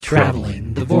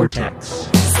Traveling the Vortex.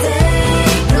 Stay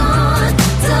gone,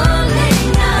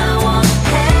 darling, I won't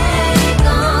hang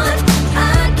on.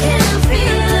 I can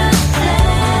feel a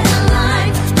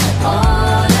satellite,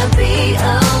 ought to be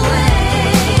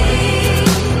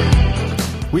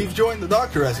away. We've joined the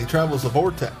Doctor as he travels the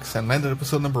vortex and landed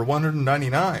episode number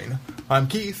 199. I'm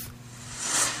Keith.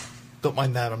 Don't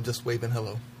mind that, I'm just waving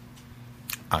hello.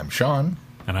 I'm Sean.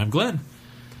 And I'm Glenn.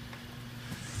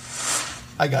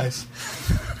 Hi, guys.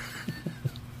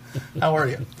 How are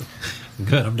you?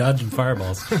 Good, I'm dodging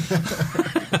fireballs.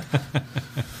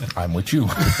 I'm with you. You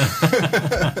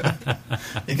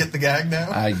get the gag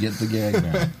now? I get the gag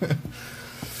now.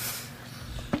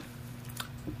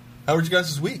 How was you guys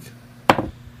this week?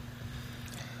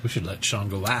 We should let Sean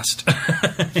go last.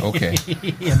 Okay.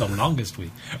 He had the longest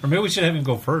week. Or maybe we should have him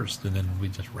go first, and then we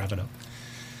just wrap it up.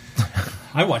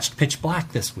 I watched Pitch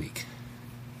Black this week.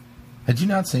 Had you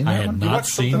not seen that I had one? not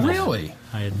seen that. Really?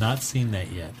 I had not seen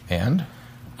that yet. And?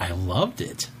 I loved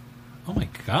it. Oh my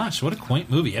gosh, what a quaint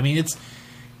movie. I mean,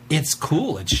 it's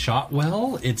cool. It's shot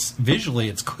well. It's visually,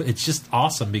 it's just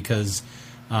awesome because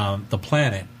the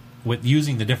planet, with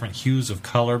using the different hues of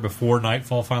color before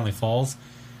nightfall finally falls,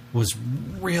 was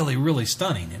really, really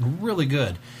stunning and really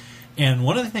good. And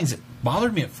one of the things that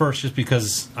bothered me at first, just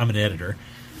because I'm an editor,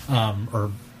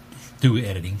 or do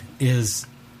editing, is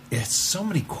it's so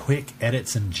many quick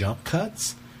edits and jump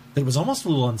cuts that it was almost a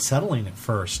little unsettling at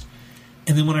first.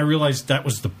 And then when I realized that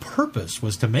was the purpose,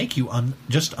 was to make you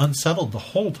just unsettled the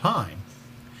whole time,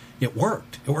 it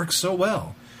worked. It worked so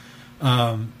well.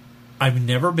 I've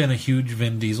never been a huge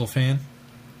Vin Diesel fan.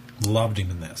 Loved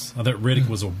him in this. I thought Riddick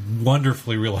was a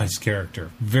wonderfully realized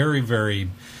character. Very, very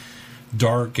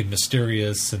dark and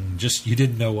mysterious, and just you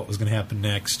didn't know what was going to happen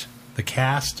next. The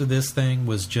cast of this thing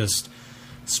was just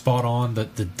spot on. The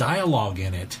dialogue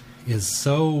in it is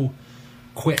so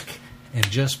quick and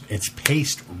just it's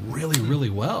paced really, really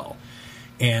well.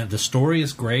 And the story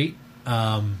is great.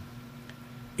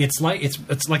 It's like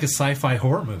a sci-fi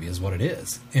horror movie is what it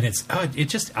is. And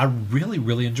I really,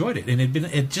 really enjoyed it. And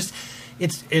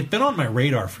it's been on my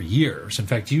radar for years. In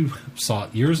fact, you saw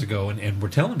it years ago and were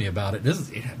telling me about it. This is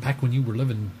back when you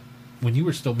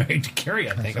were still married to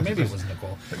Carrie, I think. Or maybe it was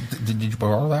Nicole. Did you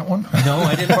borrow that one? No,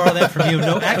 I didn't borrow that from you.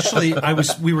 No, actually,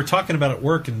 we were talking about it at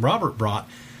work, and Robert brought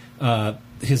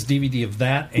his DVD of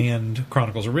that and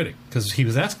Chronicles of Riddick, because he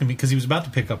was asking me, because he was about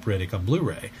to pick up Riddick on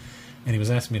Blu-ray, and he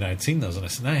was asking me if I had seen those, and I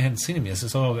said, I hadn't seen him yet. I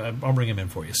said, I'll bring him in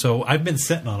for you. So I've been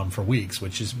sitting on them for weeks,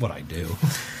 which is what I do.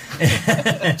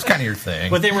 It's kind of your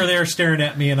thing. But they were there staring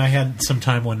at me, and I had some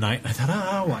time one night, and I thought,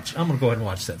 I'm going to go ahead and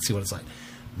watch that and see what it's like.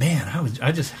 Man,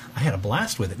 I had a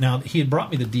blast with it. Now, he had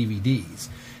brought me the DVDs,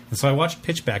 and so I watched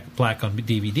Pitch Black on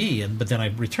DVD, but then I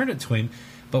returned it to him.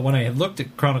 But when I had looked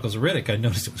at Chronicles of Riddick, I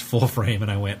noticed it was full frame,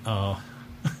 and I went, oh.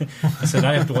 I said,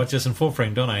 I have to watch this in full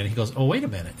frame, don't I? And he goes, oh, wait a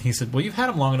minute. He said, well, you've had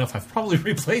them long enough. I've probably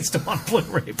replaced them on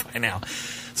Blu-ray by now.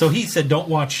 So he said, don't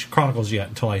watch Chronicles yet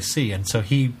until I see. And so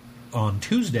he, on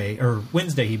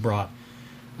Wednesday, he brought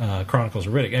Chronicles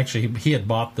of Riddick. Actually, he had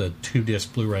bought the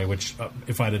 2-disc Blu-ray, which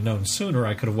if I'd have known sooner,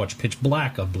 I could have watched Pitch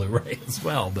Black on Blu-ray as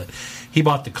well. But he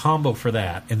bought the combo for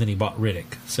that, and then he bought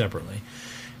Riddick separately.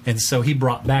 And so he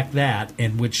brought back that,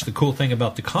 and which the cool thing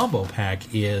about the combo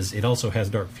pack is it also has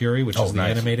Dark Fury, which is the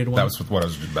animated one. That was what I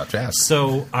was about to ask.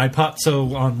 So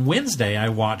on Wednesday I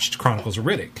watched Chronicles of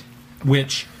Riddick,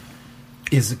 which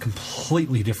is a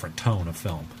completely different tone of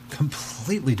film.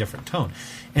 Completely different tone.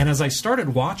 And as I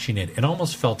started watching it, it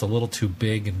almost felt a little too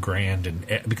big and grand, and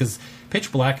because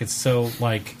Pitch Black is so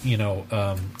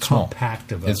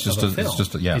compact of a film.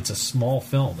 It's a small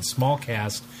film, a small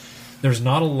cast. There's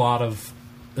not a lot of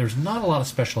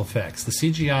special effects. The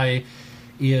CGI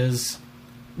is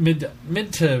mid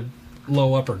to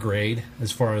low upper grade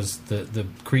as far as the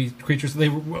creatures. They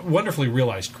were wonderfully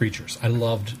realized creatures. I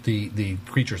loved the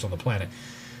creatures on the planet,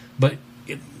 but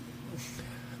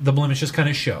the blemishes kind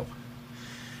of show,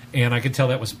 and I could tell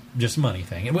that was just a money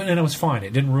thing. And it was fine.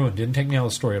 It didn't take me out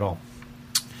of the story at all.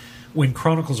 When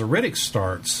Chronicles of Riddick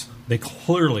starts, they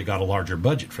clearly got a larger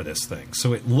budget for this thing,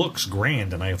 so it looks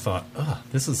grand. And I thought,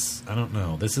 this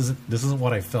isn't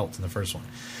what I felt in the first one.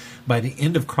 By the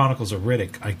end of Chronicles of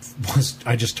Riddick,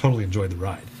 I just totally enjoyed the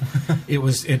ride.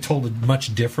 It told a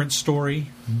much different story,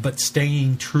 but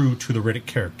staying true to the Riddick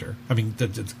character. I mean,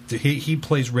 he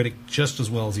plays Riddick just as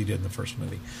well as he did in the first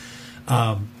movie.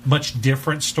 Much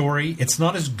different story. It's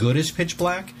not as good as Pitch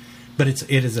Black, but it's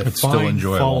fine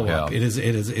follow-up. Yeah.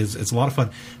 It's a lot of fun.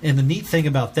 And the neat thing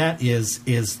about that is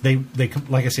they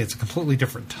like I say, it's a completely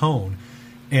different tone.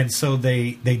 And so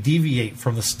they deviate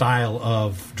from the style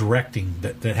of directing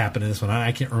that happened in this one.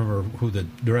 I can't remember who the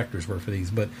directors were for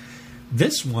these, but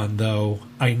This one, though,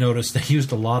 I noticed they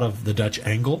used a lot of the Dutch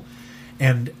angle,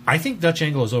 and I think Dutch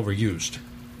angle is overused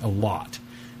a lot,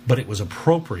 but it was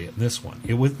appropriate in this one.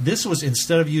 This was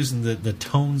instead of using the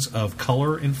tones of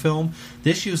color in film,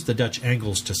 this used the Dutch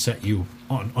angles to set you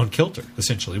on kilter,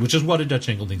 essentially, which is what a Dutch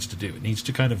angle needs to do. It needs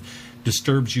to kind of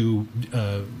disturb you,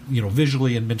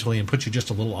 visually and mentally, and put you just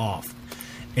a little off.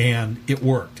 And it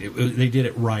worked. They did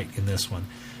it right in this one.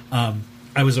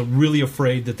 I was really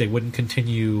afraid that they wouldn't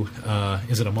continue.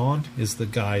 Is it Amon? Is the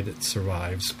guy that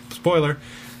survives? Spoiler.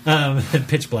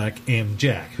 Pitch Black, and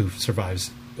Jack, who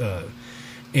survives.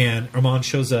 And Amon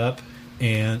shows up,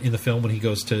 and in the film when he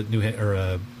goes to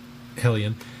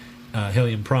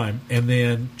Hellion Prime, and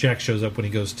then Jack shows up when he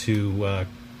goes to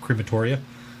Crematoria,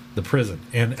 the prison.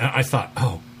 And I thought,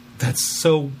 oh, that's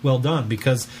so well done,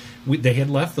 because they had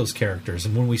left those characters,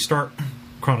 and when we start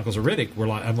Chronicles of Riddick,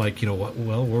 I'm like,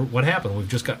 what happened? We've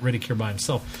just got Riddick here by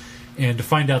himself, and to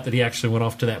find out that he actually went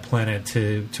off to that planet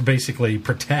to basically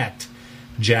protect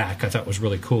Jack, I thought was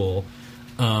really cool.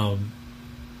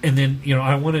 And then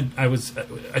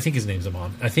I think his name's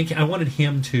Amon. I think I wanted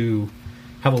him to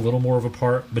have a little more of a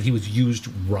part, but he was used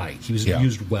right. He was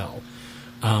used well.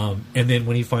 And then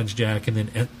when he finds Jack,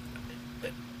 and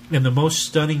the most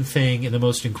stunning thing and the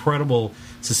most incredible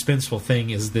suspenseful thing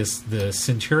is the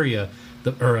Centuria,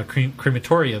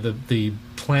 Crematoria, the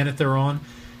planet they're on.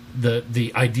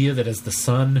 The idea that as the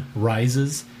sun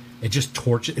rises, it just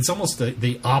torches. It's almost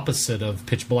the opposite of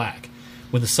Pitch Black.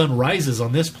 When the sun rises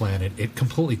on this planet, it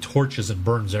completely torches and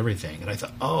burns everything. And I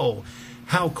thought, oh,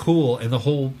 how cool. And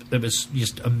it was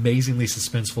just amazingly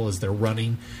suspenseful as they're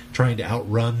running, trying to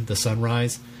outrun the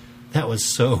sunrise. That was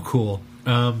so cool.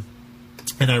 And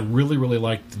I really, really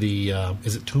liked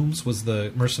is it Toombs was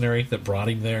the mercenary that brought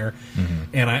him there? Mm-hmm.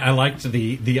 And I liked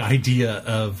the idea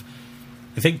of,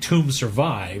 I think Toombs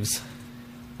survives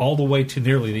all the way to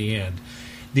nearly the end.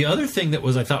 The other thing that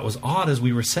I thought was odd is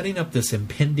we were setting up this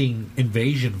impending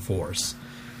invasion force,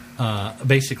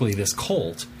 basically this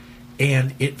cult,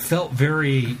 and it felt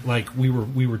very like we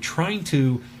were trying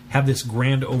to have this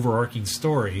grand overarching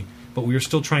story, but we were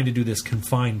still trying to do this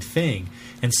confined thing.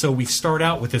 And so we start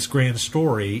out with this grand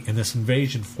story and this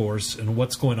invasion force and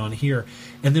what's going on here,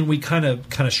 and then we kind of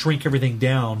shrink everything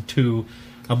down to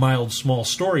a mild, small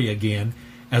story again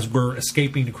as we're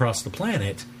escaping across the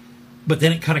planet. But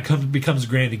then it kind of becomes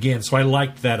grand again. So I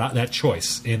liked that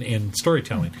choice in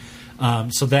storytelling.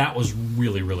 So that was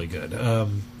really, really good.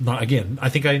 I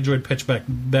think I enjoyed Pitch Black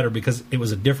better because it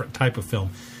was a different type of film.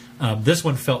 This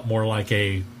one felt more like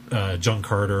a John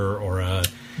Carter or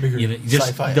just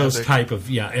sci-fi those epic. type of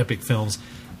epic films.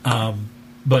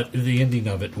 But the ending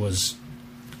of it was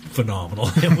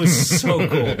phenomenal. It was so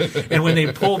cool. And when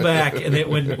they pull back, and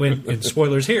when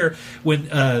spoilers here,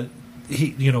 when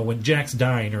when Jack's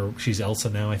dying, or she's Elsa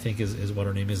now, I think is what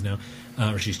her name is now,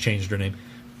 or she's changed her name.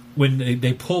 When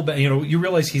they pull back, you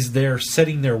realize he's there,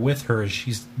 sitting there with her as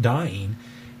she's dying,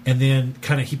 and then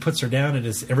kind of he puts her down, and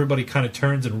as everybody kind of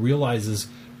turns and realizes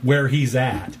where he's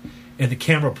at, and the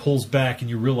camera pulls back, and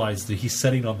you realize that he's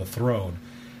sitting on the throne.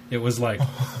 It was like,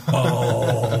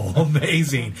 oh,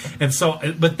 amazing. And so,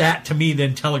 but that to me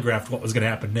then telegraphed what was going to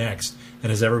happen next. And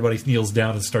as everybody kneels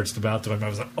down and starts to bow to him, I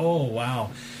was like, oh,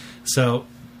 wow. So,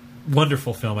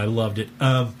 wonderful film. I loved it.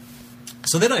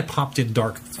 So then I popped in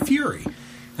Dark Fury,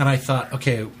 and I thought,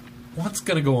 okay, what's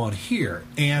going to go on here?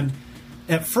 And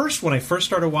at first, when I first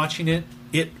started watching it,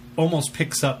 it almost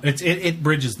picks up. It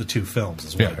bridges the two films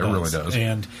as well. Yeah, it really does.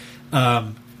 And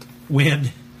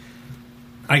when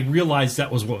I realized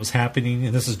that was what was happening,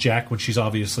 and this is Jack when she's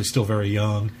obviously still very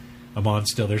young, Amon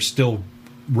still, they're still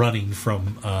running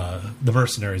from the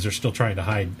mercenaries. They're still trying to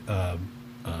hide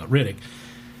Riddick.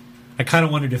 I kind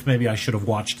of wondered if maybe I should have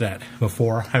watched that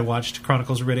before I watched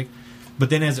Chronicles of Riddick.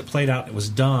 But then as it played out, it was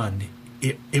done.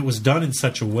 It was done in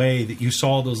such a way that you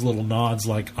saw those little nods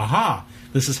like, aha,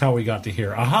 this is how we got to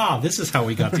here. Aha, this is how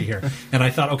we got to here. And I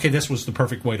thought, okay, this was the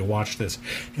perfect way to watch this.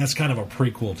 And that's kind of a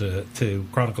prequel to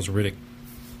Chronicles of Riddick.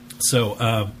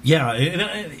 So,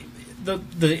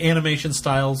 the animation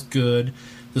style's good.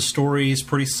 The story is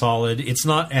pretty solid. It's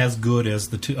not as good as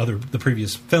the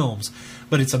previous films,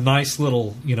 but it's a nice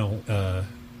little,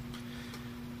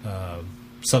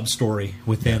 sub-story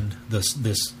within this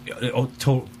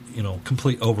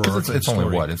complete overarching it's only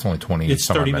story. what? It's only 20 It's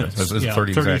 30 minutes. It's Yeah,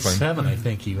 30 exactly. 37, I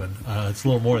think, even. It's a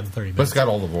little more than 30 minutes. But it's got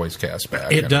all the voice cast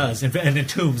back. It does. And in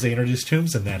Toombs, they introduced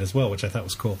Toombs in that as well, which I thought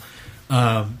was cool.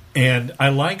 And I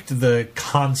liked the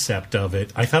concept of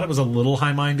it. I thought it was a little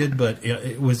high-minded, but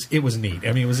it was neat.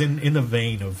 I mean, it was in the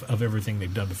vein of everything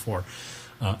they've done before.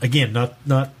 Again,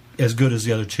 not as good as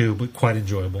the other two, but quite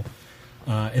enjoyable.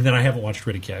 And then I haven't watched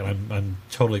Riddick yet. I'm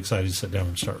totally excited to sit down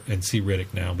and start and see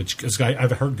Riddick now, because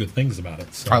I've heard good things about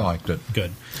it. So. I liked it.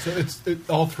 Good. So it's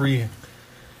all three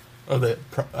of the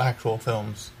actual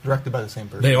films directed by the same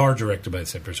person. They are directed by the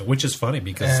same person, which is funny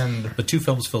because And- the two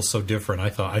films feel so different. I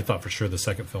thought for sure the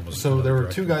second film was. So there were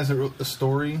directed. two guys that wrote the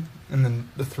story, and then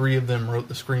the three of them wrote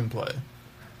the screenplay.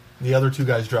 The other two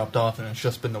guys dropped off, and it's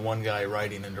just been the one guy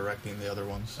writing and directing the other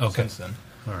ones Okay. since then.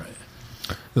 All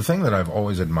right. The thing that I've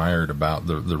always admired about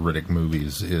the Riddick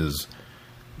movies is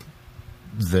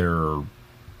their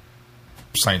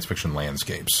science fiction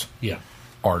landscapes Yeah.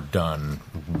 are done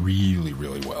really,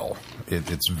 really well.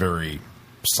 It's very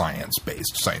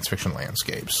science-based science fiction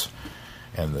landscapes,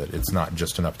 and that it's not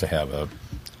just enough to have a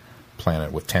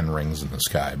planet with 10 rings in the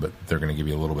sky, but they're going to give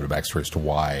you a little bit of backstory as to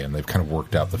why, and they've kind of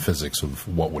worked out the physics of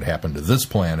what would happen to this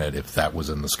planet if that was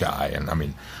in the sky. And I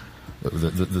mean,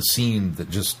 the scene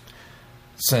that just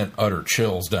sent utter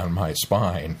chills down my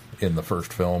spine in the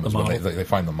first film is when they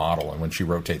find the model, and when she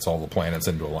rotates all the planets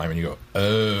into alignment, you go,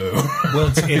 oh.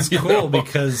 Well, it's cool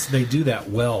because they do that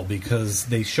well, because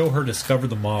they show her discover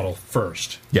the model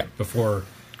first. Yeah. Before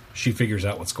she figures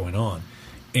out what's going on.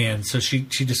 And so she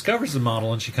discovers the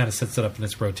model, and she kind of sets it up, and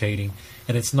it's rotating.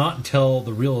 And it's not until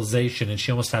the realization, and she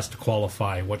almost has to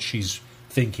qualify what she's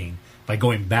thinking by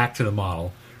going back to the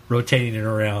model, rotating it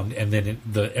around, and then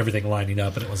everything lining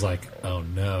up, and it was like, oh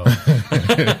no.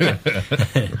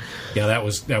 Yeah, that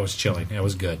was chilling. That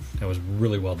was good. That was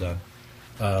really well done.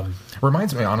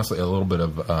 Reminds me, honestly, a little bit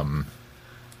of,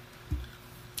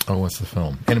 what's the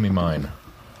film? Enemy Mine.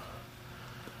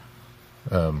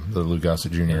 The Lou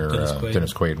Gossett Jr.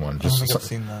 Dennis Quaid one. I don't think I've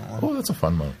seen that one. Oh, that's a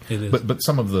fun one. It is. But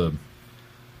some of the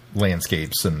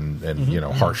landscapes and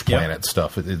harsh planet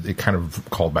stuff, it kind of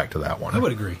called back to that one. I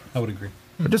would agree.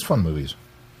 But just fun movies.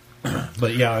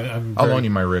 But yeah, I'll loan you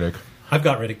my Riddick. I've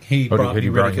got Riddick. He brought me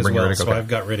Riddick as bring well, Riddick? so Okay. I've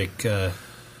got Riddick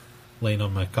laying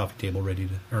on my coffee table, ready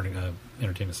to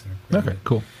entertainment center. Okay,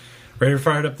 cool. Ready to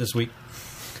fire it up this week.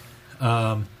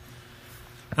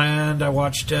 And I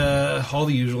watched all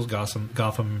the usuals.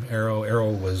 Gotham, Arrow.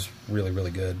 Arrow was really,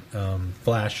 really good.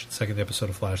 Flash, second episode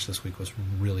of Flash this week was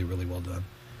really, really well done.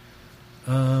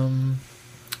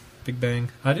 Big Bang.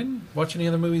 I didn't watch any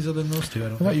other movies other than those two. I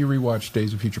don't I thought you rewatched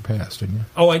Days of Future Past, didn't you?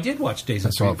 Oh, I did watch Days I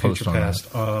of saw a Future post on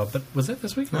Past. But was that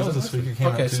this week? That was this week. It came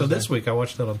out Okay, so Tuesday. this week I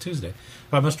watched that on Tuesday.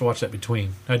 I must have watched that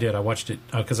between. I did. I watched it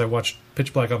because I watched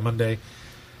Pitch Black on Monday,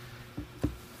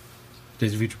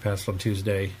 Days of Future Past on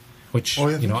Tuesday, which Oh,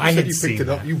 yeah, I had you seen picked it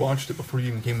up. that. You watched it before you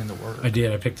even came into work. I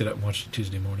did. I picked it up and watched it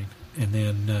Tuesday morning, and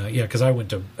then because I went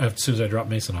to as soon as I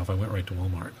dropped Mason off, I went right to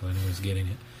Walmart because I knew I was getting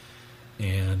it.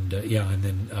 And and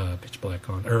then Pitch Black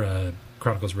Chronicles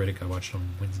of Riddick I watched on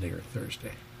Wednesday or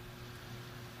Thursday.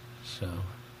 So,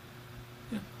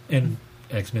 yeah, and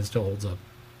X-Men still holds up.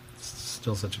 It's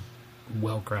still such a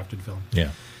well-crafted film.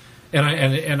 Yeah. And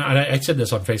I said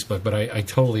this on Facebook, but I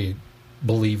totally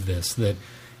believe this, that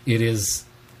it is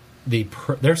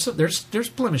there's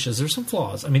blemishes, there's some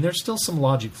flaws. I mean, there's still some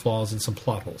logic flaws and some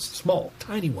plot holes, small,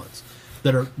 tiny ones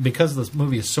that are, because this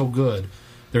movie is so good,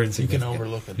 they're You insignificant. can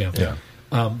overlook it. Yeah.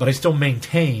 But I still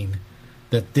maintain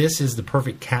that this is the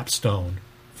perfect capstone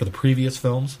for the previous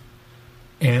films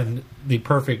and the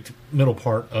perfect middle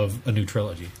part of a new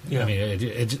trilogy. Yeah. I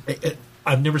mean,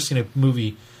 I've never seen a movie.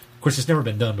 Of course, it's never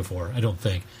been done before, I don't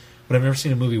think. But I've never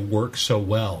seen a movie work so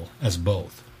well as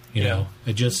both. You know,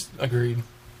 it just Agreed.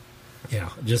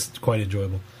 just quite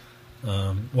enjoyable.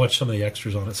 Watched some of the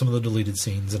extras on it, some of the deleted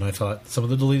scenes, and I thought some of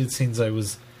the deleted scenes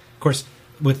of course,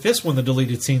 with this one, the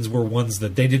deleted scenes were ones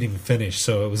that they didn't even finish,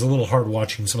 so it was a little hard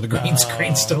watching some of the green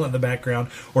screen still in the background,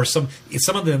 or some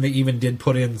of them they even did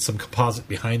put in some composite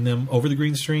behind them over the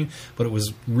green screen, but it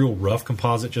was real rough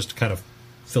composite just to kind of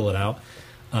fill it out.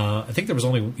 I think there was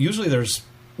usually there's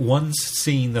one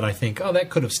scene that I think, that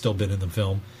could have still been in the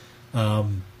film. I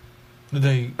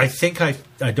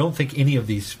don't think any of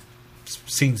these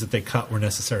scenes that they cut were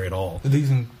necessary at all.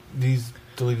 Did these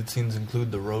deleted scenes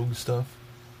include the Rogue stuff?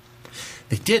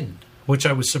 They didn't, which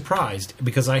I was surprised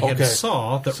because I had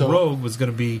saw that Rogue was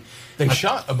going to be. They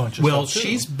shot a bunch of Well, stuff, too.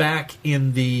 she's back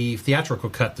in the theatrical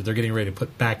cut that they're getting ready to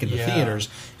put back in the Yeah. theaters,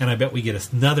 and I bet we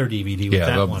get another DVD with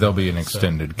that one. There'll be an So,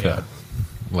 extended cut.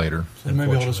 later. And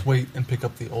maybe I'll just Unfortunately. wait and pick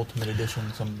up the Ultimate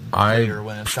Edition some I later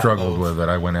when it's got struggled both. with it.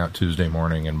 I went out Tuesday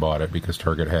morning and bought it because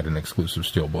Target had an exclusive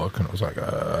steelbook, and I was like,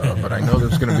 but I know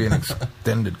there's going to be an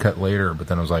extended cut later. But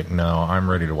then I was like, no, I'm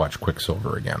ready to watch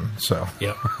Quicksilver again. So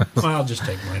Yep. Well, I'll just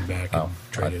take mine back and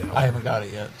trade it out. I haven't got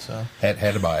it yet, so had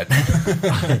to buy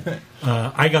it.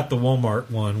 I got the Walmart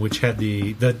one, which had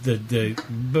the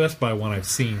Best Buy one I've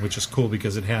seen, which is cool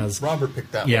because it has Robert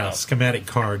picked that one up. schematic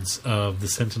cards of the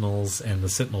Sentinels and the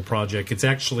Sentinel Project. It's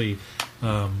actually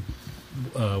what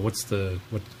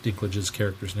Dinklage's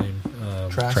character's name?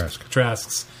 Trask.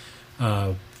 Trask's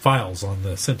files on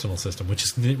the Sentinel system, which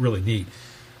is really neat.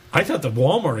 I thought the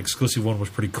Walmart exclusive one was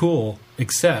pretty cool,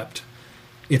 except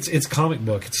it's comic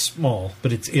book. It's small,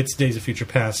 but it's Days of Future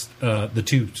Past, the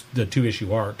two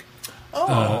issue arc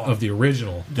of the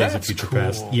original Days of that's Future cool.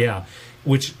 Past. Yeah,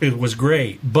 which it was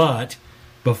great. But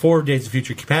before Days of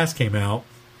Future Past came out,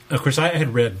 of course, I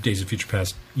had read Days of Future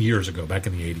Past years ago, back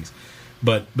in the 80s.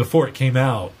 But before it came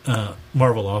out,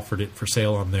 Marvel offered it for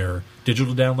sale on their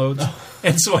digital downloads.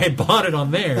 And so I bought it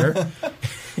on there.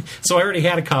 So I already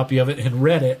had a copy of it and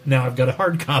read it. Now I've got a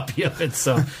hard copy of it.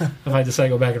 So if I decide to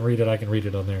go back and read it, I can read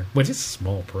it on there. But it's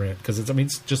small print because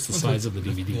it's just the size of the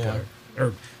DVD Yeah. player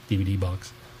or DVD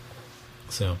box.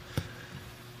 So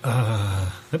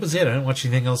that was it. I didn't watch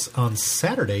anything else on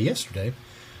Saturday. Yesterday,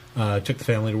 took the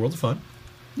family to World of Fun.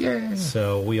 Yeah.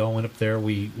 So we all went up there.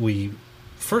 We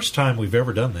first time we've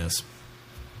ever done this,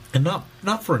 and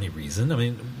not for any reason. I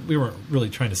mean, we weren't really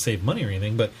trying to save money or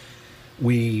anything, but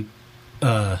we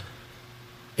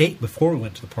ate before we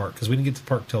went to the park because we didn't get to the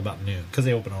park till about noon because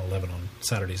they open at 11 on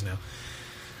Saturdays now.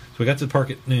 So we got to the park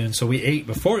at noon. So we ate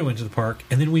before we went to the park,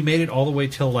 and then we made it all the way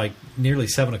till like nearly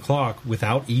 7 o'clock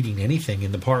without eating anything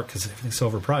in the park because everything's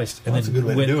so overpriced. And Well, that's then a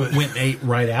good way to went, do it. went and ate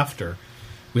right after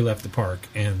we left the park,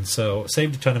 and so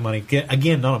saved a ton of money.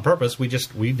 Again, not on purpose.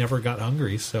 We never got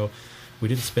hungry, so we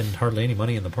didn't spend hardly any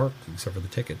money in the park except for the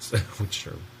tickets, which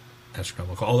are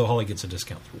astronomical. Although Holly gets a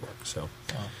discount through work, so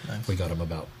Oh, nice. we got them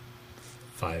about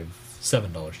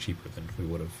 $7 cheaper than we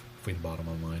would have if we'd bought them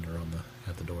online or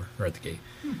at the door or at the gate.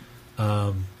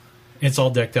 It's all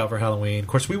decked out for Halloween. Of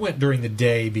course, we went during the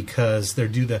day because they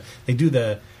do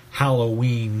the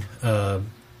Halloween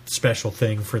special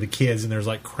thing for the kids, and there's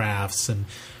like crafts and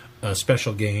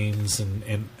special games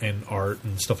and art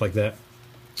and stuff like that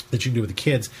you can do with the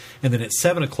kids. And then at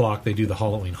 7 o'clock they do the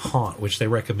Halloween haunt, which they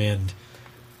recommend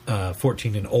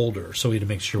 14 and older. So we had to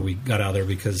make sure we got out of there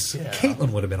because Yeah.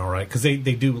 Caitlin would have been all right because they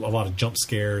do a lot of jump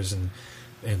scares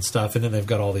and stuff. And then they've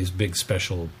got all these big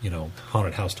special,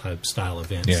 haunted house type style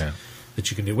events that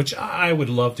you can do, which I would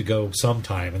love to go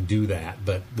sometime and do that.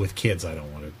 But with kids, I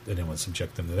didn't want to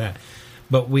subject them to that.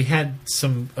 But we had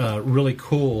some really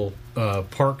cool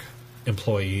park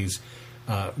employees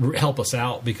help us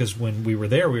out because when we were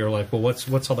there, we were like, well,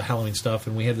 what's all the Halloween stuff?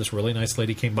 And we had this really nice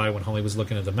lady came by when Holly was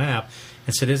looking at the map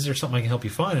and said, is there something I can help you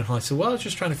find? And Holly said, well, I was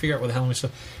just trying to figure out what the Halloween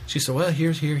stuff. She said, well,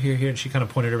 here's here. And she kind of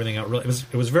pointed everything out. Really,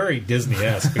 it was very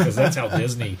Disney-esque because that's how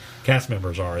Disney cast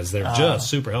members are, is they're just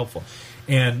super helpful.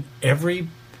 And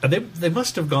they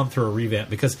must have gone through a revamp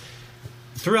because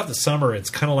throughout the summer, it's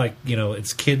kind of like,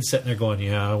 it's kids sitting there going,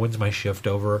 yeah, when's my shift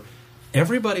over?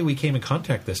 Everybody we came in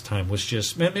contact this time was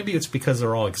just, man, maybe it's because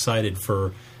they're all excited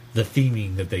for the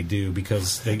theming that they do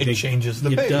because It changes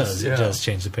the it pace, does. yeah. It does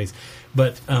change the pace.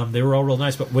 But they were all real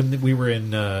nice. But when we were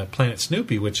in Planet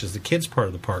Snoopy, which is the kids' part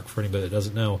of the park, for anybody that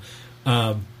doesn't know,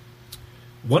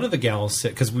 one of the gals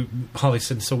said, because Holly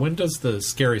said, so when does the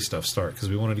scary stuff start? Because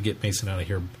we wanted to get Mason out of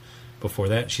here before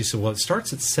that. She said, well, it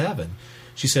starts at 7.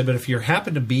 She said, but if you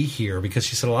happen to be here, because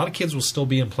she said a lot of kids will still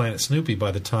be in Planet Snoopy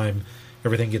by the time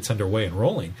everything gets underway and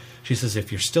rolling. She says,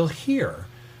 if you're still here,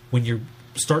 when you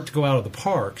start to go out of the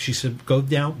park, she said, go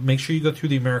down, make sure you go through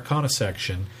the Americana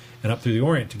section and up through the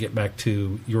Orient to get back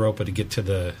to Europa to get to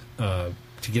the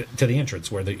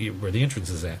entrance where the entrance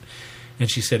is at. And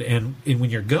she said, and when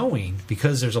you're going,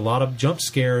 because there's a lot of jump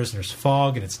scares and there's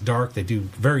fog and it's dark, they do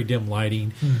very dim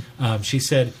lighting. She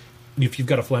said, if you've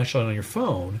got a flashlight on your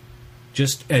phone,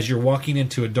 just as you're walking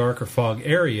into a dark or fog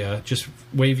area, just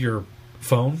wave your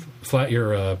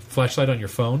flashlight on your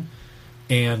phone,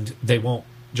 and they won't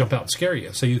jump out and scare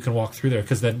you. So you can walk through there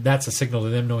because that's a signal to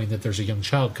them knowing that there's a young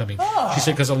child coming. She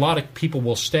said because a lot of people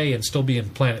will stay and still be in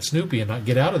Planet Snoopy and not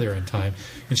get out of there in time.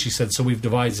 And she said, so we've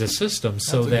devised this system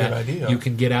so That's a good that idea. you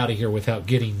can get out of here without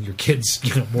getting your kids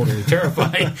mortally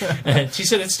terrified. And she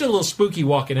said it's still a little spooky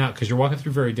walking out because you're walking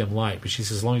through very dim light. But she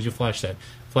says as long as you flash that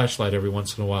flashlight every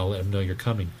once in a while, let them know you're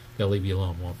coming. they'll leave you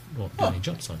alone, won't do any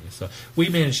jumps on you. So we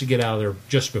managed to get out of there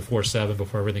just before 7,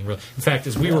 before everything really... In fact,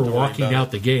 as we You were don't have to worry walking about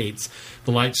out the gates,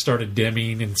 the lights started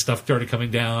dimming and stuff started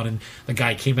coming down, and the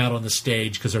guy came out on the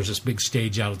stage, because there's this big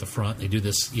stage out at the front. They do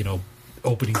this,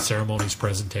 opening ceremonies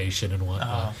presentation and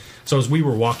whatnot. So as we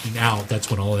were walking out, that's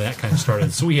when all of that kind of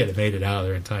started. So we had made it out of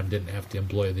there in time, didn't have to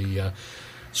employ the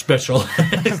special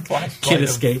kid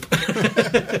escape.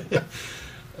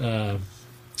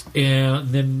 And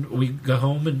then we got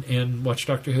home and watched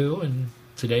Doctor Who, and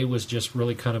today was just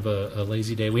really kind of a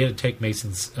lazy day. We had to take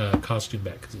Mason's costume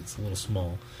back because it's a little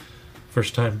small.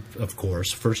 First time, of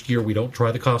course. First year, we don't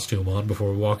try the costume on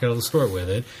before we walk out of the store with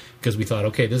it, because we thought,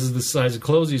 okay, this is the size of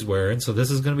clothes he's wearing, so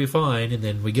this is going to be fine. And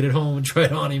then we get it home and try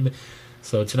it on him.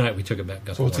 So tonight we took it back.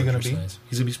 Got So the what's he gonna larger be? size.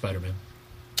 He's going to be Spider-Man.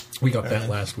 We got that Alright.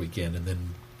 last weekend, and then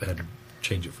had to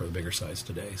change it for the bigger size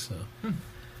today. So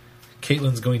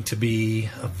Caitlin's going to be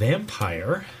a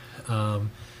vampire.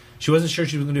 She wasn't sure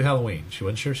she was going to do Halloween. She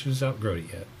wasn't sure she was outgrown it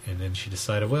yet. And then she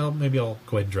decided, well, maybe I'll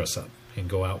go ahead and dress up and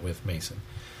go out with Mason.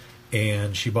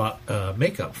 And she bought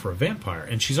makeup for a vampire.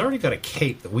 And she's already got a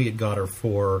cape that we had got her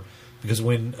for, because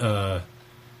when her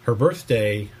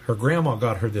birthday, her grandma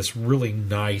got her this really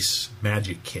nice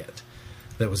magic kit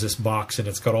that was this box, and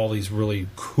it's got all these really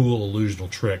cool illusional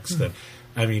tricks that,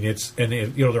 I mean,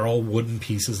 they're all wooden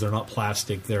pieces. They're not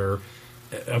plastic.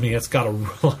 It's got a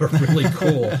lot of really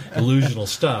cool illusional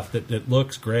stuff that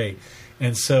looks great.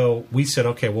 And so we said,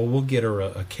 okay, well, we'll get her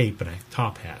a cape and a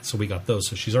top hat. So we got those.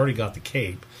 So she's already got the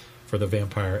cape for the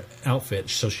vampire outfit.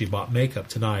 So she bought makeup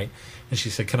tonight. And she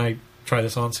said, can I try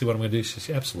this on, see what I'm going to do? She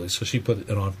said, absolutely. So she put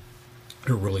it on.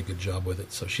 Did a really good job with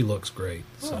it. So she looks great.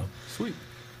 So Sweet.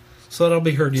 So that'll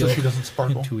be her deal. So she doesn't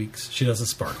sparkle? In 2 weeks. She doesn't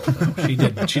sparkle.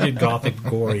 No. She did gothic,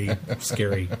 gory,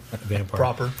 scary vampire.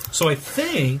 Proper. So I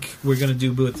think we're going to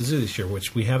do Boo at the Zoo this year,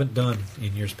 which we haven't done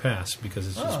in years past because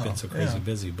it's just been so crazy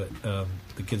busy. But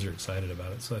the kids are excited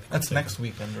about it. So I think That's we'll take next them.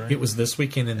 weekend, right? It was this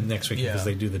weekend and next weekend Yeah. because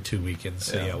they do the 2 weekends.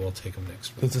 So Yeah. yeah, we'll take them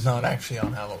next week. Because it's not actually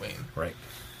on Halloween. Right.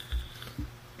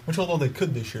 Which, although they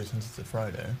could this year since it's a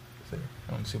Friday.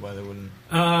 I don't see why they wouldn't.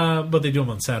 But they do them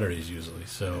on Saturdays usually.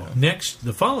 So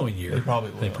the following year, They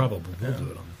probably will. will Yeah.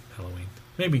 do it on Halloween.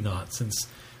 Maybe not, since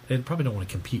they probably don't want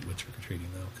to compete with trick or treating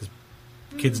though, because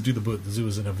kids do the Boo at the Zoo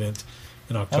as an event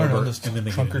in I October, don't know, does and then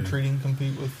they trunk or get treating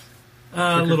compete with?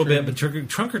 a little bit. trick-or-treating? But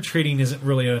trunk or treating isn't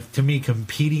really to me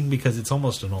competing, because it's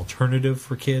almost an alternative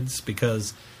for kids.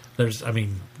 Because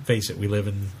face it, we live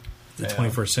in the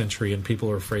 21st century, and people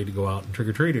are afraid to go out and trick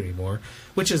or treat anymore,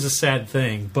 which is a sad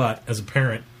thing. But as a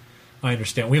parent, I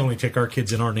understand. We only take our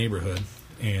kids in our neighborhood,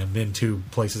 and then to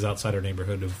places outside our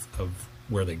neighborhood of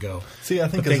where they go. See, I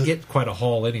think But they get quite a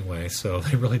haul anyway, so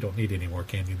they really don't need any more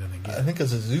candy than they get. I think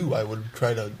as a zoo, I would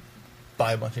try to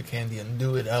buy a bunch of candy and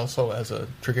do it also as a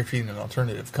trick or treating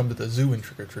alternative. Come to the zoo and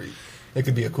trick or treat. It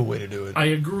could be a cool way to do it. I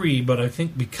agree, but I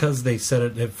think because they set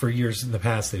it for years in the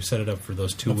past, they've set it up for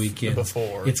those 2 weekends.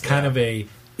 Before, it's kind of they're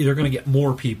going to get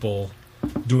more people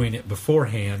doing it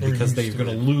beforehand, They're because used they're to going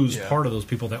it. to lose Yeah. part of those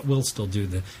people that will still do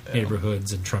the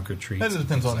neighborhoods and trunk or treats. That and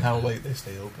depends things on like how that. late they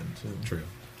stay open too. True.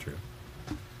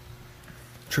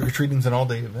 Trick or treating's an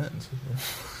all-day event.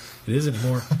 It is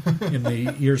anymore. In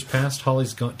the years past,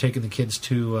 Holly's taken the kids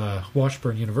to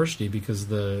Washburn University because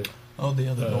the The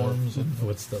other dorms and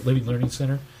what's the Living Learning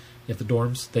Center at the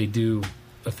dorms, they do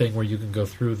a thing where you can go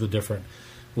through the different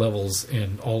levels,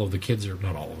 and all of the kids are,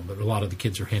 not all of them, but a lot of the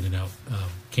kids are handing out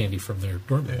candy from their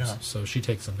dorm rooms. Yeah. So she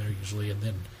takes them there usually, and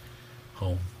then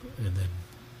home, and then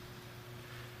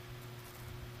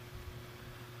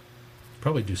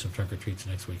probably do some trunk or treats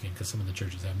next weekend, because some of the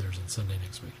churches have theirs on Sunday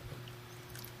next week.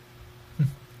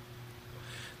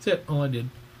 That's it. All I did.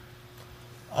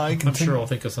 I'm sure I'll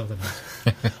think of something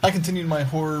else. I continued my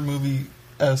horror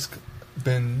movie-esque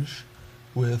binge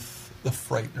with The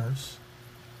Frighteners.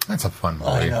 That's a fun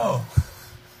movie. I know.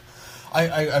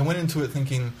 I went into it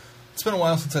thinking, it's been a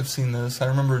while since I've seen this. I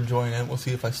remember enjoying it. We'll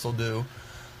see if I still do.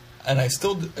 And I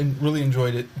still really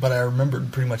enjoyed it, but I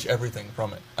remembered pretty much everything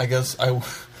from it. I guess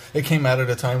it came out at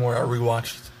a time where I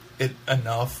rewatched it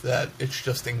enough that it's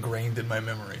just ingrained in my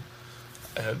memory,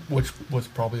 which was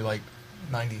probably like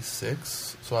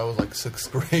 96. So I was like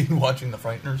 6th grade watching The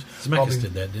Frighteners. Zemeckis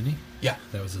did that, didn't he? Yeah.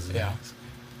 That was his Yeah.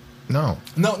 No.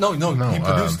 No. He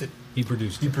produced it. He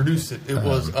produced He it. produced it. It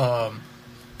was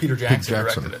Peter Jackson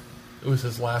Jackson. directed it. It was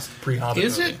his last pre-Hobbit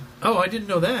Is movie. it? Oh, I didn't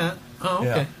know that. Oh, okay.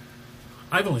 Yeah.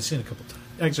 I've only seen it a couple times.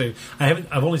 Actually, I haven't.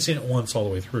 I've only seen it once all the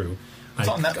way through. It's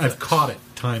on Netflix. I've caught it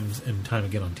times and time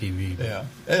again on TV. but-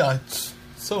 Yeah, it's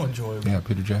so enjoyable. Yeah,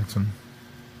 Peter Jackson.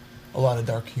 A lot of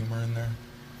dark humor in there.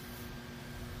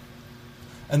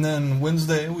 And then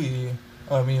Wednesday we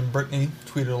Me and Brittany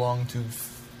tweeted along to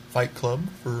Fight Club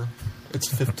for its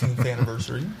 15th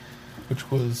anniversary, which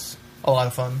was a lot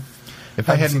of fun. If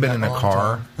I hadn't seen been that in in a a long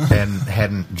car and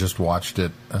hadn't just watched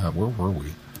it, where were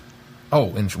we? Oh,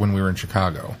 when we were in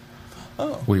Chicago.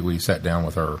 Oh. We sat down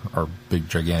with our big,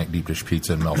 gigantic deep dish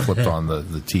pizza, and Mel flipped on the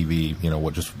TV,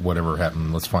 whatever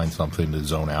happened, let's find something to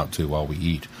zone out to while we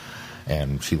eat.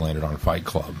 And she landed on Fight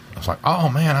Club. I was like, oh,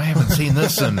 man, I haven't seen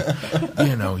this in,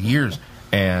 years.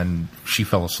 And she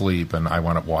fell asleep, and I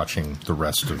wound up watching the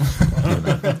rest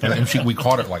of and we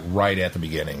caught it like right at the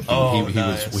beginning.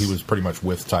 He was pretty much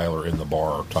with Tyler in the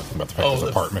bar talking about the fact his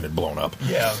apartment had blown up.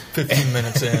 Yeah, 15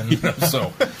 minutes in.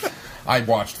 So I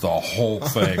watched the whole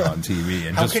thing on TV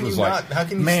and How just can was you like, not- how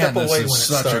can you man, step this away is when it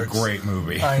such starts?" a great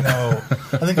movie. I know.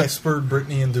 I think I spurred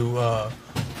Brittany into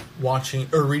watching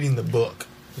or reading the book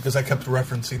because I kept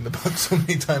referencing the book so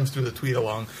many times through the tweet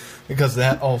along because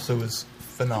that also is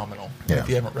phenomenal. Yeah. If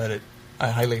you haven't read it, I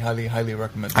highly, highly, highly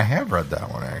recommend it. I have read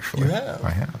that one, actually. You have? I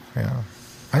have, yeah.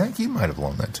 I think you might have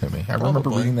loaned that to me. I remember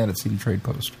Probably. reading that at CD Trade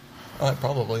Post.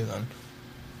 Probably then.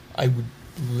 I would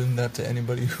lend that to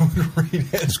anybody who would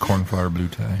read it. His cornflower blue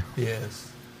tie.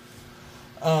 Yes.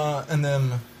 And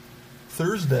then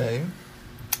Thursday,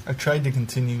 I tried to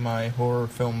continue my horror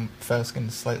film fest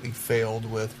and slightly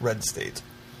failed with Red State.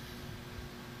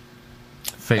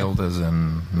 Failed as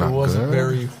in not It wasn't good?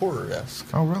 very horror-esque.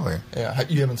 Oh, really? Yeah,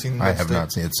 you haven't seen Red I have State?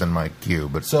 not seen it. It's in my queue,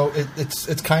 but So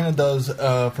it kind of does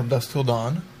From Dusk Till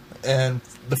Dawn, and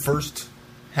the first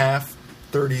half,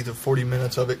 30 to 40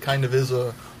 minutes of it, kind of is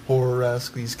a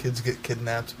horror-esque. These kids get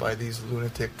kidnapped by these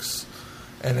lunatics,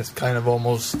 and it's kind of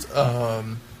almost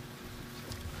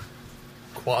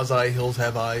quasi Hills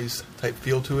Have Eyes type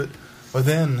feel to it. But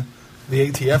then the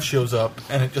ATF shows up,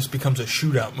 and it just becomes a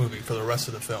shootout movie for the rest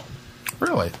of the film.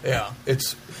 really? Yeah,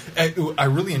 I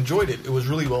really enjoyed it. It was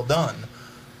really well done.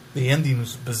 The ending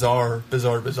was bizarre,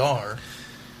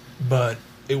 but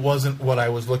it wasn't what I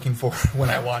was looking for when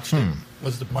I watched it.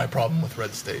 Was my problem with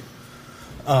Red State.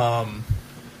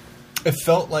 It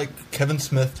felt like Kevin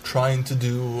Smith trying to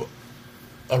do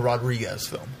a Rodriguez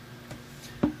film.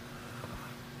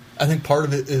 I think part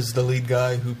of it is the lead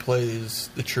guy who plays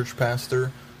the church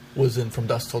pastor was in From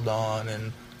Dusk Till Dawn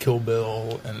and Kill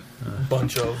Bill and a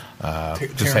bunch of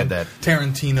just had that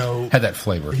Tarantino had that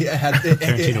flavor. He had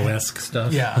Tarantino-esque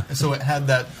stuff. Yeah, so it had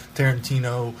that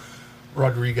Tarantino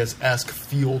Rodriguez-esque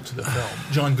feel to the film.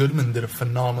 John Goodman did a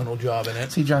phenomenal job in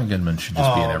it. See, John Goodman should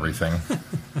just be in everything.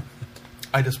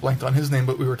 I just blanked on his name,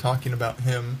 but we were talking about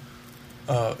him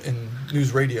in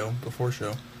News Radio before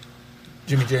show.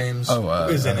 Jimmy James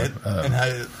is in it,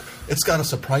 and it's got a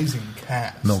surprising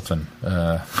cast. Milton.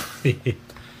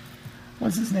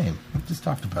 What's his name? We just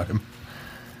talked about him.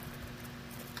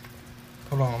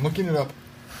 Hold on, I'm looking it up.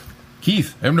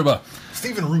 Keith Emnaba.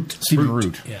 Stephen Root,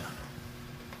 Root. Yeah.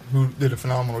 who did a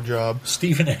phenomenal job.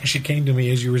 Stephen actually came to me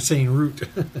as you were saying root.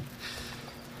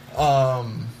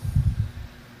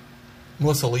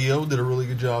 Melissa Leo did a really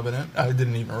good job in it. I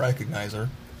didn't even recognize her.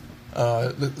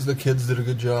 The kids did a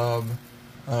good job.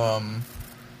 And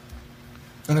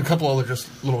a couple other just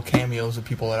little cameos of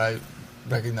people that I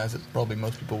recognize that probably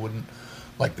most people wouldn't,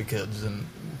 like the kids and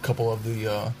a couple of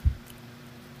the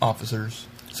officers.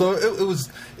 So it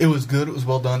was good. It was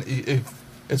well done.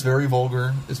 It's very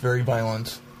vulgar. It's very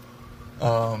violent.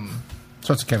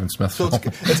 So it's a Kevin Smith So film.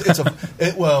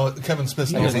 Kevin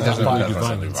Smith's Because he not doesn't violent. do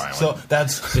violence. So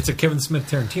that's It's a Kevin Smith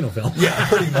Tarantino film. yeah,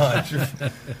 pretty much.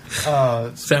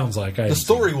 Sounds like The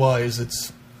story-wise,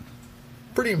 it's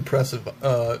pretty impressive.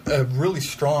 A really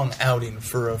strong outing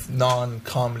for a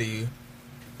non-comedy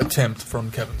attempt from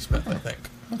Kevin Smith, I think.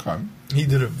 Okay. He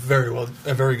did a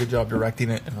very good job directing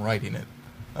it and writing it.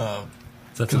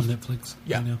 That's on Netflix.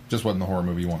 Yeah. You know? Just wasn't the horror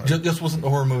movie you wanted. Just wasn't the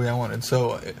horror movie I wanted.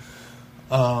 So,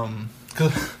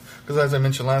 because as I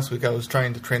mentioned last week, I was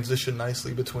trying to transition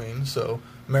nicely between. So,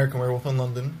 American Werewolf in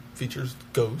London features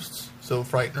ghosts. So,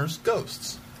 Frighteners,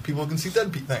 ghosts. People can see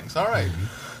dead things. All right.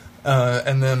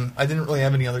 And then I didn't really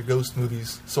have any other ghost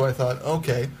movies, so I thought,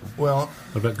 okay, well,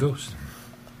 What about Ghost?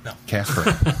 no.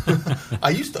 Casper. I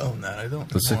used to own that. I don't.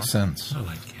 The anymore. Sixth Sense. I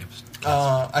like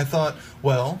Casper. I thought,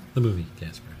 well, The movie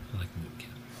Casper. I like the movie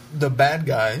Casper. the bad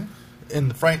guy in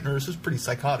the Frighteners is pretty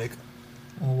psychotic.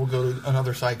 Well, we'll go to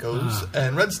another Psychos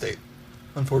and Red State.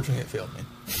 Unfortunately, it failed me.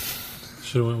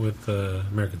 Should have went with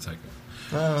American Psycho.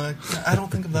 I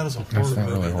don't think of that as a horror That's not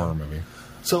movie. really a horror though. movie.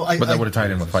 So But that would have tied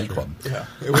in with Fight Club. Yeah,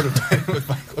 it would have tied in with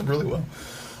Fight Club really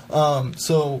well.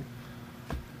 So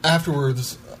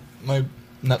afterwards, my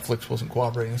Netflix wasn't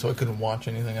cooperating, so I couldn't watch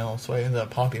anything else. So I ended up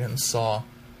popping in Saw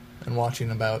and watching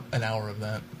about an hour of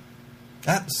that.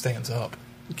 That stands up.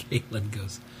 Caitlin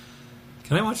goes,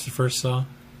 can I watch the first Saw? I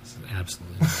said,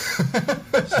 absolutely not.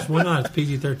 She said, why not? It's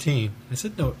PG-13. I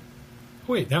said, no.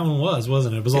 Wait, that one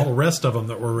wasn't it? It was all the rest of them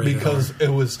that were rated Because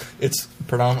R. it's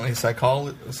predominantly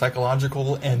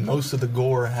psychological, and most of the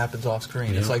gore happens off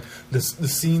screen. Yeah. It's like the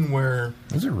scene where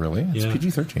Is it really? It's Yeah.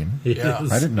 PG-13. It yeah,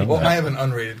 is. I didn't know Well, that. I have an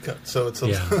unrated cut, so it's a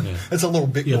Yeah, yeah. it's a little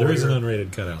bit Yeah, there is an gorier.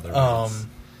 unrated cut out there.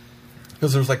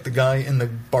 Because there's like the guy in the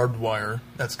barbed wire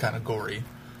that's kind of gory,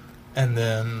 and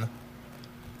then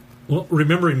Well,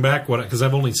 remembering back because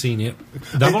I've only seen it,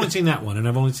 I've only seen that one, and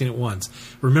I've only seen it once.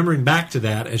 Remembering back to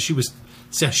that, as she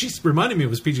reminded me it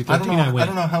was PG-13. I don't know. I went, I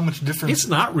don't know how much difference. it's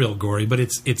not real gory, but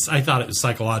it's. I thought it was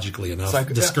psychologically enough,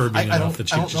 disturbing I enough don't,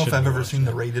 that I she don't know if shouldn't I've be ever watched seen it.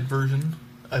 the rated version.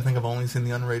 I think I've only seen the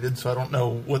unrated, so I don't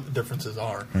know what the differences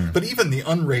are. But even the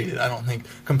unrated, I don't think,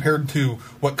 compared to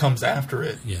what comes after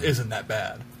it, Yeah. isn't that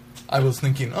bad. I was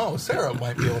thinking, oh, Sarah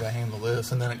might be able to handle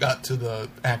this, and then it got to the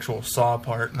actual Saw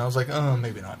part, and I was like, oh,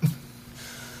 maybe not.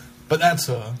 But that's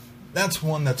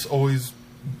one that's always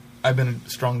I've been a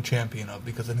strong champion of,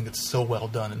 because I think it's so well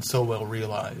done and so well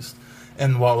realized.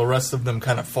 And while the rest of them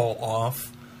kind of fall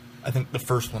off, I think the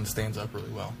first one stands up really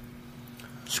well.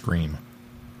 Scream.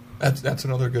 That's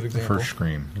another good The example. first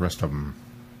Scream. The rest of them.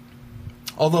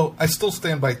 Although I still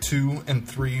stand by 2 and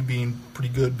 3 being pretty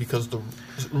good, because the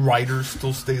writer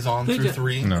still stays on They through do-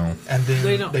 3. No. And then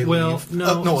They don't. leave.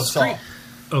 No, no, a Scream. Saw.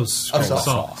 Oh, Scream.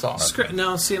 Saw.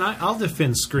 Now, see, and I'll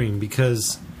defend Scream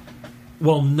because,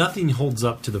 well, none of them hold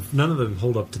up to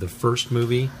the first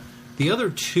movie. The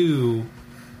other two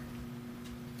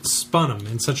spun them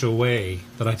in such a way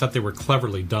that I thought they were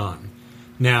cleverly done.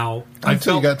 Now,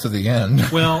 Until you got to the end.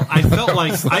 well, I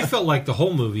felt like the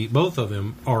whole movie, both of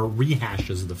them, are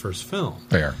rehashes of the first film.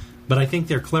 There. But I think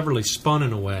they're cleverly spun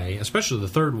in a way, especially the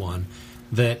third one,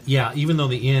 that even though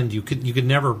the end you could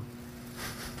never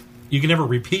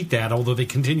repeat that, although they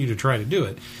continue to try to do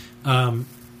it.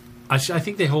 I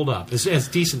think they hold up as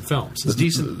decent films. As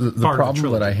decent The part of problem the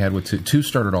that I trilogy. had with two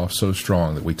started off so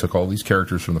strong that we took all these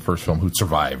characters from the first film who'd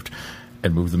survived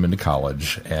and moved them into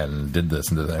college and did this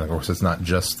and did that. And of course, it's not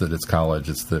just that it's college;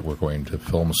 it's that we're going to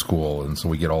film a school, and so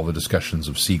we get all the discussions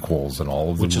of sequels and all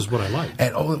of them, Which is what I like.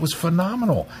 And it was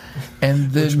phenomenal.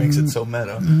 And then Which makes it so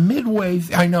meta. midway,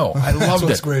 I know, I loved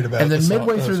what's it. great about and then the Saw-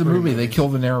 midway through the Scream movie, they movies. kill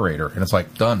the narrator, and it's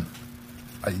like done.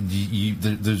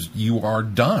 You are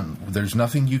done. There's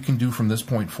nothing you can do from this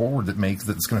point forward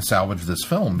that's going to salvage this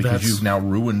film, because That's- you've now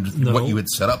ruined No. what you had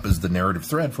set up as the narrative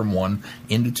thread from 1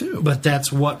 into 2. But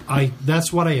that's what I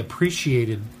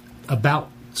appreciated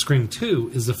about Scream 2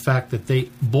 is the fact that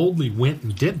they boldly went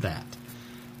and did that.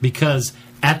 Because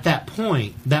at that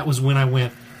point, that was when I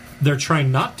went, they're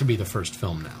trying not to be the first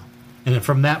film now. And then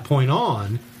from that point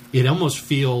on, it almost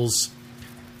feels,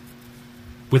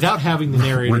 without having the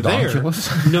narrator there,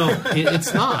 Redonkulous? no,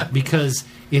 it's not, because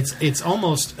it's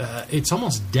almost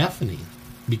deafening,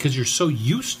 because you're so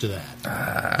used to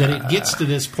that it gets to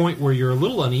this point where you're a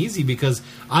little uneasy, because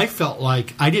I felt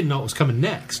like I didn't know what was coming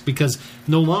next, because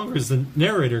no longer is the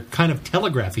narrator kind of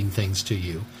telegraphing things to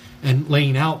you and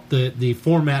laying out the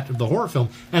format of the horror film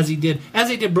as they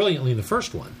did brilliantly in the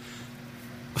first one.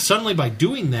 Suddenly, by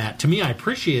doing that, to me, I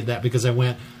appreciated that, because I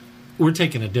went, we're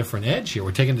taking a different edge here.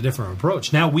 We're taking a different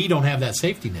approach. Now we don't have that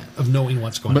safety net of knowing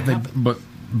what's going to happen. But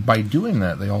by doing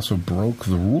that, they also broke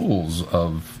the rules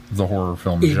of the horror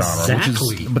film genre,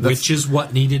 Exactly, which is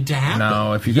what needed to happen.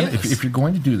 No, if you're Yes. if you're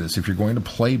going to do this, if you're going to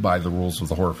play by the rules of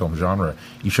the horror film genre,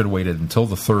 you should have waited until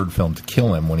the third film to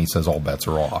kill him when he says all bets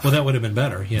are off. Well, that would have been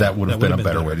better. Yeah, that would have been a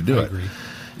better way to do I it. agree.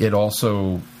 It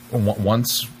also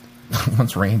once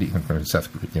Randy, Seth,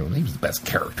 he was the best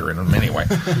character in him anyway.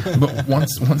 But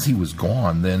once he was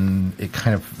gone, then it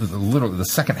kind of literally the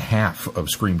second half of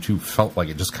Scream 2 felt like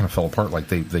it just kind of fell apart. Like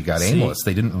they got aimless.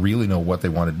 They didn't really know what they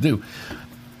wanted to do.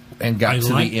 And got I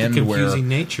to like the the end where confusing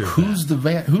nature of who's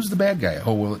the bad guy?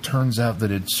 Oh well, it turns out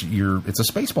that it's a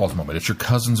Spaceballs moment. It's your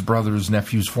cousin's brother's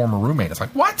nephew's former roommate. It's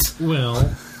like what?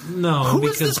 Well, no. Who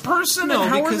is because, this person? No, and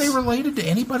how because, are they related to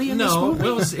anybody in this No,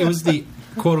 movie? it was the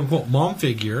quote unquote mom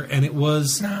figure, and it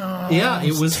was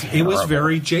it was terrible.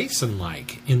 very Jason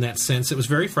like in that sense. It was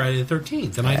very Friday the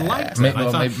 13th, and I liked that.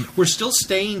 I thought maybe- we're still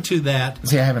staying to that.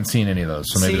 See, I haven't seen any of those,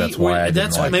 so maybe that's why I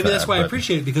didn't like maybe that, that's why I but-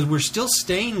 appreciate it, because we're still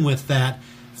staying with that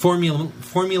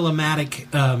formulamatic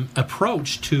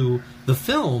approach to the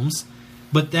films.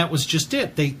 But that was just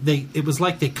it. It was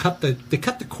like they cut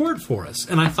the cord for us,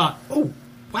 and I thought, oh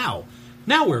wow,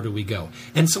 now where do we go?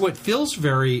 And so it feels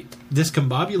very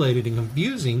discombobulated and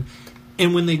confusing.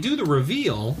 And when they do the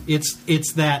reveal, it's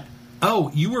that,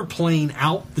 oh, you were playing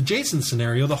out the Jason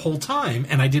scenario the whole time,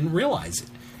 and I didn't realize it.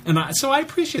 And so I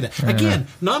appreciate that. Again,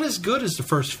 not as good as the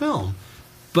first film,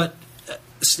 but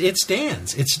it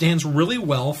stands. It stands really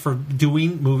well for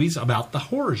doing movies about the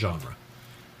horror genre.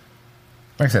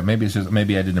 Like I said, maybe it's just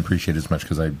maybe I didn't appreciate it as much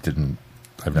because I've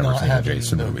never Not seen the having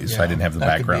Jason the- movies. yeah, I didn't have the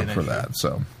that could be background an for issue. that.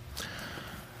 So,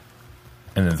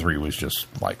 and then 3 was just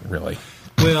like really.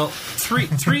 Well, three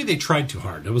they tried too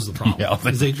hard. That was the problem. Yeah,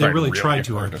 they tried really really tried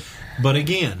too hard. hard. But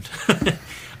again,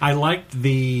 I liked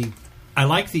the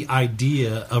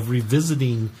idea of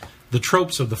revisiting the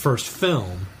tropes of the first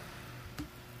film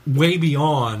way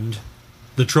beyond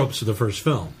the tropes of the first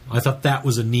film. I thought that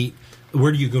was a neat.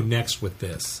 Where do you go next with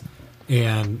this?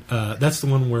 And that's the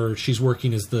one where she's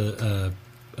working as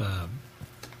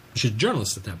she's a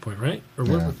journalist at that point, right? Or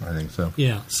Yeah, what? I think so.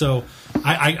 Yeah, so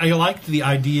I liked the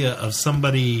idea of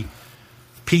somebody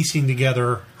piecing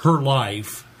together her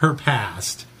life, her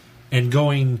past, and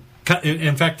going.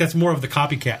 In fact, that's more of the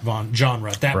copycat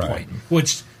genre at that Right. point,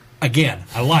 which again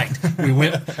I liked.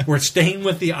 We're staying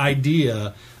with the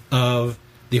idea of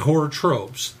the horror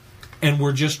tropes, and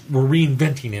we're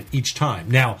reinventing it each time.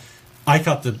 Now, I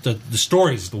thought that the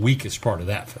story is the weakest part of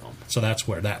that film, so that's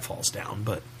where that falls down,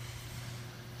 but.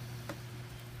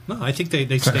 No, I think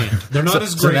they stand. They're not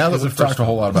as So great now that as the we've first talked a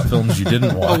whole lot about films you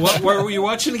didn't watch, Where were you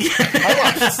watching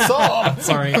again? Saw.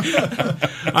 Sorry,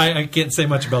 I can't say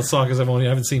much about Saw because I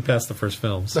haven't seen past the first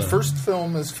film. So. The first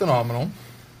film is phenomenal,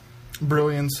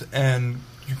 brilliant, and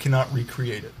you cannot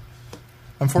recreate it.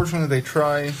 Unfortunately, they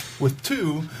try with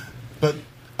 2, but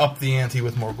up the ante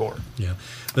with more gore. yeah,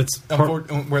 that's part,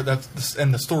 Where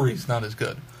and the story's not as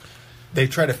good. They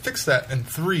try to fix that in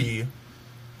 3,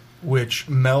 which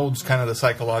melds kind of the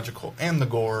psychological and the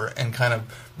gore, and kind of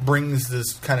brings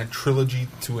this kind of trilogy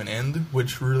to an end.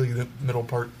 Which really the middle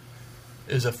part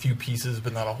is a few pieces,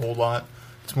 but not a whole lot.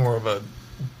 It's more of a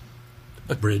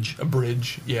bridge.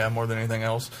 yeah, more than anything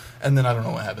else. And then I don't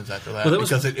know what happens after that, Well, that was-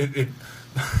 because it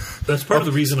That's part of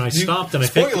the reason I stopped. And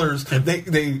spoilers. I think,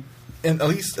 They and at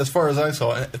least as far as I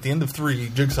saw, at the end of 3,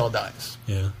 Jigsaw dies,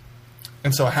 yeah.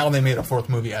 and so how they made a 4th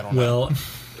movie, I don't know. Well,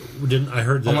 I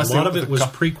heard that Unless a they lot of went it with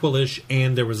was the prequelish,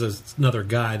 and there was another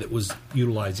guy that was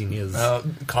utilizing his.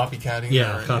 Copycatting.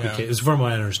 Yeah, or, copycat. yeah. It's from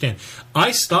what I understand. I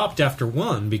stopped after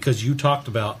 1 because you talked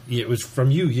about it was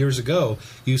from you years ago.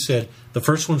 You said the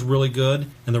first one's really good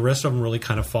and the rest of them really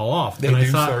kind of fall off. They and I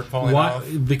do thought, start falling why? off.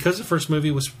 Because the first movie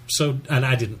was so, and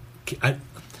I didn't.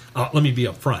 Let me be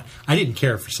upfront. I didn't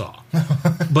care for Saw,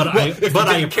 but I you didn't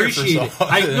care for appreciate it. Saw,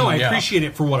 I then, yeah. appreciate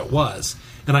it for what it was,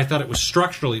 and I thought it was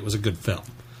structurally it was a good film.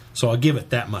 So I'll give it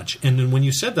that much. And then when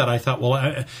you said that, I thought,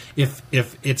 well, if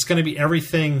it's going to be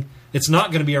everything, it's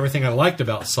not going to be everything I liked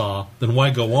about Saw. Then why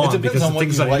go on? depends Because on the what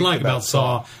things you I didn't liked like about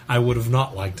Saw, I would have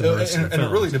not liked in the rest of the And it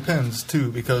film. really depends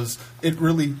too, because it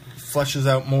really fleshes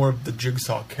out more of the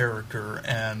Jigsaw character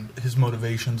and his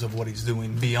motivations of what he's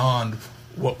doing beyond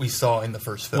what we saw in the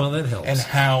first film. Well, that helps. And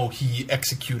how he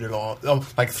executed all. Oh,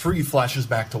 like 3 flashes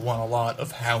back to 1 a lot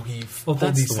of how he Well, pulled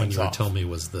that's these the one things you were off. telling me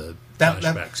was the That-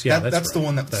 flashbacks. that's the right.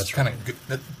 one that's kind of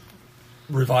that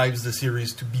revives the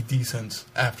series to be decent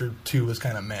after 2 was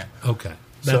kind of meh. Okay,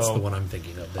 that's So, the one I'm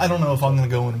thinking of. I don't know if I'm going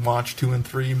to go and watch 2 and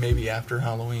 3 maybe after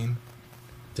Halloween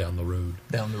Down the road.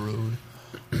 down the road.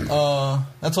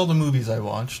 That's all the movies I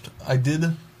watched. I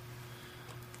did.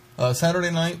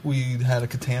 Saturday night we had a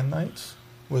Catan night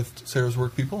with Sarah's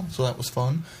work people, so that was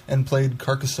fun, and played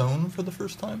Carcassonne for the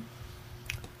first time.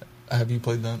 Have you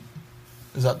played that?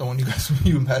 Is that the one you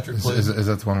and Patrick played? is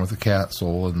that the one with the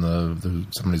castle and the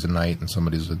somebody's a knight and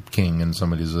somebody's a king and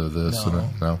somebody's a this No. and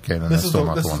a, no? Okay, then This that's is still the,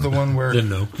 not this the is one. the one where Didn't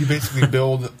know. you basically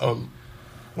build a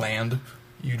land,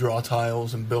 you draw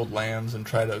tiles and build lands and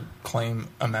try to claim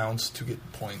amounts to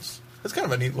get points. It's kind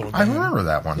of a neat little game. I remember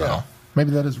that one Yeah. though.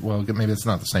 Maybe that is maybe it's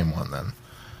not the same one then.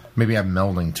 Maybe I'm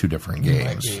melding 2 different You might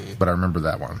games, be. but I remember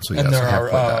that one. So And yes, there I have are,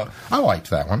 played that. I liked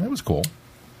that one. It was cool.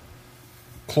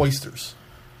 Cloisters.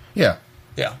 Yeah,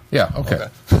 Yeah. yeah, okay.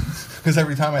 Because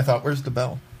every time I thought, where's the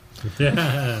bell?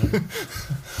 Yeah.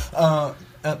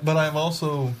 But I've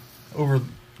also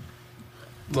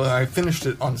I finished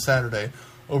it on Saturday.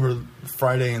 Over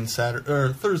Friday and Saturday, or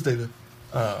Thursday to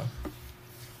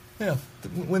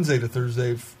Wednesday to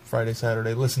Thursday, Friday,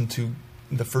 Saturday. Listened to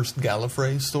the first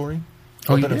Gallifrey story.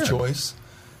 Oh, you Weapon of did? Choice.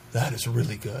 That is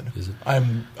really good. Is it?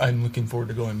 I'm looking forward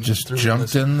to going. Just through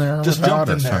jumped this. in there Just without jumped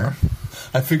in us, there. huh?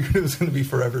 I figured it was going to be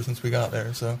forever since we got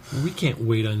there. So We can't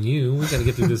wait on you. We got to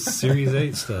get through this Series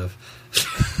 8 stuff.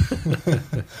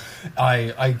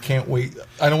 I can't wait.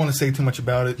 I don't want to say too much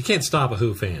about it. You can't stop a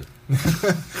Who fan.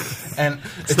 And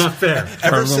It's not fair.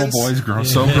 Ever Our little since boy's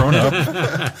grown up.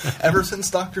 ever since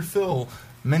Dr. Phil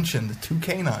mentioned 2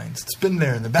 canines, it's been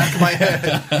there in the back of my head.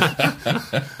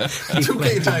 2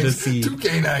 planted the canines, seed. 2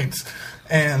 canines,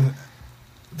 and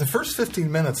the first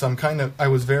 15 minutes, I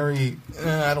was very,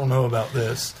 I don't know about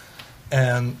this.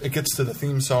 And it gets to the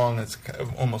theme song, it's kind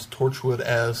of almost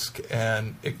Torchwood-esque,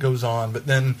 and it goes on. But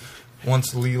then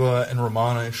once Leela and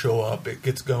Romana show up, it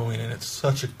gets going, and it's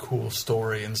such a cool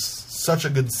story and such a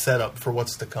good setup for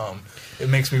what's to come. It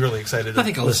makes me really excited. I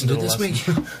think I'll listen to it this week.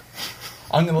 week.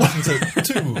 I'm going to listen to it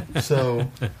too. So,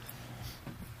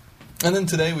 and then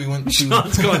today we went to.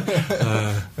 Sean's going,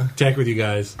 tech with you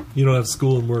guys. You don't have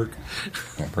school and work.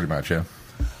 Yeah, pretty much, yeah.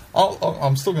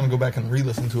 I'm still going to go back and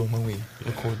re-listen to them when we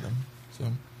record them. So,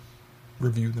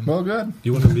 review them. Well, good.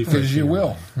 You want them to be fresh. Because you in your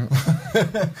will.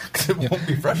 Because it won't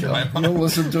be fresh in my mind. You'll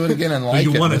listen to it again and mind. like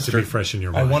You it. want it to Mr. be fresh in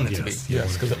your I mind. want it to be,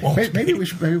 yes, because it won't. Maybe we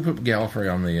should put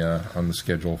Gallifrey on the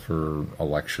schedule for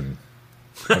election.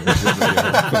 It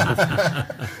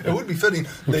would be fitting.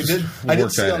 They did. I did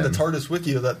work see that on the in. TARDIS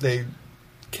wiki that they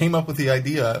came up with the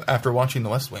idea after watching The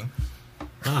West Wing.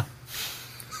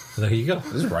 There you go.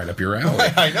 This is right up your alley.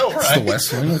 I know, It's right? the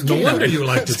West Wing with No Gator. wonder you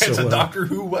liked it It's so a well. Doctor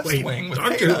Who West Wait, Wing with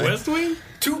Doctor Who canines. West Wing?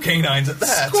 2 canines at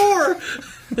that. Score!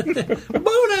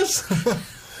 Bonus!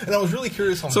 And I was really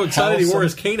curious on So excited he how wore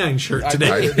his some- canine shirt I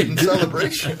today. did in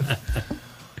celebration.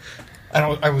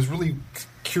 And I was really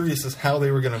curious as how they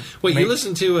were going to. Wait, you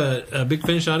listened to a Big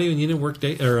Finish audio and you didn't work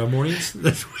mornings?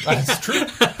 That's true.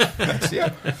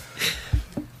 Yeah.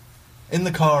 In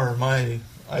the car,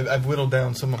 I've whittled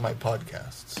down some of my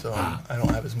podcasts, so I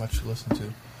don't have as much to listen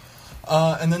to.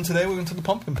 And then today we went to the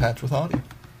Pumpkin Patch with Audie,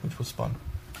 which was fun.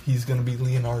 He's going to be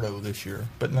Leonardo this year,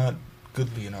 but not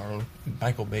good Leonardo,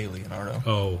 Michael Bay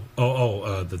Leonardo.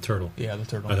 The turtle. Yeah, the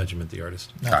turtle. I thought you meant the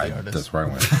artist. Not the artist. That's where I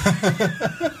went.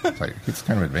 It's like, it's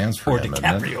kind of advanced for Or him, isn't it?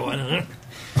 DiCaprio, I don't know.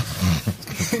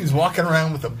 He's walking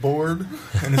around with a board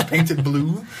and it's painted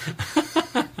blue.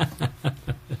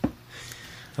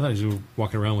 I thought he was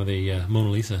walking around with a Mona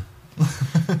Lisa.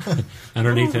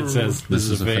 Underneath it says, "This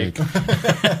is a fake."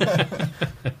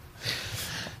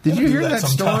 Did you do hear that that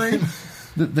story? sometime.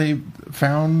 That they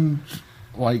found,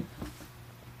 like,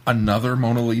 another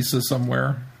Mona Lisa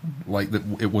somewhere? Like, that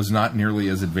it was not nearly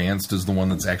as advanced as the one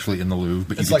that's actually in the Louvre,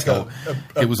 but It's you could like tell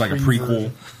a it was like a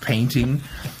pre-version. prequel painting.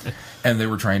 And they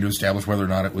were trying to establish whether or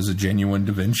not it was a genuine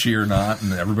Da Vinci or not,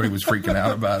 and everybody was freaking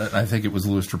out about it. And I think it was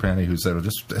Louis Trapani who said,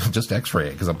 just X-ray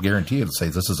it, because I'm guaranteed it'll say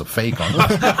this is a fake on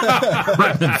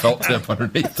written in felt tip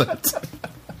underneath it.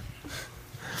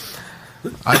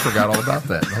 I forgot all about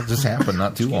that. That just happened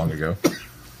not too long ago.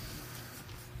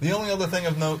 The only other thing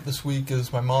of note this week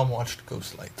is my mom watched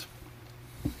Ghostlight.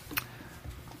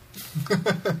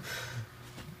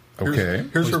 Okay.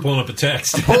 Here's He's her. pulling up a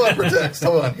text. Pull up her text.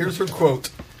 Hold on. Here's her quote.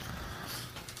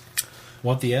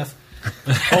 What the F?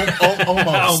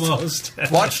 Almost.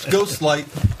 Almost. Watched Ghostlight.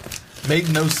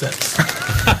 Made no sense.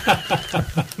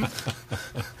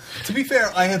 To be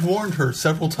fair, I had warned her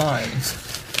several times.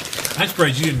 I'm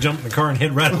surprised you didn't jump in the car and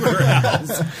head right over her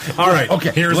house. All right.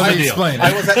 Okay, Here's let the me deal. explain.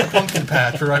 I was at the pumpkin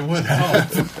patch, or I would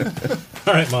have.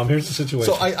 All right, Mom. Here's the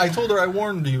situation. So I told her I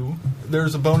warned you.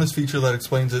 There's a bonus feature that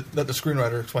explains it, that the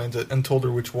screenwriter explains it, and told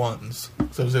her which ones.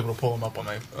 So I was able to pull them up on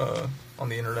my on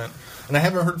the internet, and I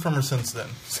haven't heard from her since then.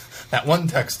 That one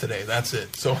text today. That's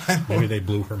it. So Maybe they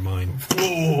blew her mind.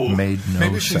 Made no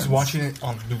maybe sense. she's watching it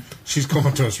on loop. She's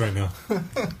calling to us right now.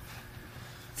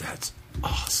 That's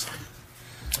awesome.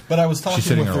 But I was talking She's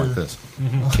sitting with there her. like this.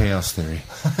 Chaos theory.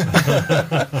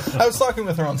 I was talking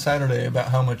with her on Saturday about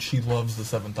how much she loves the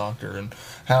Seventh Doctor and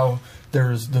how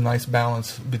there's the nice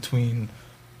balance between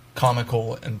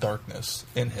comical and darkness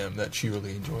in him that she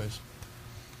really enjoys.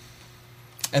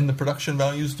 And the production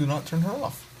values do not turn her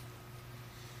off.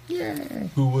 Yay.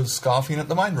 Who was scoffing at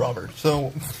the Mind Robber.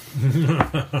 So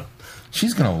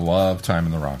She's going to love Time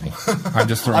in the Rocky. I'm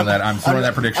just throwing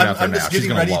that prediction out there I'm now. just She's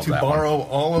getting going to ready love to that one. borrow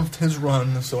all of his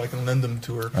run so I can lend them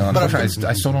to her. Unfortunately,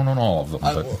 I still don't own all of them.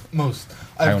 But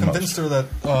I I've own convinced her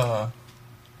that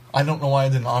I don't know why I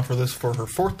didn't offer this for her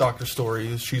Fourth Doctor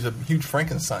story. She's a huge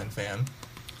Frankenstein fan.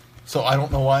 So I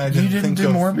don't know why I you didn't didn't think do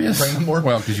of Morbius? bringing Morbius.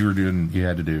 Well, because you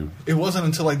had to do. It wasn't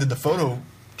until I did the photo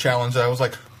challenge that I was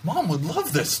like, Mom would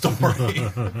love this story.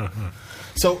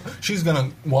 So she's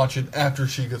going to watch it after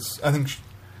she gets... I think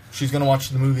she's going to watch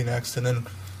the movie next and then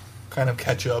kind of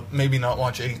catch up. Maybe not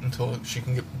watch 8 until she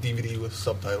can get DVD with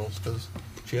subtitles because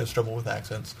she has trouble with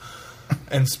accents.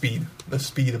 And speed. The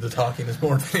speed of the talking is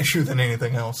more of an issue than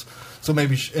anything else. So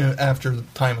maybe after the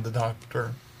Time of the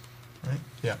Doctor, right?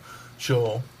 Yeah.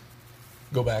 She'll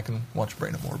go back and watch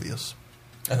Brain of Morbius.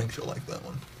 I think she'll like that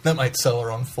one. That might sell her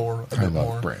on 4 a I bit love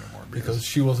more. Brain of Morbius. Because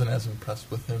she wasn't as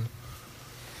impressed with him.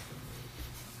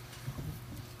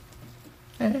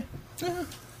 Yeah.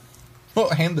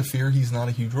 Well, Hand of Fear, he's not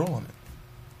a huge role in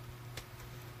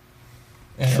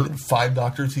it. And 5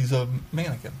 doctors, he's a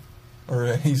mannequin.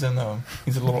 Or he's a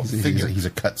little figure. He's a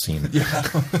cutscene.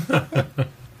 Yeah.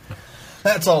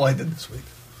 That's all I did this week.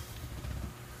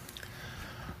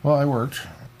 Well, I worked.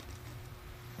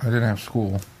 I didn't have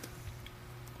school.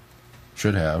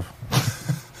 Should have.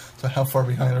 So how far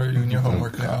behind are you in your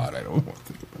homework now? God, I don't want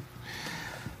to think about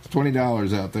it. It's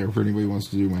 $20 out there for anybody who wants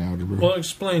to do my algebra. Well,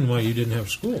 explain why you didn't have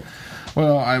school.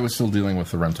 Well, I was still dealing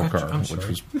with the rental car, I'm which sorry.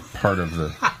 was part of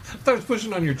the... I thought I was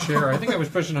pushing on your chair. I think I was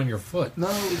pushing on your foot. No.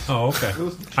 Oh, okay.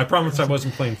 I promised I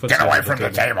wasn't playing football. Get away from the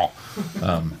table!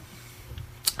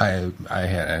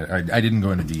 I didn't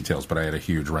go into details, but I had a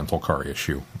huge rental car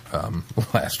issue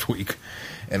last week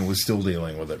and was still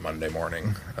dealing with it Monday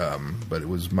morning, but it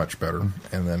was much better.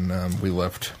 And then we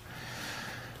left.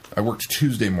 I worked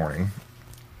Tuesday morning,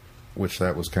 which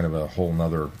that was kind of a whole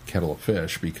nother kettle of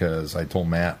fish because I told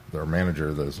Matt, our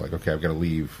manager, that it's like, okay, I've got to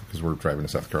leave because we're driving to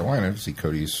South Carolina to see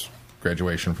Cody's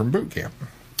graduation from boot camp.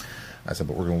 I said,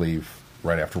 but we're going to leave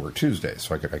right after work Tuesday,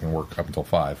 so I can work up until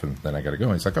 5, and then I got to go.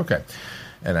 And he's like, okay.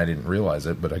 And I didn't realize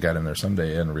it, but I got in there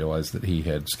Sunday and realized that he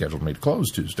had scheduled me to close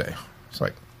Tuesday. It's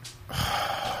like,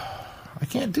 I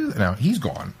can't do that. Now, he's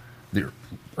gone the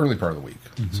early part of the week.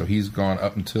 Mm-hmm. So he's gone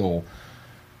up until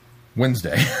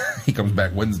Wednesday. He comes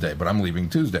back Wednesday, but I'm leaving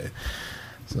Tuesday.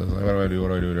 So I was like, what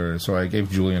do I do? So I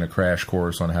gave Julian a crash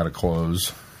course on how to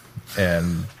close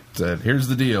and said, here's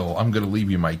the deal. I'm going to leave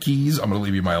you my keys. I'm going to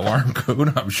leave you my alarm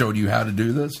code. I'm showing you how to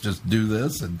do this. Just do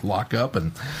this and lock up,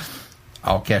 and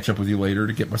I'll catch up with you later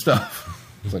to get my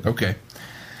stuff. It's like, okay.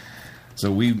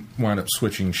 So we wound up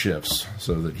switching shifts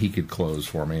so that he could close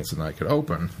for me so that I could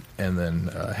open. And then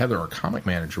Heather, our comic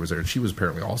manager, was there, and she was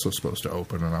apparently also supposed to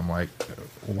open. And I'm like,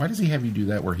 why does he have you do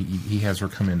that where he has her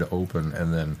come in to open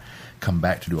and then come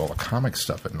back to do all the comic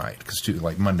stuff at night? Because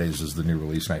like Mondays is the new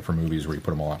release night for movies where you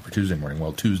put them all out for Tuesday morning.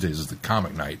 Well, Tuesdays is the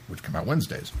comic night, which come out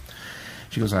Wednesdays.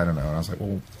 She goes, I don't know. And I was like,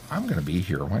 well, I'm going to be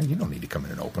here. Why? You don't need to come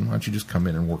in and open. Why don't you just come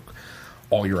in and work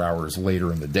all your hours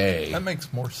later in the day? That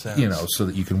makes more sense. You know, so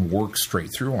that you can work straight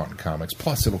through on comics.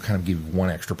 Plus, it'll kind of give one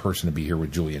extra person to be here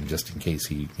with Julian just in case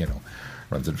he,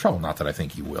 runs into trouble. Not that I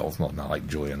think he will. It's not like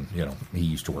Julian, he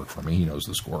used to work for me. He knows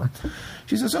the score.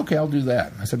 She says, okay, I'll do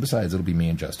that. I said, besides, it'll be me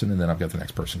and Justin, and then I've got the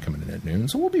next person coming in at noon,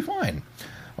 so we'll be fine.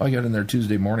 Well, I got in there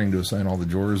Tuesday morning to assign all the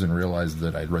drawers and realized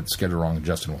that I'd read the schedule wrong and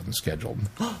Justin wasn't scheduled.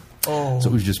 Oh. So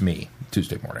it was just me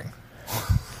Tuesday morning.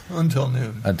 Until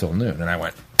noon. And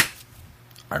I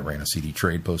ran a CD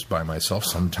trade post by myself,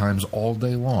 sometimes all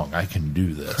day long. I can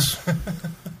do this.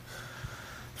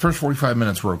 First 45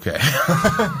 minutes were okay.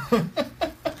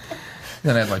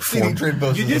 Then I had like 4. CD trade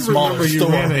post You is the did remember smallest you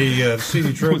store. ran a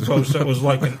CD trade post that was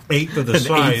like an eighth of the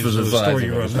size of the store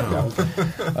you run now.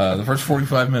 The first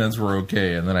 45 minutes were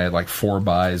okay, and then I had like 4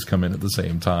 buys come in at the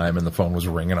same time, and the phone was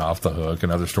ringing off the hook,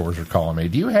 and other stores were calling me,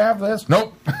 do you have this?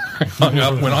 Nope. I hung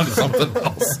up, went on to something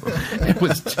else. It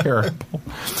was terrible.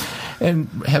 And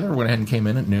Heather went ahead and came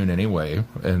in at noon anyway,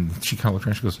 and she kind of looked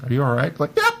around and she goes, are you all right?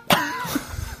 Like, yep.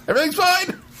 Everything's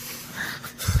fine.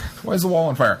 Why is the wall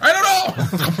on fire? I don't know.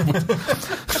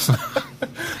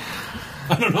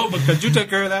 I don't know, but could you take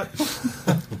care of that?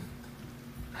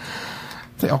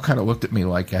 They all kind of looked at me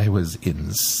like I was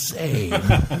insane.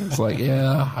 It's like,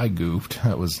 yeah, I goofed.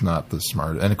 That was not the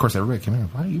smart. And of course, everybody came in.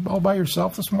 Why are you all by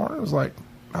yourself this morning? I was like,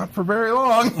 not for very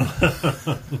long.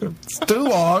 It's too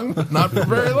long. Not for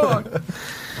very long.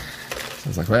 I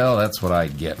was like, well, that's what I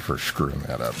get for screwing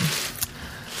that up.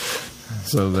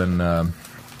 So then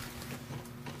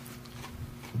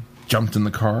jumped in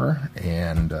the car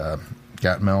and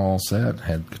got Mel all set.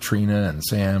 Had Katrina and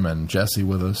Sam and Jesse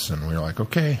with us, and we were like,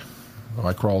 okay. Well,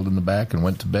 I crawled in the back and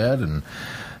went to bed, and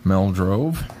Mel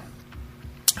drove.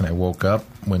 And I woke up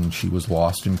when she was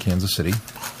lost in Kansas City.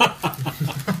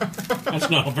 That's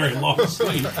not a very long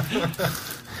sleep.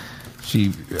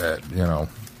 She,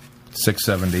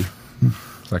 670.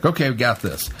 It's like, okay, we got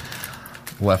this.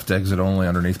 Left exit only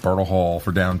underneath Bartle Hall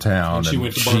for downtown. And she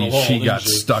went to Bartle Hall, She didn't got she?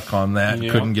 stuck on that,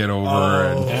 Yeah. couldn't get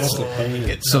over. That's the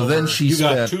pain. So then she You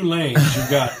got spent... 2 lanes. You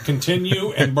got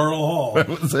Continue and Burl Hall. That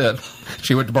was it.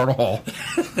 She went to Bartle Hall.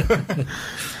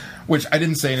 Which I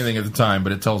didn't say anything at the time,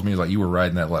 but it tells me like you were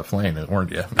riding that left lane,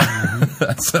 weren't you?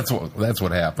 Mm-hmm. that's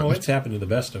what happened. Oh, it's happened to the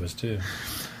best of us, too.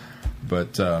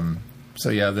 But so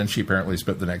yeah, then she apparently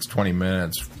spent the next 20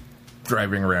 minutes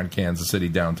driving around Kansas City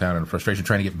downtown in frustration,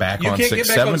 trying to get back on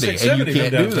 670, and you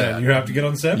can't do that. You have to get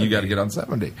on 70. You got to get on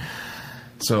 70.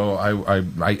 So I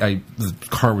the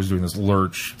car was doing this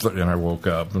lurch, and I woke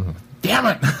up. Damn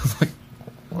it! I was like,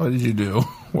 what did you do?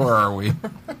 Where are we?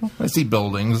 I see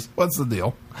buildings. What's the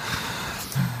deal?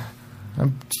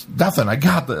 Nothing. I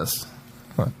got this.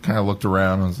 kind of looked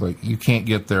around and was like, you can't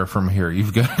get there from here.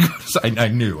 You've got to go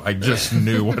to... I just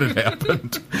knew what had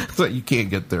happened. It's like, you can't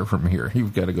get there from here.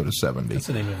 You've got to go to 70. That's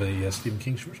the name of a Stephen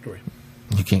King short story.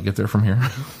 You can't get there from here?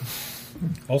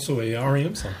 Also a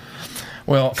REM song.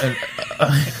 Well, and,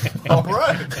 All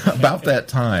right. about that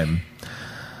time,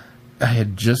 I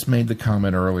had just made the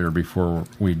comment earlier before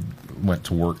we went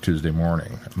to work Tuesday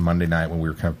morning. Monday night when we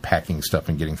were kind of packing stuff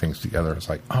and getting things together, it's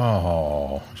like,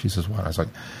 oh. She says, what? I was like,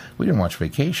 we didn't watch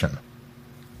Vacation.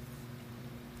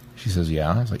 She says,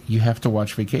 yeah. I was like, you have to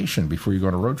watch Vacation before you go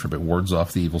on a road trip. It wards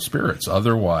off the evil spirits.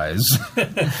 Otherwise,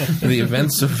 the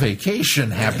events of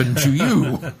Vacation happen to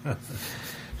you.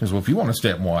 She goes, well, if you want to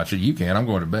stay up and watch it, you can. I'm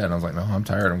going to bed. And I was like, no, I'm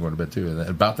tired. I'm going to bed too. And then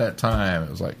about that time,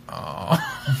 it was like, oh,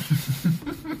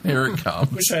 here it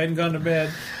comes. Wish I hadn't gone to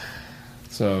bed.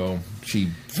 So she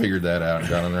figured that out and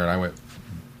got in there, and I went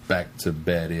back to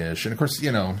bed-ish. And, of course,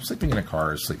 sleeping in a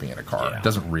car is sleeping in a car. Yeah. It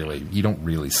doesn't really, you don't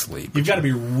really sleep. You've got to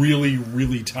be really,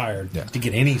 really tired to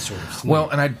get any sort of sleep. Well,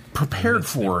 and I'd prepared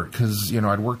for it because,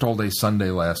 I'd worked all day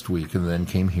Sunday last week and then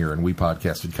came here and we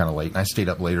podcasted kind of late. And I stayed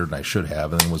up later than I should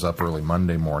have and then was up early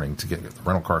Monday morning to get the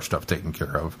rental car stuff taken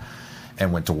care of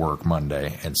and went to work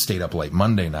Monday and stayed up late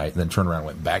Monday night and then turned around and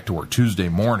went back to work Tuesday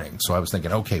morning. So I was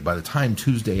thinking, okay, by the time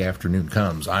Tuesday afternoon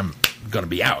comes, I'm going to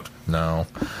be out. No.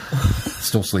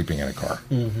 Still sleeping in a car.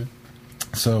 Mm-hmm.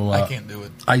 So I can't do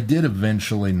it. I did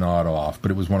eventually nod off,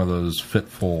 but it was one of those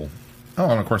fitful... Oh,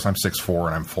 and of course, I'm 6'4",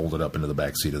 and I'm folded up into the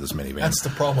back seat of this minivan. That's the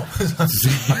problem. I'm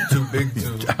too big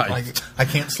to... I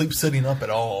can't sleep sitting up at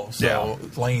all, so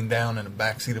laying down in the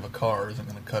back seat of a car isn't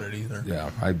going to cut it either.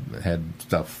 Yeah, I had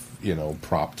stuff,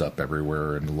 propped up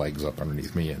everywhere and legs up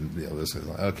underneath me, and this is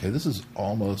like, okay, this is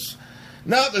almost...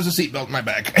 No, there's a seatbelt in my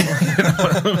back.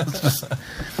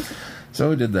 So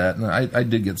we did that, and I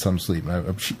did get some sleep.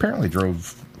 She apparently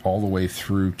drove all the way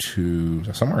through to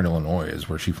somewhere in Illinois is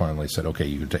where she finally said, okay,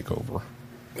 you can take over.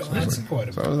 Well, that's quite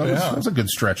a bit. So that was a good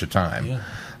stretch of time. Yeah.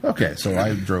 Okay, so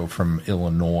I drove from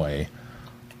Illinois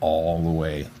all the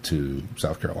way to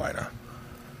South Carolina,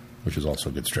 which is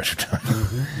also a good stretch of time.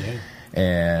 Mm-hmm, yeah.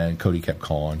 And Cody kept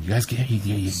calling, you guys you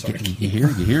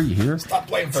hear? Stop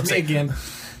playing for me again.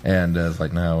 And it's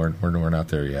like, no, we're not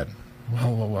there yet.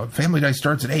 Well, Family Day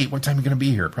starts at 8. What time are you going to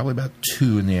be here? Probably about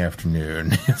 2 in the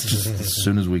afternoon. It's just as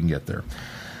soon as we can get there.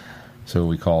 So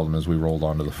we called him as we rolled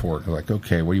onto the fort. We're like,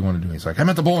 okay, what do you want to do? He's like, I'm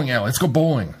at the bowling alley. Let's go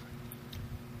bowling.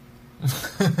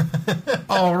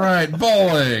 All right,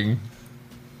 bowling.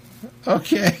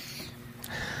 Okay.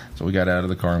 So we got out of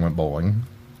the car and went bowling. And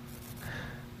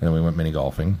then we went mini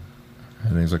golfing.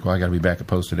 And he's like, well, I got to be back at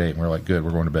post at 8. And we're like, good,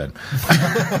 we're going to bed.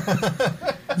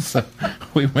 So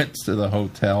we went to the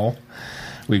hotel.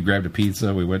 We grabbed a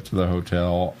pizza. We went to the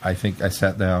hotel. I think I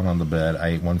sat down on the bed. I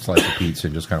ate one slice of pizza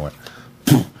and just kind of went,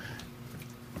 poof,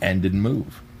 and didn't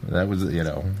move. That was,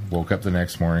 woke up the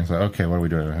next morning. So, okay, what are we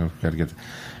doing? Got to get.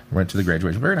 Went to the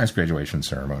graduation. Very nice graduation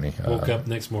ceremony. Woke up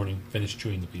next morning, finished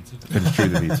chewing the pizza. Finished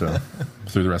chewing the pizza.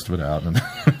 Threw the rest of it out. And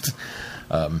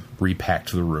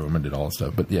repacked the room and did all that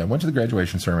stuff. But yeah, went to the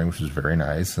graduation ceremony, which was very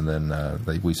nice. And then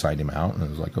we signed him out, and it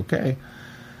was like, okay.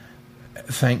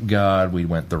 Thank God we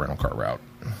went the rental car route,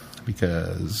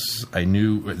 because I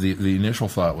knew the initial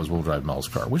thought was we'll drive Mel's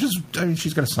car, which is,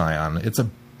 she's got a Scion.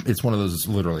 It's one of those,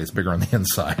 literally, it's bigger on the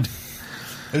inside.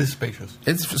 It is spacious.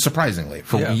 It's surprisingly.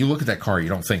 When you look at that car, you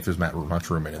don't think there's much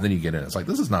room in it. And then you get in, it's like,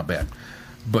 this is not bad.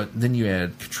 But then you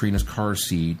add Katrina's car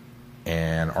seat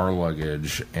and our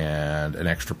luggage and an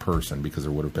extra person, because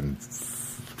there would have been 2,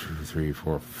 3,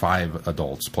 4, 5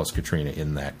 adults plus Katrina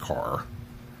in that car.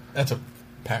 That's a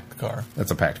packed car. That's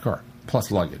a packed car,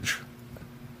 plus luggage.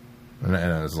 And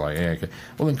I was like, okay.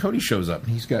 Well, then Cody shows up,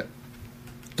 and he's got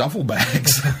duffel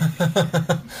bags.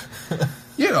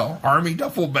 Army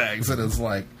duffel bags. And it's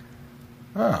like,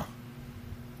 oh,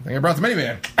 I think I brought the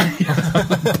minivan.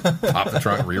 Pop the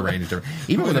trunk, rearranged everything.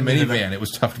 Even with a minivan, it was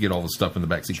tough to get all the stuff in the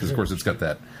back seat, because, of course, it's got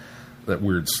that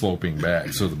weird sloping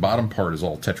back. So the bottom part is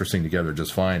all Tetrising together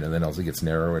just fine, and then as it gets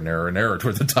narrower and narrower and narrower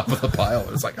toward the top of the pile,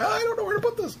 it's like, I don't know where to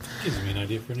put this. Gives me an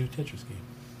idea for a new Tetris game.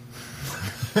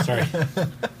 Sorry.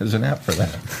 There's an app for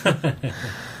that.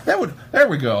 There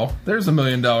we go. There's $1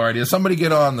 million idea. Somebody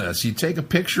get on this. You take a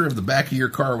picture of the back of your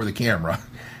car with a camera,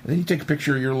 and then you take a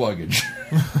picture of your luggage,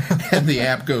 and the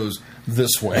app goes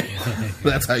this way.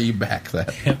 That's how you back that.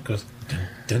 The app goes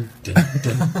dun dun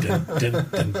dun dun dun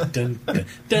dun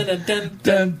dun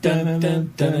dun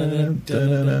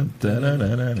dun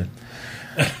dun dun.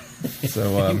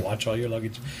 So you watch all your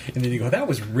luggage, and then you go, that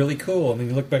was really cool. And then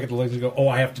you look back at the luggage and go, oh,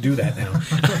 I have to do that now.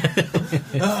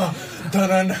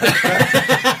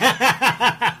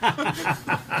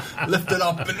 Lift it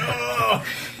up and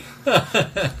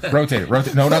Rotate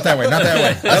it. No, not that way. Not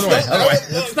that way. Other way. Other way.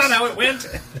 That's not how it went.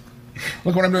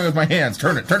 Look what I'm doing with my hands.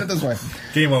 Turn it this way.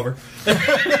 Game over.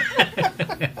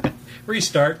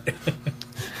 Restart.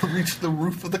 Reach the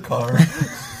roof of the car.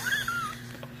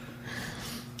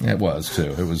 It was,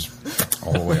 too. It was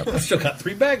all the way up. Still got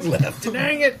 3 bags left.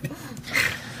 Dang it.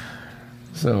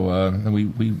 So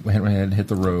we had to hit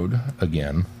the road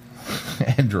again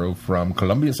and drove from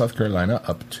Columbia, South Carolina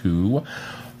up to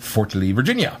Fort Lee,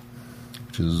 Virginia,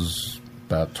 which is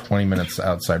about 20 minutes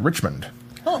outside Richmond.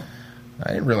 Oh, I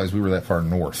didn't realize we were that far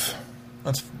north.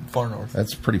 that's far north.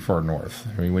 That's pretty far north.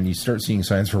 I mean, when you start seeing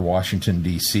signs for Washington,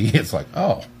 D.C., it's like,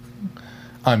 oh,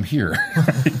 I'm here,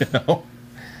 you know?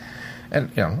 And,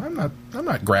 you know, I'm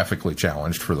not graphically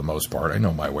challenged for the most part. I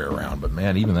know my way around, but,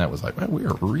 man, even that was like, well, we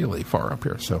are really far up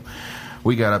here. So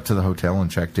we got up to the hotel and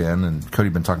checked in, and Cody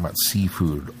had been talking about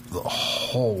seafood the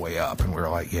whole way up, and we were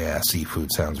like, yeah,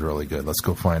 seafood sounds really good. Let's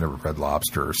go find a Red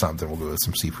Lobster or something. We'll go with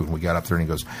some seafood. And we got up there, and he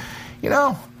goes, you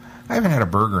know, I haven't had a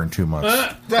burger in 2 months.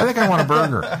 I think I want a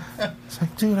burger. It's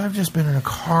like, dude, I've just been in a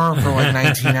car for like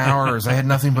 19 hours. I had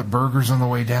nothing but burgers on the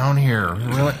way down here.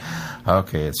 Really?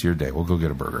 Okay, it's your day. We'll go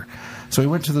get a burger. So we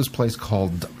went to this place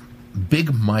called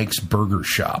Big Mike's Burger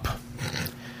Shop,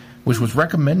 which was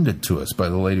recommended to us by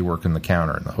the lady working the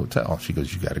counter in the hotel. She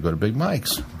goes, you got to go to Big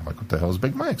Mike's. I'm like, what the hell is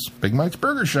Big Mike's? Big Mike's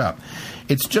Burger Shop.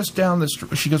 It's just down the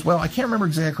street. She goes, well, I can't remember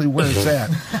exactly where it's at,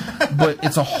 but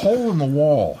it's a hole in the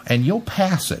wall, and you'll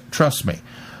pass it, trust me.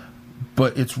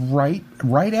 But it's right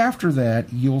after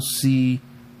that, you'll see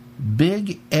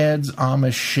Big Ed's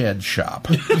Amish Shed Shop.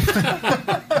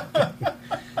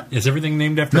 Is everything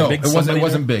named after No, a big it wasn't. somebody? It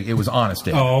wasn't big. It was Honest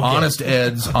Ed. Oh, okay. Honest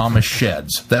Ed's Amish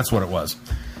Sheds. That's what it was.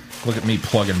 Look at me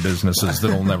plugging businesses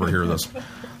that'll never hear this.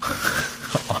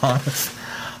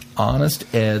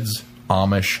 Honest Ed's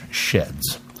Amish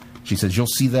Sheds. She says you'll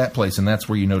see that place, and that's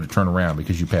where you know to turn around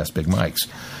because you passed Big Mike's.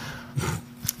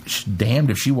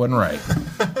 Damned if she wasn't right.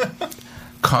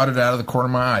 Caught it out of the corner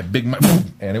of my eye. Big Mike,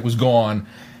 and it was gone.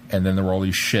 And then there were all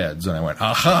these sheds, and I went,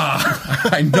 aha!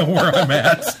 I know where I'm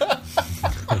at.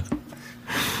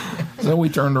 So we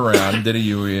turned around and did a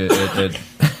U at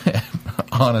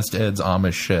Honest Ed's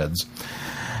Amish Sheds,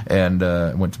 and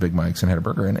went to Big Mike's and had a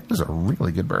burger, and it was a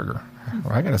really good burger.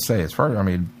 Well, I got to say,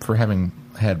 for having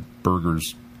had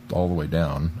burgers all the way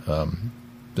down,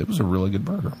 it was a really good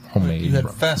burger. Homemade. You had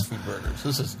fast food burgers.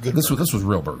 This is good. This was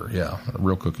real burger, yeah,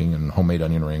 real cooking and homemade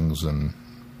onion rings and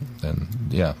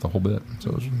yeah, the whole bit.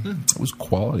 So it was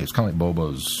quality. It's kind of like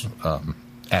Bobo's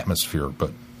atmosphere, but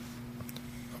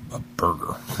a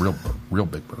burger, real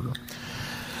big burger.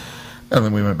 And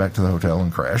then we went back to the hotel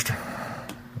and crashed.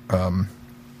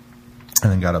 And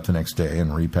then got up the next day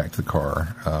and repacked the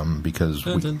car because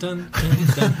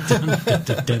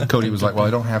Cody was like, well, I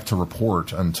don't have to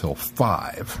report until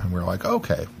 5. And we were like,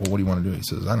 okay, well, what do you want to do? He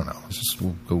says, I don't know.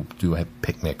 We'll go do a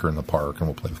picnic or in the park and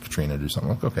we'll play with Katrina, do something.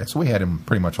 Like, okay, so we had him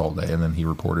pretty much all day, and then he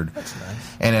reported. That's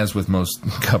nice. And as with most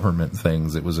government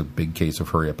things, it was a big case of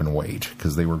hurry up and wait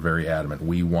because they were very adamant.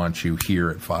 We want you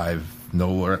here at 5.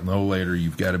 No later.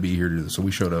 You've got to be here to do this. So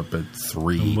we showed up at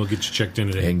 3. And we'll get you checked in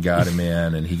today. And got him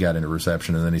in, and he got into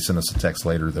reception, and then he sent us a text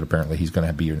later that apparently he's going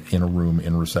to be in a room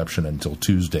in reception until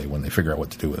Tuesday when they figure out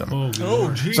what to do with him. Oh, good Oh,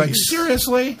 Lord. geez. It's like,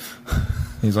 seriously?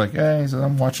 He's like, hey, he says,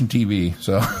 I'm watching TV,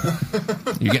 so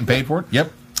you getting paid for it?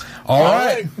 Yep. All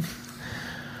right.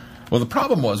 Well, the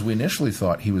problem was we initially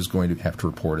thought he was going to have to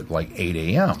report at like 8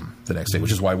 a.m. the next day,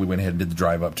 which is why we went ahead and did the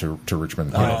drive up to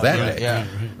Richmond that right, day yeah.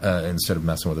 instead of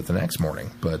messing with it the next morning.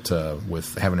 But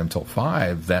with having him till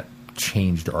 5, that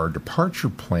changed our departure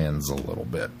plans a little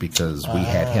bit because we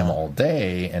had him all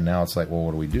day, and now it's like, well,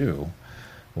 what do we do? Well,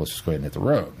 let's just go ahead and hit the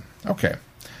road. Okay.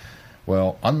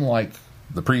 Well, unlike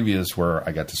the previous where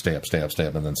I got to stay up,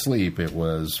 and then sleep, it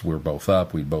was we're both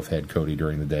up. We both had Cody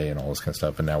during the day and all this kind of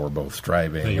stuff, and now we're both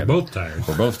driving. Now you're and both tired.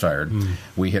 We're both tired.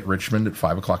 We hit Richmond at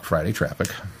 5 o'clock Friday traffic,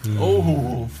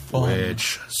 Oh, fun.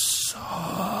 which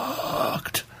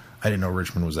sucked. I didn't know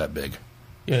Richmond was that big.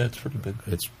 Yeah, it's pretty big.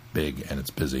 It's big and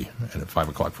it's busy, and at 5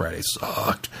 o'clock Friday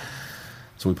sucked.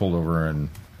 So we pulled over and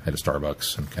had a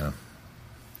Starbucks and kind of.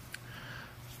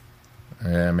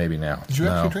 Maybe now. Did you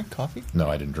No. actually drink coffee? No,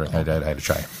 I didn't drink. I had a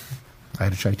chai. I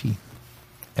had a chai tea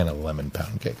and a lemon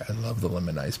pound cake. I love the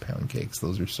lemon ice pound cakes.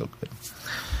 Those are so good.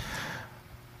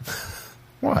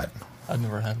 What? I've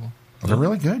never had one. They're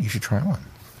really good. You should try one.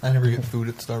 I never get food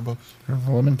at Starbucks.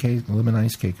 The lemon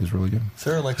ice cake is really good.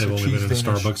 Sarah likes I've her only cheese been in a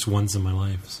Danish. Starbucks once in my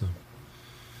life, so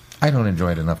I don't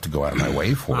enjoy it enough to go out of my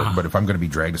way for it, but if I'm going to be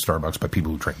dragged to Starbucks by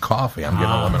people who drink coffee, I'm getting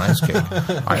a lemon ice cake.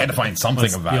 I had to find something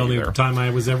That's of the value only there. time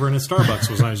I was ever in a Starbucks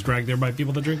was I was dragged there by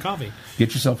people that drink coffee.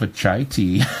 Get yourself a chai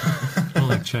tea. I don't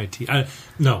like chai tea.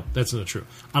 No, that's not true.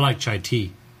 I like chai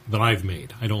tea that I've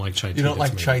made. I don't like chai tea. You don't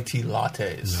that's like made. chai tea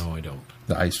lattes. No, I don't.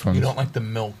 The iced ones. You don't like the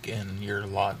milk in your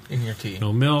tea.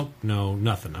 No milk, no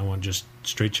nothing. I want just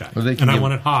straight chai. Well, they can and I give-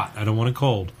 want it hot. I don't want it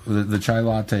cold. The chai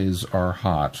lattes are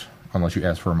hot unless you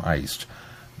ask for them iced,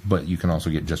 but you can also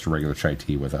get just a regular chai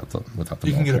tea without the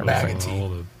You can milk get a and bag everything. of tea. All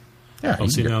the- Yeah, Oh, you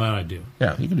see, can now get- that I do.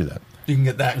 yeah, you can do that. You can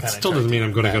get that kind That of still chai doesn't tea mean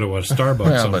I'm going to go to a Starbucks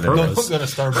Yeah, on but it- purpose. Don't go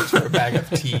to Starbucks for a bag of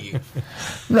tea.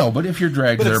 No, but if you're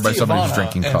dragged But there it's by somebody who's Teavana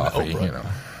drinking and coffee, Oprah. you know.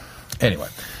 Anyway,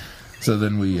 so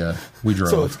then we drove.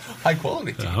 So it's high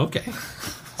quality tea, Okay.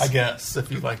 I guess,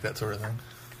 if you like that sort of thing.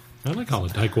 I like all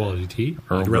the high quality tea.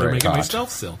 Earl I'd rather Grey make it hot. myself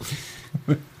still.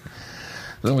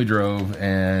 Then we drove,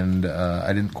 and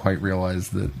I didn't quite realize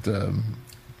that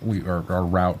our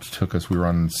route took us. We were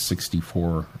on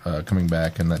 64 coming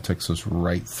back, and that takes us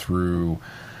right through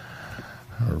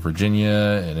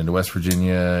Virginia and into West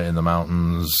Virginia in the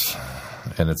mountains.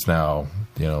 And it's now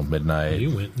midnight.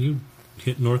 You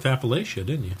hit North Appalachia,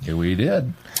 didn't you? Yeah, we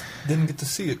did. Didn't get to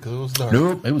see it because it was dark.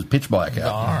 Nope, it was pitch black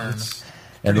out. Darn. And the-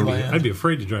 Anyway, I'd be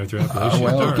afraid to drive through Appalachia.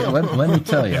 well, okay, let me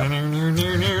tell you.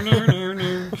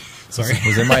 Sorry. It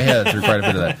was in my head through quite a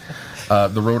bit of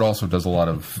that. The road also does a lot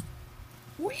of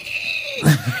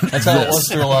That's how it was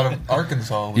through a lot of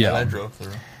Arkansas Yeah. that I drove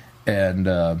through. and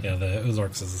Yeah, the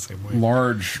Ozarks is the same way.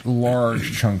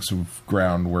 large chunks of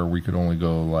ground where we could only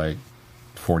go like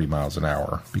 40 miles an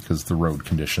hour because the road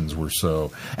conditions were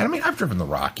so. And I mean, I've driven the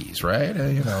Rockies, right?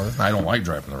 I don't like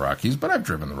driving the Rockies, but I've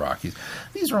driven the Rockies.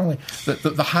 These are only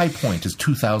the high point is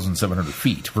 2,700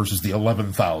 feet versus the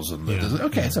 11,000. Yeah.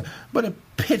 Okay, so but at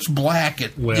pitch black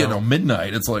at Well,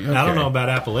 midnight, it's like okay. I don't know about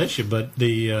Appalachia, but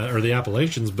the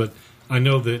Appalachians, but I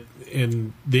know that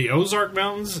in the Ozark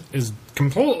Mountains is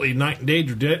completely night and day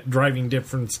driving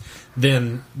difference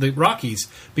than the Rockies.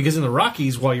 Because in the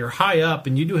Rockies, while you're high up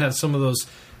and you do have some of those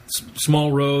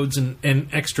small roads and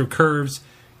extra curves,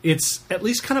 it's at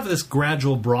least kind of this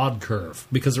gradual broad curve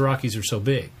because the Rockies are so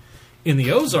big. In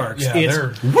the Ozarks, Yeah, it's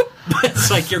they're- whoop,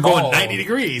 it's like you're going Oh. 90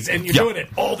 degrees and you're Yeah. doing it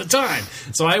all the time.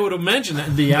 So I would imagine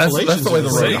that the That's Appalachians the way are the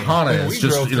road to same. Hana When is. we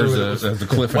Just drove through it, it there's was a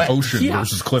cliff wet. and ocean Yeah.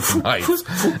 versus cliff and heights.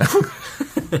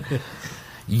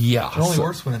 Yeah, It's only so-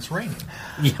 worse when it's raining.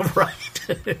 Yeah, right.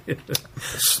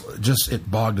 just it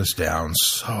bogged us down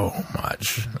so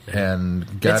much,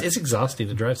 and got It's exhausting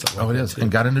to drive something. oh, it is, and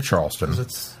got into Charleston,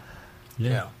 It's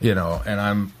Yeah. and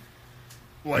I'm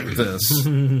like this,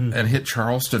 and hit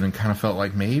Charleston, and kind of felt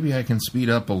like maybe I can speed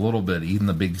up a little bit, even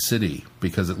the big city,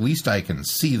 because at least I can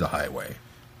see the highway,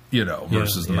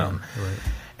 versus the mountain. Right.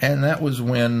 And that was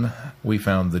when we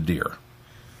found the deer.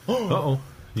 Uh-oh.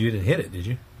 You didn't hit it, did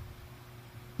you?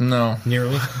 No,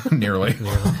 Nearly. nearly.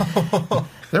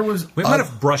 There was We might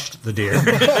have brushed the deer.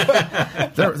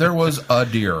 there was a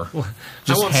deer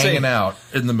just won't hanging say. out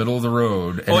in the middle of the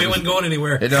road. And Oh, it he was- wasn't going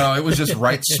anywhere. No, it was just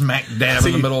right smack dab So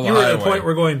in the middle of you the were highway. at a point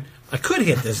where going, I could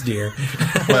hit this deer.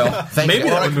 well, thank Maybe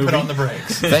or that I would could put movie. on the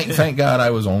brakes. thank God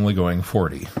I was only going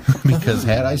 40 because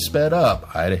had I sped up,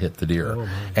 I'd have hit the deer. Oh,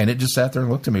 And it just sat there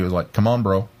and looked at me. It was like, "Come on,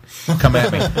 bro, come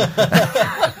at me."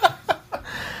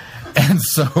 And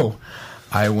so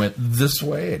I went this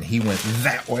way, and he went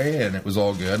that way, and it was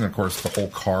all good. And of course, the whole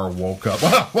car woke up.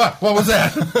 What was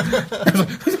that?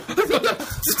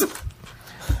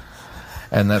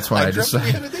 And that's when I dreamt we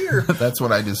decided. had a deer. That's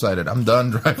when I decided I'm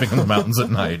done driving in the mountains at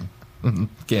night.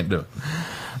 Can't do it.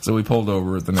 So we pulled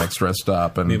over at the next rest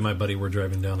stop, Me and and my buddy were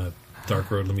driving down a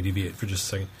dark road. Let me deviate for just a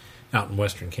second. Out in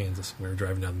western Kansas. We were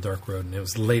driving down the dark road, and it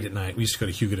was late at night. We used to go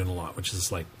to Hugoton a lot, which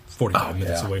is like 45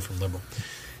 minutes yeah. away from Liberal.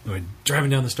 And we're driving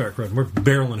down this dark road, and we're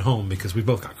barreling home because we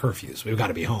both got curfews. We've got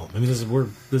to be home. I mean, this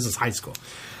is high school.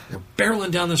 We're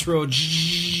barreling down this road,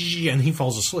 and he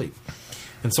falls asleep.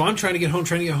 And so I'm trying to get home,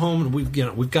 and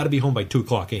we've got to be home by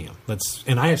 2:00 a.m.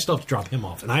 And I still have to drop him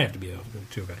off, and I have to be home at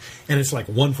 2:00. And it's like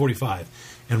 1:45,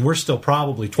 and we're still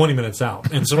probably 20 minutes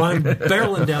out. And so I'm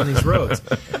barreling down these roads.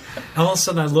 All of a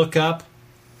sudden, I look up,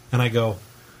 and I go,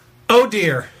 "Oh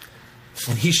dear!"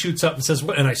 And he shoots up and says,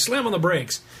 "What?" And I slam on the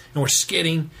brakes, and we're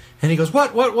skidding. And he goes,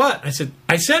 "What? I said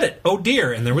it. Oh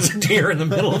dear!" And there was a deer in the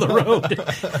middle of the road.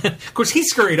 Of course, he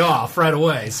scurried off right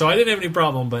away, so I didn't have any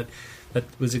problem, but. That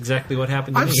was exactly what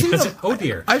happened to I've me. seen I said, him. oh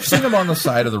dear! I've seen him on the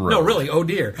side of the road. No, really, oh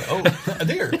dear! Oh, a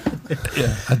deer.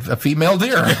 a female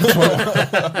deer. That's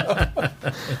what-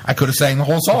 I could have sang the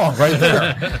whole song right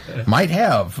there. Might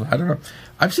have. I don't know.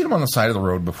 I've seen him on the side of the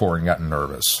road before and gotten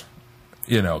nervous.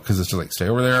 you know, because it's just like, stay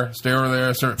over there,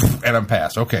 and I'm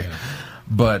past. Okay.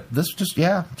 But this just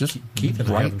Keith and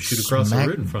I right had them shoot across the smack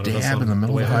road in front of us dab on in the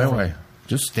middle the of the way home. highway.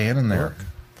 Just standing there.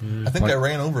 I think I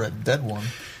ran over a dead one.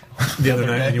 The other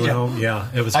night when you went Yeah. home, yeah,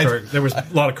 it was. I- There was a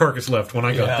lot of carcass left when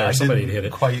I got there. I Somebody had didn't hit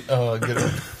it. quite get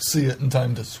to see it in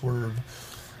time to swerve.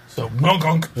 So,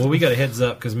 gunk. Well, we got a heads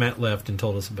up because Matt left and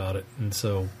told us about it, and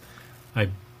so I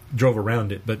drove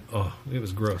around it. But it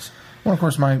was gross. Well, of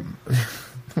course, my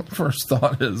first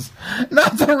thought is,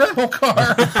 not the rental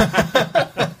car.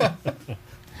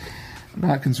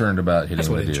 Not concerned about hitting That's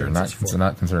what the deer. insurance is for.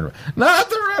 Not concerned about. Not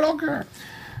the rental car.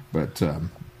 But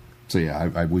so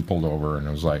yeah, we pulled over and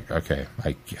it was like, okay,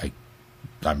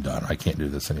 I'm done. I can't do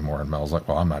this anymore. And Mel's like,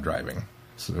 well, I'm not driving.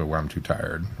 So I'm too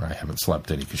tired. I haven't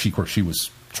slept any because she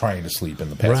was trying to sleep in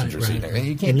the passenger seat. And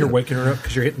you can't. And you're do it. waking her up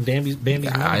because you're hitting Bambi's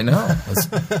I know.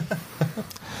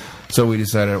 So we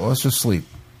decided, well, let's just sleep.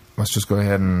 Let's just go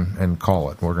ahead and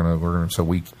call it. We're gonna. So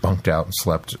we bunked out and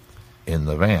slept in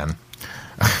the van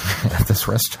at this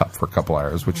rest stop for a couple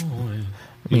hours, which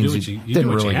means you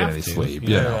didn't really get any sleep.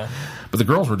 Yeah. But the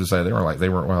girls were decided they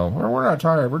were well, we're not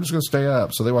tired. We're just going to stay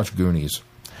up. So they watched Goonies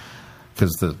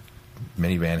because the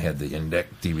minivan had the index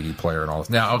DVD player and all this.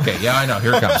 Now, okay, yeah, I know.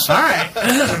 Here it comes. All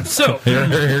right. So Here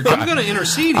I'm going to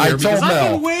intercede I here told because I've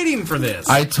Mel. been waiting for this.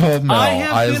 I told Mel,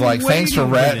 have I was been like, thanks for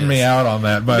waiting ratting me this. out on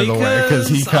that, by the way, because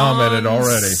he commented on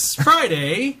already.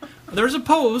 Friday, there's a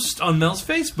post on Mel's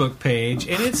Facebook page,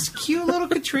 and it's cute little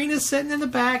Katrina sitting in the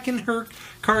back in her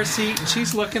car seat, and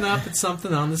she's looking up at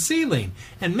something on the ceiling.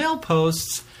 And Mel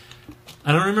posts,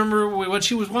 I don't remember what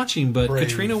she was watching, but Brave.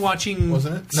 Katrina watching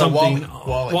Wasn't it? No, something.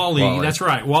 Wall-E. That's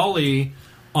right. Wall-E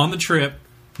on the trip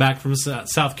back from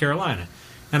South Carolina.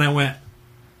 And I went,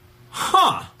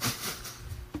 huh.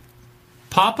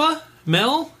 Papa,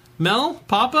 Mel,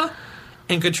 Papa,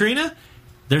 and Katrina,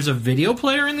 there's a video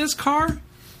player in this car,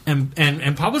 and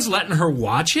Papa's letting her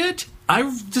watch it. I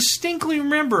distinctly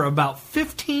remember about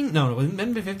 15. No, it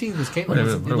wasn't 15. It was Caitlin.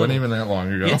 It wasn't even that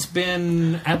long ago. It's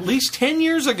been at least 10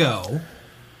 years ago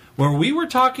where we were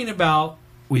talking about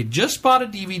we just bought a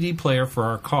DVD player for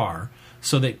our car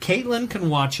so that Caitlin can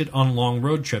watch it on long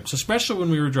road trips, especially when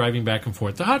we were driving back and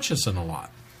forth to Hutchinson a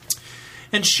lot.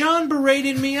 And Sean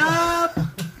berated me up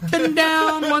and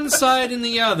down one side and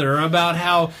the other about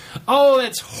how,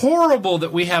 it's horrible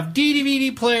that we have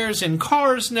DVD players in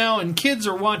cars now and kids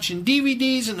are watching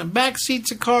DVDs in the back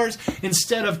seats of cars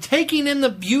instead of taking in the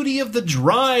beauty of the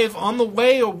drive on the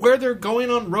way or where they're going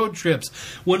on road trips.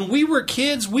 When we were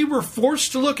kids, we were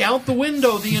forced to look out the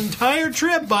window the entire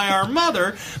trip by our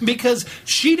mother because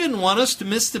she didn't want us to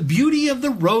miss the beauty of the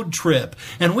road trip.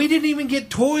 And we didn't even get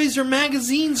toys or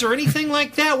magazines or anything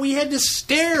like that. We had to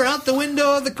stare out the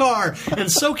window of the car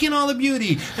and soak in all the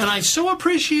beauty. And I so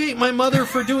appreciate my mother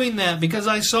for doing that because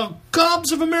I saw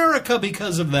gobs of America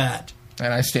because of that.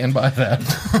 And I stand by that.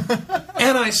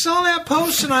 And I saw that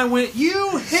post and I went,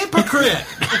 you hypocrite!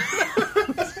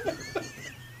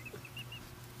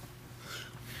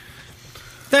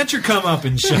 That's your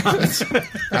comeuppance, Sean.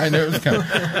 I knew it was coming.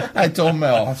 I told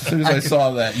Mel, as soon as I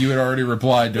saw that, you had already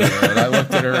replied to her. And I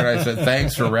looked at her and I said,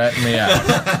 thanks for ratting me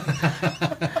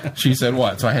out. She said,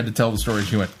 what? So I had to tell the story.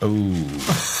 She went, oh,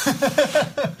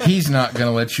 he's not going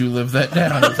to let you live that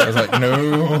down. I was like,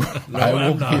 no, I will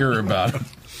I'm not. hear about it.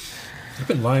 I've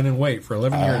been lying in wait for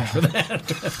 11 years for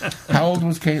that. How old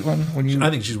was Caitlin when you... I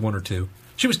think she's 1 or 2.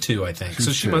 She was 2, I think.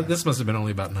 So this must have been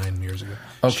only about 9 years ago.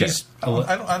 Okay. She's I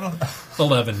don't.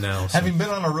 11 now. So. Having been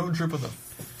on a road trip with a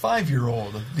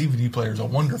 5-year-old, a DVD player is a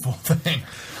wonderful thing.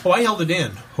 Oh, I held it in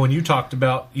when you talked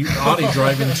about Audie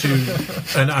driving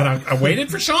to, and I waited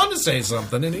for Sean to say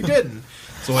something, and he didn't.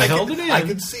 So I held it in. I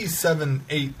could see 7,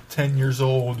 8, 10 years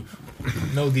old,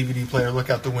 no DVD player, look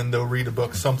out the window, read a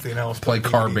book, something else. Play but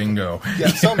car DVD. bingo. Yeah,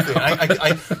 something.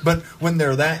 But when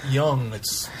they're that young,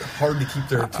 it's hard to keep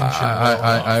their attention.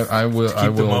 I will. keep I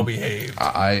will. them well behaved.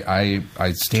 I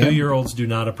stand. 2-year-olds do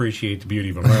not appreciate the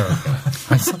beauty of America.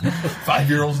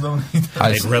 5-year-olds don't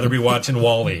either. They'd rather be watching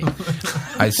Wall-E.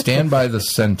 I stand by the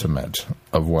sentiment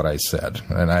of what I said,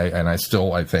 and I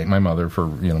thank my mother for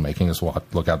making us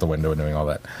look out the window and doing all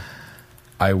that.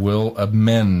 I will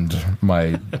amend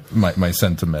my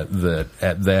sentiment that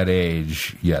at that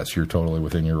age, yes, you're totally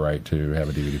within your right to have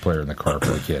a DVD player in the car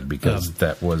for a kid because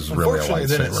that was really a Unfortunately,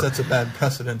 then it lifesaver. sets a bad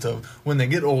precedent of when they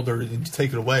get older, you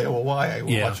take it away. Well, why? I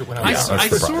will watch it when I'm I young. that's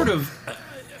the sort problem.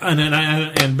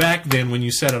 of, and back then when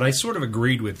you said it, I sort of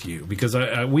agreed with you because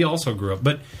we also grew up,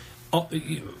 but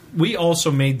we also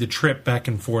made the trip back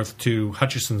and forth to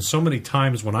Hutchinson so many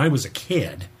times when I was a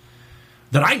kid.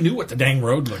 that I knew what the dang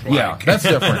road looked like. Yeah, that's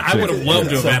different, I too. would have loved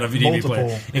to have So had a DVD player.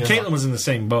 multiple, And yeah. Caitlin was in the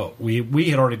same boat. We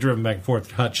had already driven back and forth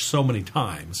to Hutch so many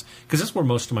times because that's where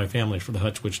most of my family for the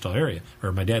Hutch Wichita area,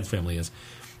 or my dad's family is.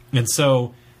 And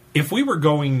so if we were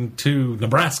going to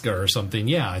Nebraska or something,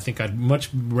 yeah, I think I'd much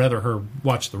rather her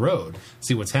watch the road,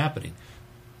 see what's happening.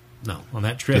 No, on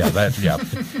that trip, Yeah.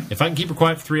 if I can keep her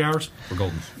quiet for 3 hours, we're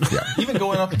golden. Even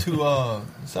going up to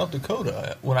South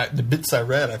Dakota, the bits I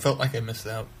read, I felt like I missed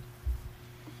out.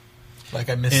 Like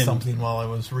I missed And- something while I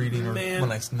was reading or Man,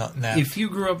 when I napped. If you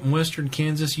grew up in western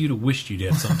Kansas, you'd have wished you'd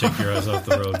had something take your eyes off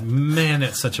the road. Man,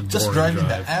 that's such a boring Just driving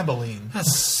drive. to Abilene.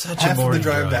 That's such Half a of the boring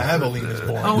drive to Abilene is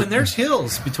boring. Oh, and there's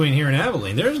hills between here and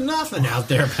Abilene. There's nothing out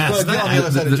there past Well, on the other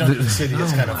that. side of Junction City,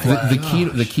 it's kind of flat.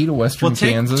 The key to Western Well,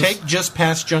 Kansas. take just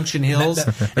past Junction Hills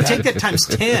and take that times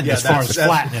 10 Yeah, as far as that's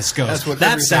flatness goes. that's what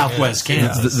That's everything Southwest is.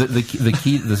 Kansas.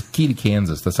 the key to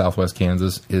Kansas, the Southwest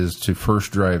Kansas, is to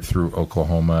first drive through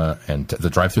Oklahoma and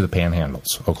the drive through the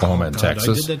Panhandles, Oklahoma and God, I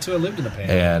Texas, did that too. I lived in a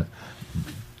Panhandle.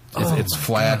 and it's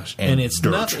flat And and it's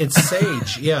dirt. not. It's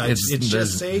sage. Yeah, it's It's-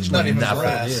 just there's sage. Not even nothing.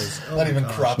 grass. It is. Not even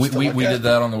crops. We, to we, look we at. did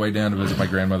that on the way down to visit my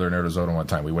grandmother in Arizona one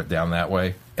time. We went down that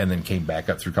way and then came back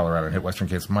up through Colorado and hit Western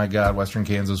Kansas. My God, Western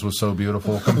Kansas was so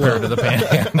beautiful compared to the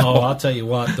Panhandle. Oh, I'll tell you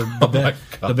what.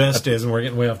 The best is, and we're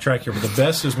getting way off track here, but the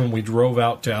best is when we drove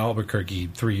out to Albuquerque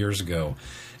 3 years ago.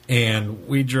 And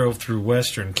we drove through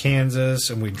western Kansas,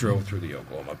 and we drove through the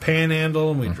Oklahoma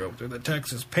Panhandle, and we drove through the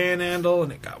Texas Panhandle,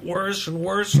 and it got worse and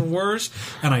worse and worse.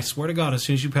 And I swear to God, as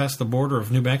soon as you pass the border of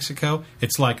New Mexico,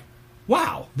 it's like,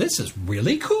 wow, this is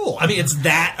really cool. I mean, it's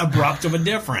that abrupt of a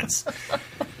difference.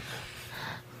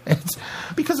 It's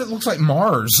because it looks like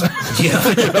Mars. Yeah.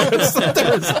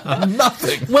 There's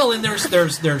nothing. Well, and there's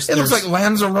It looks like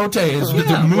Lanzarote is with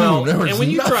the Yeah, moon. well, There was and when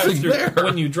you drive nothing through there.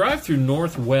 when you drive through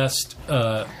northwest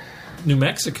New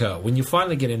Mexico, when you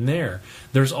finally get in there,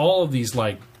 there's all of these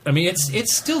like. I mean,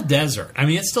 it's still desert. I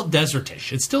mean, it's still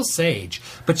desertish. It's still sage,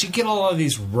 but you get all of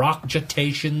these rock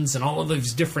jetations and all of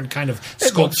these different kind of It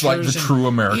sculptures. looks like the and- true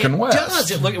American it West. Does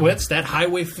it look? Well, it's that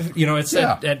highway. It's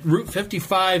that Route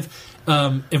 55.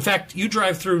 In fact, you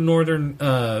drive through northern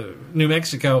New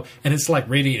Mexico, and it's like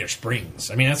Radiator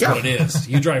Springs. I mean, that's what it is.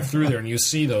 You drive through there, and you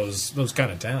see those kind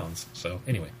of towns. So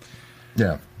anyway.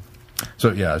 Yeah.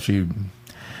 So yeah, she.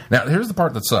 Now here's the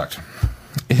part that sucked.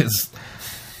 Is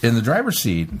in the driver's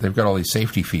seat they've got all these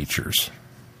safety features.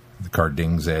 The car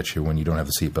dings at you when you don't have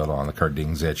the seatbelt on. The car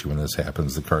dings at you when this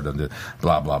happens. The car doesn't.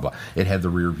 Blah blah blah. It had the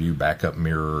rear view backup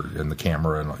mirror and the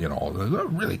camera and all the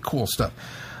really cool stuff.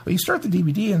 But you start the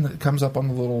DVD and it comes up on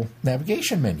the little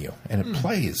navigation menu and it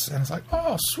plays and it's like,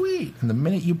 oh sweet! And the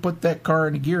minute you put that car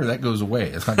into gear, that goes away.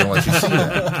 It's not going to let you see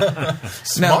that.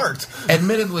 Smart. Now,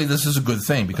 admittedly, this is a good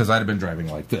thing because I'd have been driving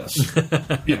like this.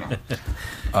 You know.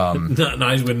 No,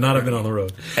 I would not have been on the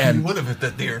road. You And would have hit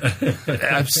that deer.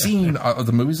 I've seen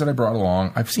the movies that I brought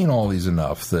along. I've seen all these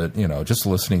enough that just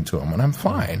listening to them, and I'm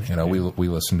fine. We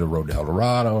listened to Road to El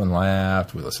Dorado and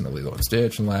laughed. We listened to Lilo and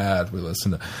Stitch and laughed. We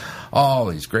listened to all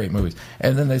these great movies.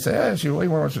 And then they say, "Hey, what do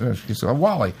you want to watch?" She said, "Oh,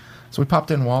 Wall-E." So we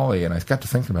popped in Wall-E, and I got to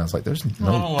thinking about it. I was like, there's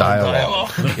no dialogue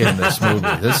in this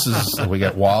movie. We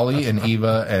got Wall-E and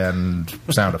Eva and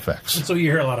sound effects. So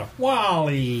you hear a lot of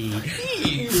Wally.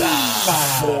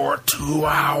 For 2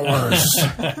 hours.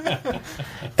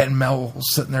 And Mel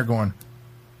sitting there going,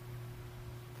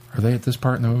 are they at this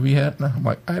part in the movie yet? And I'm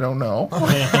like, I don't know.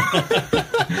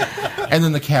 And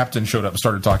then the captain showed up and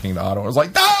started talking to Otto. I was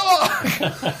like,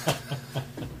 dialogue!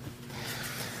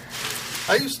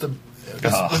 I used to,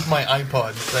 with my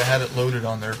iPod, I had it loaded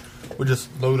on there, would just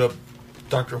load up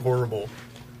Dr. Horrible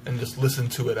and just listen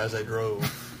to it as I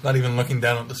drove. Not even looking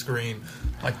down at the screen.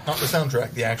 Like, not the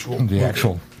soundtrack, the actual The movie.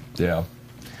 actual, yeah.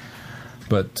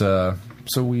 But, so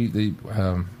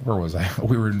where was I?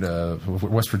 We were in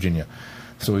West Virginia.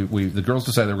 So the girls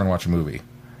decided they were going to watch a movie.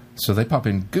 So they pop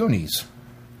in Goonies.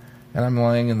 And I'm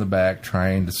lying in the back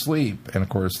trying to sleep. And, of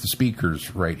course, the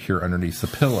speaker's right here underneath the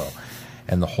pillow.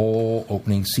 And the whole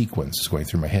opening sequence is going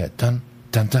through my head. Dun,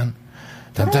 dun, dun.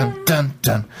 Dun, dun, dun,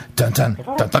 dun, dun, dun, dun,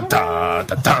 dun, dun, dun,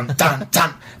 dun, dun,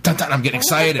 dun, dun, dun. I'm getting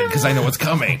excited because I know what's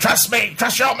coming. Trust me.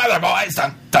 Trust your mother, boys.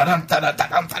 Dun, dun, dun, dun, dun,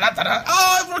 dun, dun, dun, dun.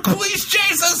 Oh, we're police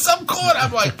chases some cool. And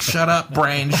I'm like, shut up,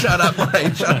 brain. Shut up,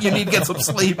 brain. Shut up. You need to get some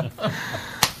sleep.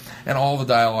 And all the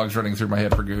dialogue's running through my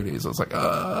head for Goonies. I was like,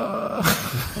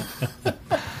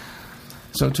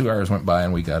 So 2 hours went by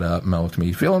and we got up. Mel looked at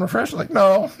me, feeling refreshed? I was like,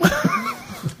 no.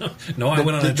 No, I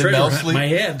went on a did trigger Mel and sleep? my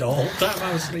head the whole time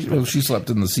I was sleeping. Well, she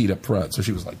slept in the seat up front, so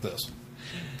she was like this.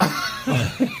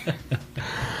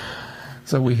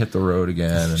 So we hit the road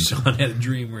again. And, Sean had a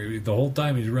dream where the whole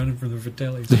time he's running from the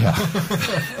Fratellis. yeah.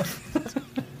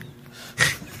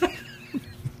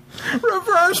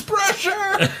 There's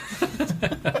pressure.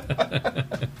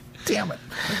 Damn it.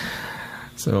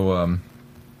 So,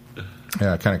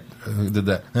 yeah, I kind of did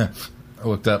that. I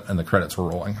looked up and the credits were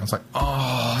rolling. I was like,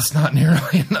 oh, it's not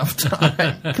nearly enough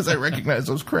time because I recognize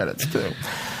those credits too.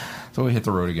 So we hit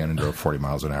the road again and drove 40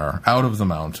 miles an hour out of the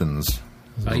mountains.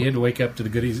 You had to wake up to the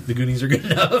goodies. The Goonies are good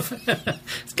enough.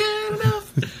 It's good enough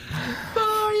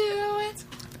for you.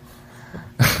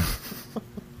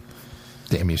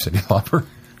 Damn you, Cyndi Lauper.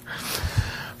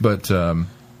 But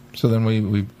so then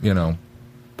we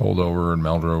pulled over and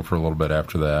Mel drove for a little bit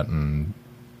after that, and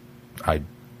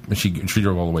she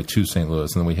drove all the way to St.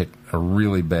 Louis, and then we hit a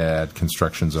really bad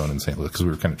construction zone in St. Louis because we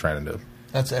were kind of trying to.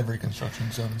 That's every construction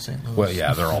zone in St. Louis. Well,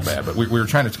 yeah, they're all bad, but we were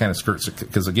trying to kind of skirt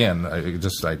because again, I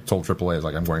told AAA I was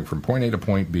like, I'm going from point A to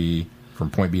point B, from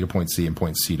point B to point C, and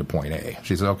point C to point A.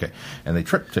 She said, okay, and they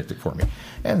trip-ticked it for me,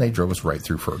 and they drove us right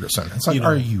through Ferguson. It's like,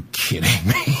 are you kidding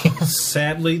me?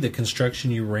 Sadly, the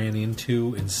construction you ran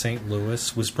into in St.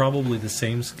 Louis was probably the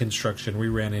same construction we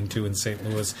ran into in St.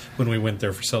 Louis when we went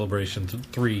there for Celebration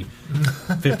 15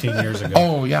 years ago.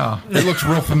 Oh, yeah. It looks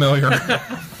real familiar.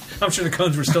 I'm sure the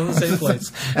cones were still in the same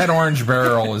place. That orange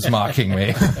barrel is mocking me.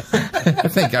 I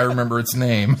think I remember its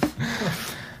name.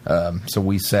 So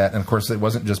we sat, and of course it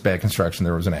wasn't just bad construction,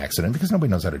 there was an accident, because nobody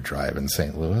knows how to drive in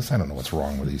St. Louis. I don't know what's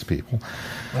wrong with these people.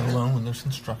 Let alone when there's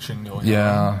construction going on.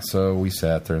 Yeah, so we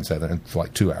sat there for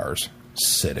like 2 hours,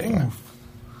 sitting. Oof.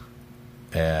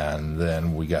 And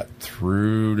then we got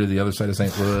through to the other side of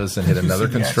St. Louis and hit another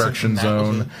construction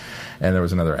zone, and there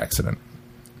was another accident.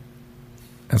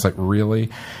 And it's like, really?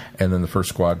 And then the first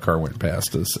squad car went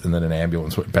past us, and then an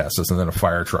ambulance went past us, and then a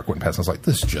fire truck went past us. I was like,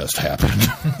 this just happened.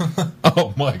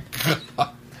 Oh, my God.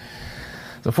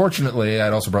 So fortunately,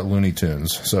 I'd also brought Looney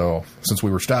Tunes. So since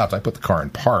we were stopped, I put the car in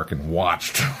park and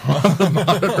watched on the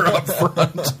monitor up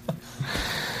front.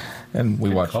 And we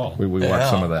watched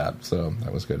some of that. So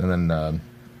that was good. And then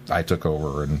I took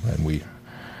over, and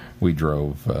we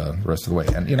drove the rest of the way.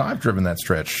 And, I've driven that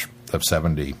stretch of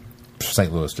 70,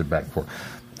 St. Louis to back and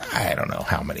forth. I don't know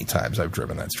how many times I've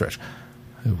driven that stretch.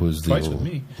 It was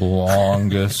the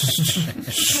longest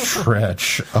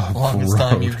stretch of longest road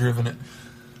time you've driven it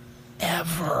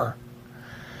ever.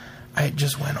 I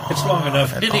just went on. It's long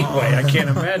enough anyway. I can't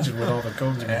imagine with all the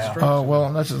cones and construction. Oh, well,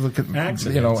 let's just look at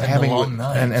accidents, having the long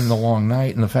nights. and the long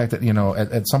night, and the fact that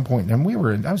at some point,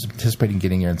 and I was anticipating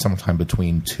getting in sometime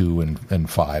between 2 and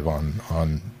 5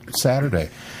 on Saturday.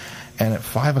 And at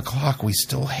 5 o'clock, we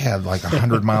still had like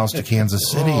 100 miles to Kansas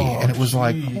City. And it was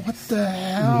like, what the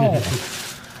hell?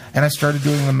 And I started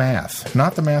doing the math.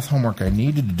 Not the math homework I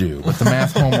needed to do, but the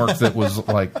math homework that was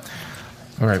like,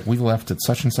 all right, we left at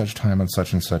such and such time on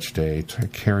such and such day to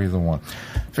carry the one.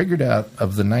 Figured out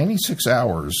of the 96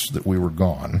 hours that we were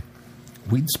gone,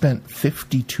 we'd spent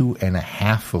 52 and a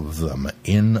half of them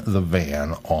in the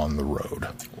van on the road.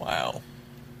 Wow.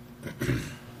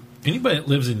 Anybody that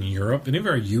lives in Europe, any of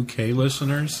our UK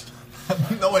listeners,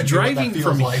 No idea driving what that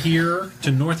from feels like. here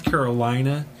to North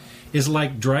Carolina is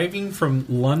like driving from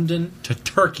London to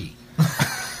Turkey.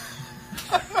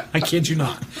 I kid you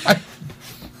not.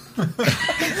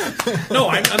 No,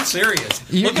 I'm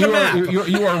serious. Look at a map. You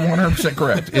are 100%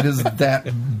 correct. It is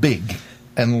that big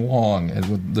and long,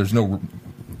 and there's no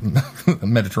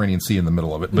Mediterranean Sea in the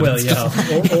middle of it. But Well, it's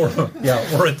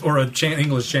yeah, or a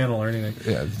English Channel or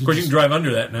anything. Yeah, Of course, you can drive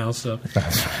under that now. So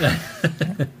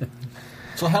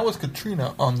So how was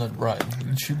Katrina on the ride?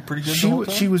 Was she pretty good the whole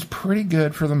time? She was pretty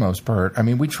good for the most part. I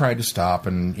mean, we tried to stop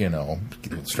and,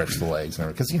 stretch the legs and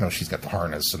everything. Because, she's got the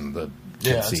harness and the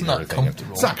Yeah, seat it's and not everything.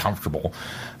 comfortable. It's not comfortable.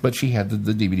 But she had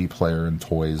the DVD player and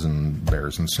toys and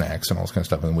bears and snacks and all this kind of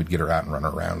stuff. And then we'd get her out and run her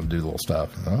around and do little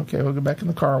stuff. Okay, we'll get back in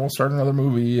the car. We'll start another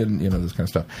movie and, this kind of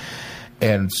stuff.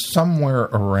 And somewhere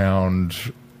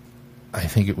around, I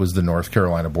think it was the North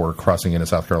Carolina border crossing into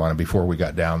South Carolina before we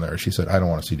got down there, she said, I don't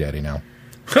want to see Daddy now.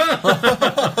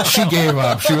 She gave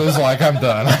up. She was like, I'm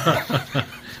done.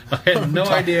 I had no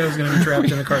idea I was going to be trapped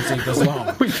in a car seat this long.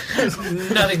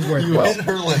 Nothing's worth You it. hit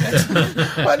her limit.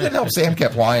 Well, it didn't help. Sam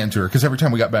kept lying to her because every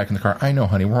time we got back in the car, I know,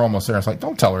 honey, we're almost there. I was like,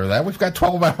 don't tell her that. We've got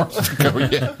 12 hours to go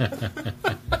yet.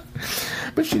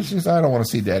 But she said, I don't want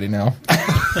to see Daddy now.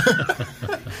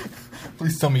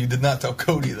 Please tell me you did not tell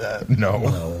Cody that.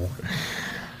 No.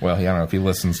 Well, I don't know if he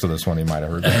listens to this one, he might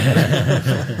have heard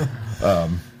that.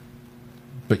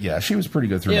 But yeah, she was pretty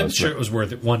good through Yeah, I'm most sure of it it. was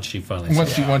worth it once she finally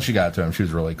Once said she got to him, she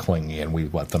was really clingy, and we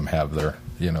let them have their,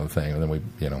 thing. And then we,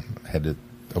 had to,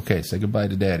 say goodbye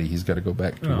to Daddy. He's got to go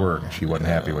back to work. She wasn't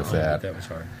happy with that. That was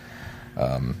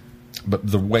hard. But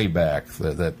the way back,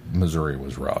 that Missouri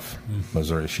was rough.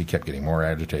 Missouri, she kept getting more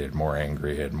agitated, more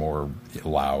angry, and more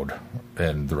loud,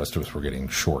 and the rest of us were getting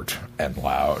short and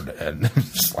loud, and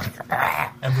just like,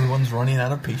 ah. Everyone's running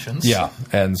out of patience. Yeah,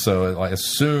 and so like as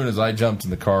soon as I jumped in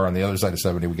the car on the other side of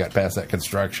 70, we got past that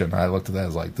construction. I looked at that, I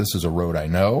was like, this is a road I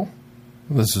know.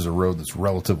 This is a road that's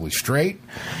relatively straight.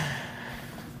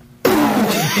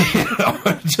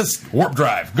 Just warp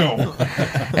drive, go.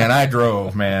 And I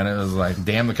drove, man. It was like,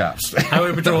 damn the cops.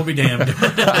 Highway Patrol be damned.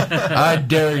 I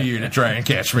dare you to try and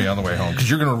catch me on the way home, because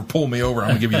you're going to pull me over. I'm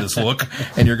going to give you this look,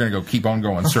 and you're going to go, keep on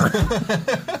going, sir.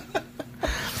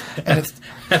 And it's,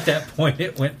 At that point,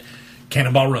 it went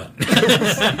Cannonball Run.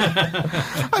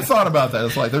 I thought about that.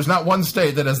 It's like, there's not one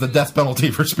state that has the death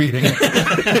penalty for speeding.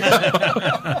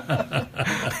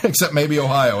 Except maybe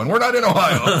Ohio, and we're not in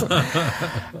Ohio.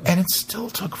 And it still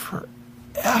took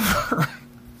forever.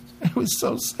 It was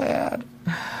so sad.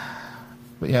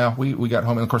 But yeah, we got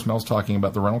home, and of course Mel's talking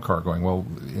about the rental car, going, well,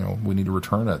 we need to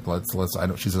return it.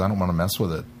 She says, I don't want to mess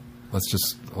with it.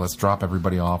 Let's drop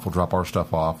everybody off. We'll drop our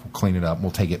stuff off. We'll clean it up. And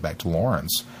we'll take it back to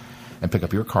Lawrence and pick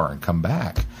up your car and come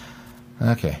back.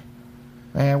 Okay.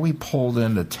 Man, we pulled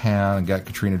into town and got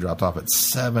Katrina dropped off at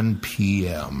 7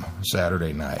 p.m.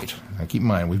 Saturday night. Now, keep in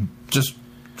mind, we just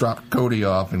dropped Cody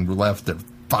off and left at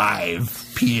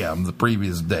 5 p.m. the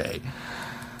previous day.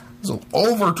 So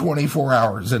over 24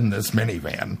 hours in this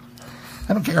minivan.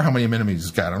 I don't care how many enemies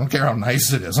it's got. I don't care how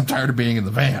nice it is. I'm tired of being in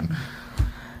the van.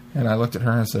 And I looked at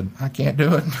her and I said, I can't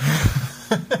do it.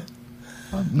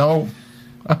 No,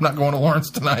 I'm not going to Lawrence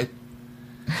tonight.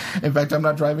 In fact, I'm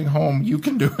not driving home. You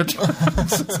can do it.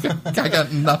 I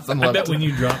got nothing I left. bet when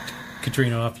you dropped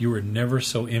Katrina off, you were never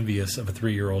so envious of a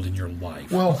 3-year-old in your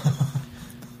life. Well,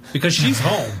 because she's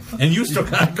home, and you still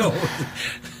got to go.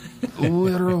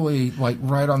 literally, like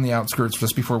right on the outskirts,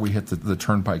 just before we hit the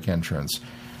turnpike entrance,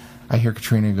 I hear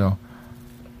Katrina go,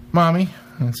 Mommy.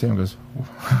 And Sam goes,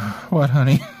 what,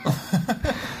 honey?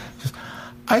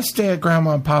 I stay at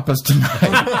Grandma and Papa's tonight.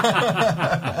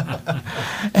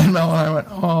 And Mel and I went,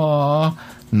 aw,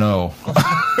 no.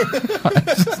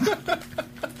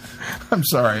 I'm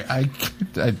sorry. I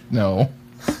no.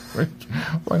 We're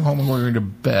going home and we're going to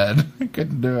bed. I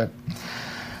couldn't do it.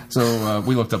 So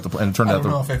we looked up and it turned I out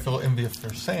don't know if I feel envious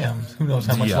for Sam. Who knows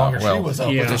how much longer she was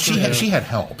up. yeah. with she us. she had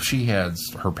help. She has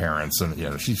her parents,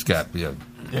 and she's got Yeah,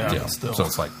 still. So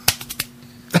it's like,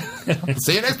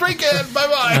 see you next weekend. Bye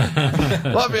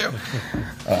bye. Love you.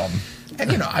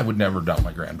 And I would never dump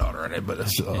my granddaughter in it, but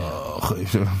it's,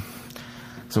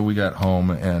 so we got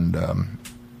home, and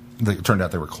it turned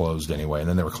out they were closed anyway, and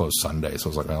then they were closed Sunday. So I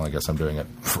was like, well, I guess I'm doing it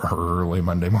for early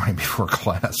Monday morning before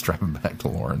class, driving back to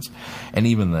Lawrence. And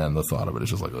even then, the thought of it is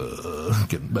just like,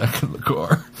 getting back in the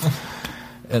car.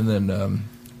 And then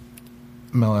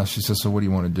Mel asked, she says, so what do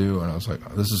you want to do? And I was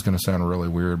like, this is going to sound really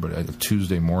weird, but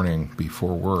Tuesday morning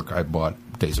before work, I bought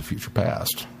Days of Future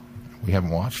Past. We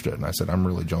haven't watched it. And I said, I'm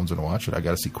really jonesing to watch it. I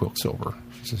got to see Quicksilver.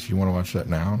 She says, you want to watch that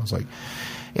now? And I was like,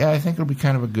 yeah, I think it'll be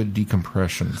kind of a good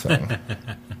decompression thing.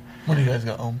 When you guys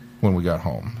got home? When we got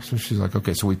home. So she's like,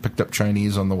 okay, so we picked up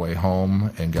Chinese on the way home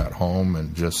and got home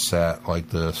and just sat like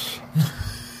this.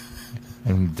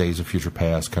 And Days of Future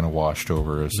Past kind of washed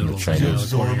over us. And the Chinese.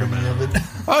 Absorbing of it.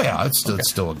 Oh, yeah, it's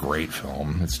still a great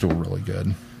film. It's still really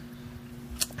good.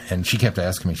 And she kept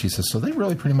asking me, she says, so they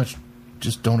really pretty much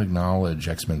just don't acknowledge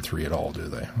X-Men 3 at all, do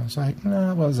they? I was like,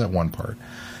 no, well, there's that one part.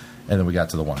 And then we got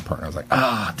to the one part, and I was like,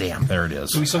 damn, there it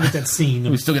is. So we still get that scene.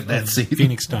 We still get that scene.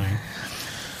 Phoenix dying.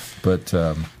 But,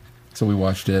 so we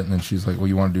watched it, and then she's like, well,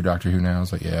 you want to do Doctor Who now? I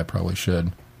was like, yeah, I probably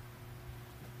should.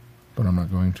 But I'm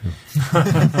not going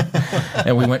to.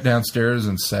 And we went downstairs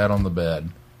and sat on the bed.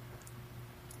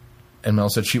 And Mel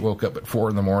said she woke up at 4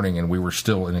 in the morning, and we were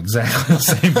still in exactly the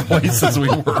same place as we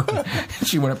were.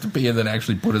 She went up to pee and then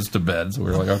actually put us to bed. So we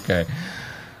were like, okay.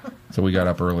 So we got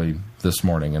up early this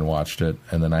morning and watched it,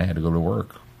 and then I had to go to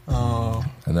work. Oh.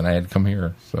 And then I had to come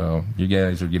here. So you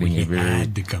guys are getting a very...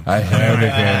 had to come. I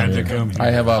had to come here.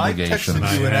 I have obligations.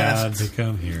 texted you and I asked. had to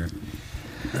come here.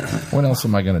 When else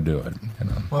am I going to do it?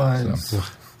 Well, So-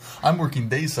 I'm working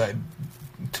dayside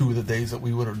 2 of the days that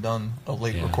we would have done a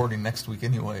late recording next week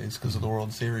anyways because of the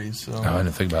World Series. So Oh, I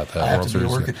didn't think about that. I have World to be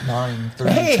at Series. work at 9:30,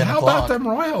 Hey, 10 how o'clock. about them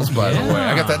Royals, by the Yeah. way?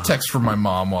 I got that text from my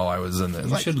mom while I was in there.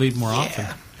 You should leave more often.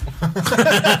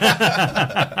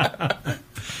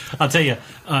 I'll tell you,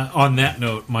 on that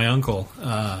note, my uncle,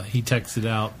 he texted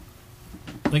out,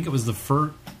 I think it was the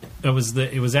first... It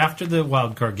was after the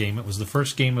wild card game. It was the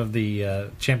first game of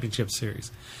the championship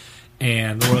series,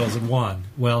 and the Royals had won.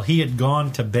 Well, he had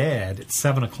gone to bed at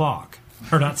 7 o'clock,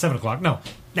 or not 7 o'clock. No,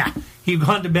 he had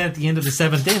gone to bed at the end of the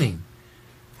 7th inning,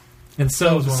 And That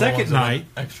so was the one of the second ones that night,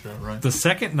 went extra, right? the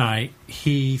second night,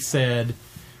 he said,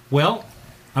 "Well,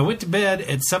 I went to bed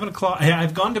at 7 o'clock.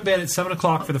 I've gone to bed at 7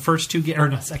 o'clock for the first two games. Or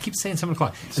no, I keep saying 7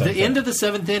 o'clock. At the end of the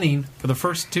seventh inning for the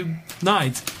first two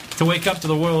nights to wake up to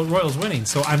the Royals winning.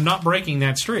 So I'm not breaking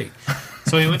that streak."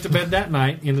 So he went to bed that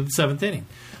night into the seventh inning.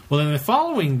 Well, then the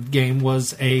following game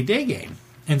was a day game.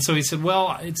 And so he said,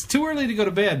 "Well, it's too early to go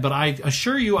to bed, but I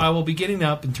assure you I will be getting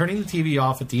up and turning the TV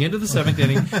off at the end of the seventh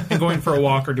inning and going for a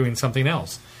walk or doing something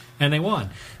else." And they won.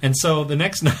 And so the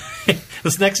next night,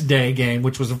 this next day game,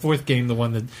 which was the fourth game, the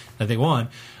one that they won,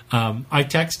 I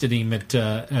texted him at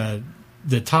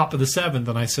the top of the seventh,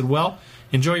 and I said, "Well,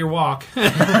 enjoy your walk."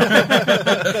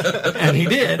 And he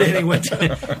did, and he went.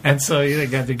 And so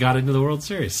they got into the World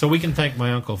Series. So we can thank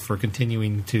my uncle for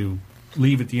continuing to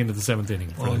leave at the end of the seventh inning.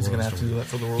 for Well, the he's going to Royals have to do that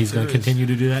for the World He's going to Series. continue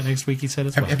to do that next week, he said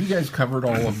as well. Have you guys covered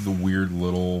all of the weird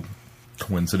little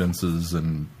coincidences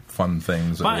and fun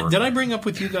things at work? Did I bring up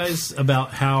with you guys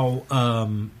about how,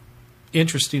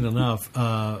 interesting enough,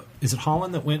 is it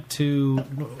Holland that went to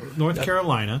North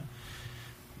Carolina,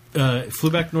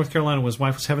 flew back to North Carolina when his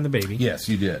wife was having the baby, Yes,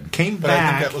 you did. came But I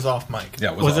back. think that was off mic.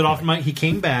 Yeah, Was it off mic? He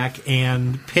came back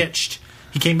and pitched.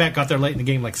 He came back, got there late in the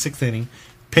game, like sixth inning,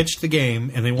 pitched the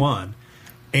game, and they won.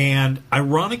 And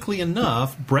ironically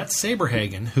enough, Brett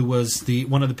Saberhagen, who was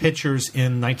one of the pitchers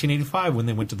in 1985 when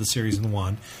they went to the series and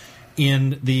won,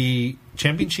 in the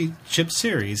championship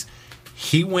series,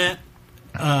 he went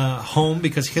home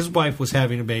because his wife was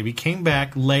having a baby, came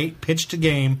back late, pitched a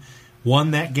game,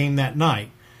 won that game that night.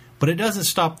 But it doesn't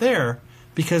stop there,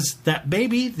 because that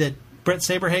baby that Brett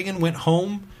Saberhagen went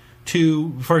home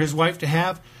for his wife to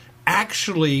have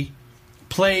actually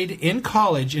played in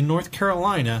college in North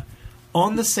Carolina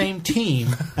on the same team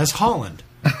as Holland.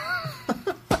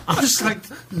 I'm just like,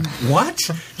 what?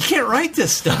 You can't write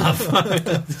this stuff.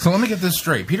 So let me get this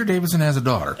straight. Peter Davison has a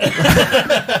daughter. It's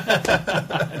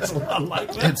a lot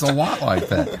like that. It's a lot like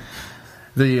that.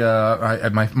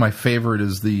 My favorite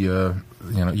is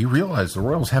you realize the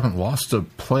Royals haven't lost a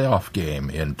playoff game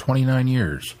in 29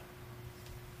 years.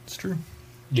 It's true.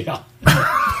 Yeah.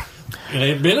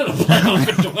 They've been in a playoff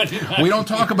for 29. We don't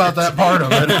talk about that part of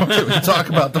it. We talk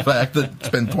about the fact that it's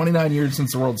been 29 years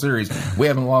since the World Series. We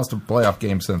haven't lost a playoff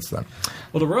game since then.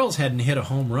 Well, the Royals hadn't hit a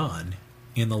home run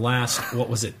in the last,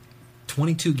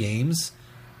 22 games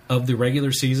of the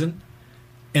regular season,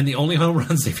 and the only home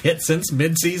runs they've hit since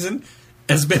midseason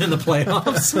has been in the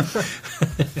playoffs.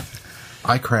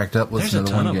 I cracked up listening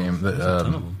to There's a one ton game. of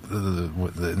them.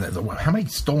 There's a ton How many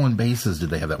stolen bases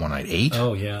did they have that one night? 8?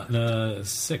 Oh, yeah.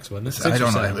 6, wasn't it? 6 I don't or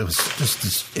know. 7. It was just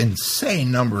this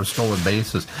insane number of stolen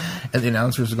bases. And the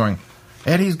announcers are going,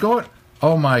 "And he's going,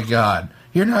 oh my God,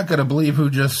 you're not going to believe who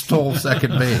just stole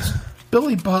second base.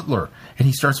 Billy Butler." And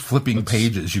he starts flipping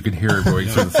pages. You can hear it going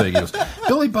through the thing. He goes,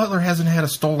 "Billy Butler hasn't had a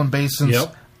stolen base since,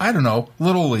 Yep. I don't know,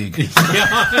 Little League."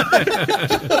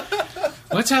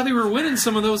 That's how they were winning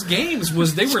some of those games,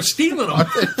 was they were stealing them.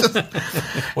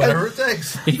 Whatever it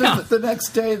takes. Yeah. The next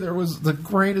day, there was the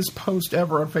greatest post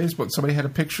ever on Facebook. Somebody had a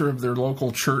picture of their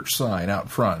local church sign out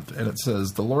front, and it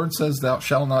says, "The Lord says thou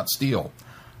shalt not steal,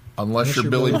 unless you're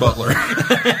Billy Butler."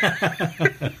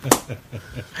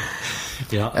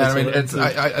 Yeah, And I mean,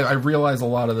 I realize a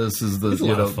lot of this is It's a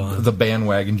lot of fun. the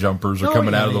bandwagon jumpers are Oh,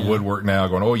 coming yeah, out of the yeah. woodwork now,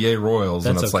 going, "Oh yay, Royals!"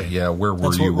 And That's it's okay. like, yeah, where were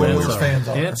That's you what when we Royals were? fans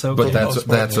are. It's okay. But most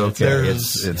that's part. okay.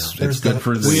 There's- It's there's good the-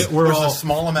 for the. We're There's all- a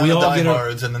small amount we of all get a-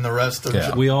 diehards, and then the rest of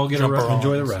Yeah. We all get to jumper-ons.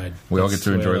 enjoy the ride. We all get That's to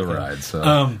the way enjoy I the look at ride. it. So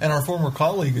And our former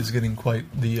colleague is getting quite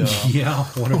the. Yeah,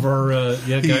 one of our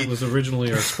guy He- was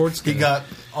originally our sports guy. He got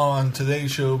on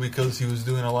today's show because he was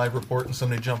doing a live report, and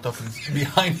somebody jumped up and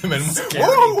behind him and went,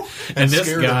 "Whoa!" and this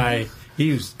scared him. guy, he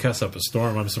used to cuss up a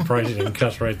storm. I'm surprised he didn't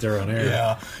cuss right there on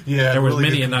air. Yeah. There was really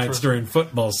many good a nights control. during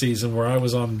football season where I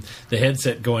was on the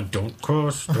headset going, "Don't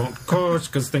cuss,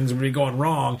 because things would be going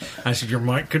wrong." I said, "Your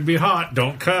mic could be hot,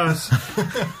 don't cuss."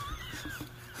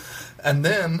 And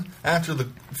then after the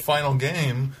final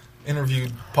game,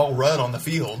 interviewed Paul Rudd on the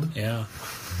field. Yeah.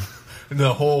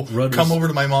 The whole Rudd "come was- over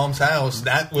to my mom's house."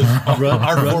 That was Rudd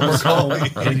our former was home.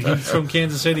 colleague. And he's from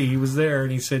Kansas City. He was there,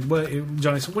 and he said,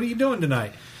 Johnny said, "What are you doing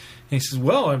tonight?" And he says,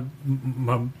 "Well,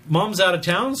 my mom's out of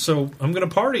town, so I'm going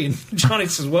to party." And Johnny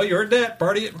says, "Well, you heard that.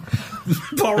 Party at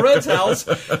Paul Rudd's house."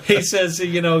 He says,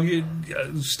 you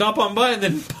stop on by, and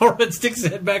then Paul Rudd sticks his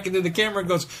head back into the camera and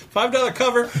goes, $5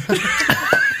 cover.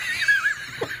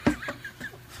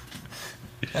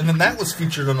 And then that was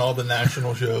featured on all the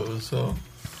national shows. So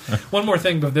One more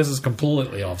thing, but this is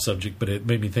completely off subject, but it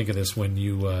made me think of this when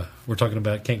you were talking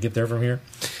about Can't Get There From Here.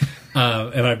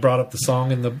 And I brought up the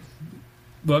song in the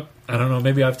book. I don't know,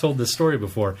 maybe I've told this story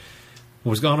before.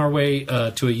 was on our way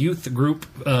to a youth group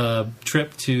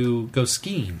trip to go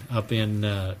skiing up in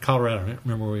Colorado. I don't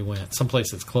remember where we went.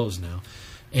 Someplace that's closed now.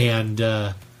 And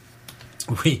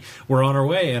we were on our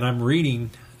way, and I'm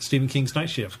reading Stephen King's Night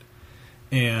Shift.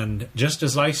 And just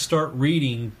as I start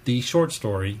reading the short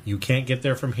story, You Can't Get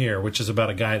There From Here, which is about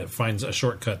a guy that finds a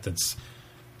shortcut that's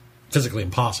physically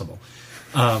impossible.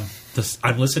 I'm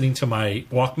listening to my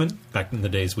Walkman. Back in the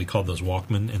days, we called those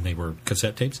Walkman, and they were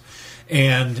cassette tapes.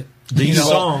 And the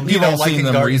song... you know, like seen in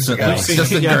them Guardians of the recently. Galaxy.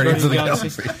 Just in Yeah, Guardians of the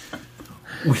Guardians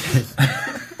Galaxy.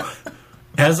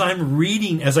 As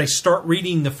I start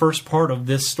reading the first part of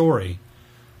this story,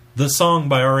 the song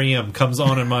by R.E.M. comes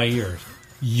on in my ears.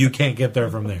 You Can't Get There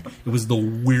From There. It was the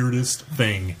weirdest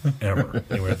thing ever.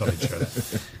 Anyway, I thought I'd share that.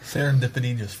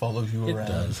 Serendipity just follows you around.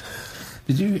 does.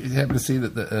 Did you happen to see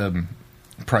that the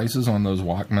prices on those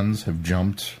Walkmans have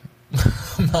jumped?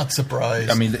 I'm not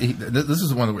surprised. I mean, this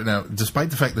is one of the, now, despite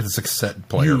the fact that it's a cassette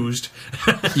player, Used.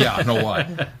 yeah, no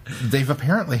what, they've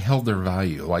apparently held their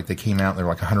value. Like they came out, and they were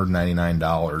like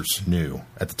 $199 new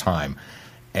at the time,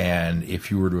 and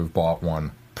if you were to have bought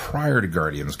one prior to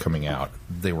Guardians coming out,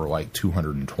 they were like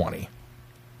 $220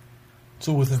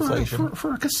 so with inflation.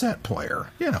 for a cassette player.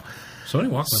 You know, So many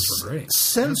Walkmans were great.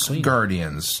 since Clean.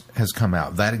 Guardians has come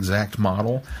out, that exact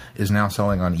model is now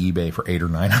selling on eBay for $800 or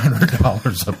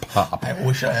 $900 a pop. I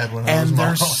wish I had one of And those they're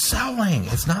models. selling.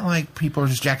 It's not like people are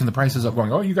just jacking the prices up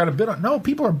going, oh, you got a bid on... No,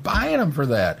 people are buying them for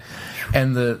that.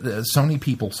 And the Sony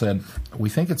people said, we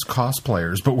think it's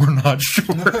cosplayers, but we're not sure.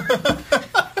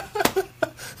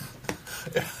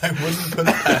 I wouldn't put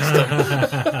it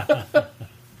past them.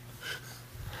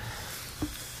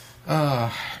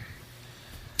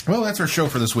 Well, that's our show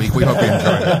for this week. We hope you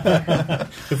enjoyed it.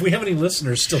 If we have any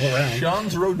listeners still around.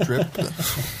 Sean's road trip.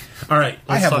 All right.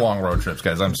 I let's have talk- long road trips,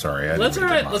 guys. I'm sorry. Let's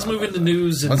move into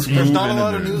news and Let's and There's move not a into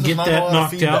lot of news. get There's not that a lot of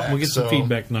knocked out. feedback, We'll get some so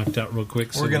feedback knocked out real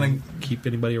quick. So We're gonna keep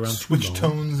anybody around. Switch too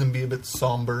long. tones and be a bit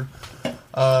somber.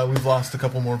 We've lost a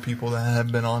couple more people that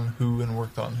have been on Who and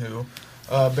worked on Who.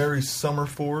 Barry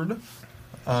Summerford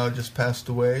just passed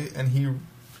away, and he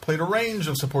played a range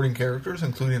of supporting characters,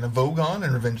 including a Vogon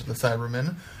in Revenge of the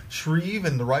Cybermen, Shreve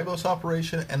in the Ribos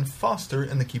Operation, and Foster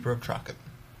in The Keeper of Traken,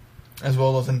 as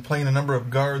well as in playing a number of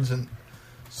guards and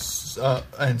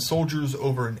soldiers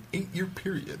over an 8-year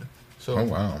period. So, Oh,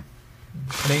 wow.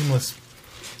 nameless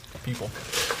people.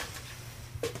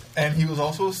 And he was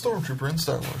also a stormtrooper in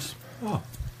Star Wars. Oh.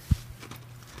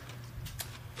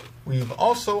 We've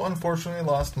also, unfortunately,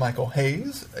 lost Michael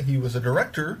Hayes. He was a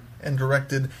director and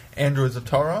directed Androids of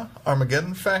Tara,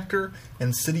 Armageddon Factor,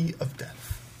 and City of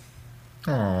Death.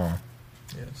 Oh,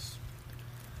 Yes.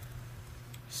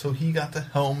 So he got to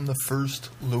helm the first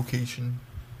location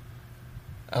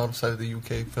outside of the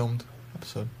UK filmed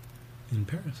episode. In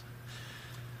Paris.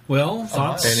 Well,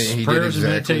 thoughts, And he did prayers, and exactly-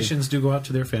 meditations do go out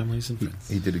to their families and friends.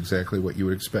 he did exactly what you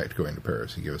would expect going to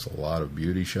Paris. He gave us a lot of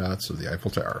beauty shots of the Eiffel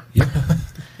Tower. Yep.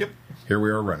 Yep. Here we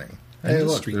are running. And Hey, the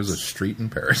look, streets. there's a street in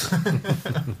Paris.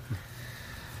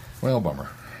 Well, bummer.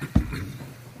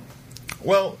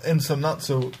 Well, and some not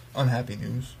so unhappy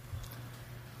news.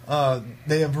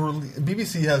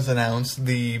 BBC has announced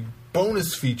the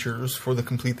bonus features for the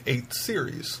complete 8th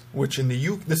series, which in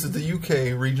the this is the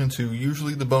UK region 2.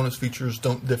 Usually, the bonus features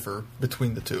don't differ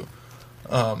between the two,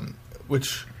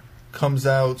 which comes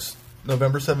out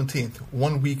November 17th,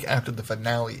 1 week after the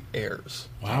finale airs.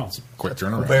 Wow. Quick A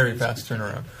turnaround. very fast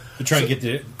turnaround. To try and get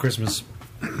the Christmas,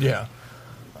 Yeah.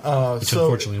 which So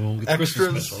unfortunately won't get the Christmas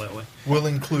extras special that way. will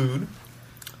include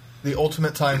the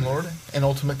Ultimate Time Lord and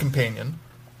Ultimate Companion,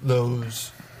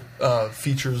 those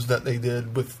features that they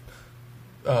did with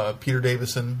Peter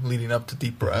Davison leading up to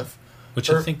Deep Breath. Which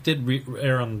Earth- I think did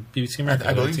air on BBC America. I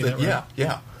Did believe see that, right?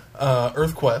 yeah.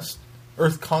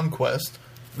 Earth Conquest,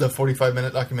 the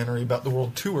 45-minute documentary about the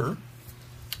world tour,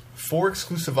 4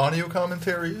 exclusive audio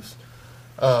commentaries,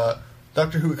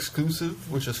 Doctor Who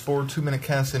exclusive, which is 4 2-minute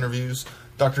cast interviews,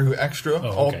 Doctor Who extra,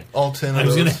 Oh, okay. all 10 of I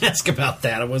was those. going to ask about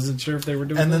that. I wasn't sure if they were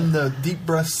doing And that. then the Deep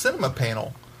Breath Cinema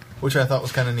panel, which I thought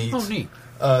was kind of neat. Oh, neat.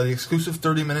 The exclusive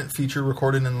 30-minute feature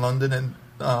recorded in London and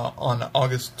on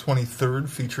August 23rd,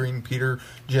 featuring Peter,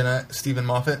 Jenna, Stephen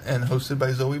Moffat, and hosted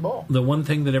by Zoe Ball. The one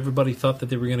thing that everybody thought that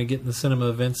they were going to get in the cinema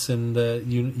events in the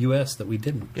U.S. that we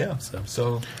didn't. Yeah. So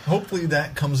So hopefully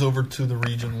that comes over to the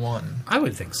Region 1. I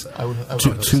would think so. I would hope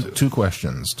so, too. Two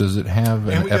questions. Does it have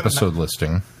And an we got a episode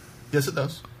listing? Yes, it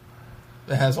does.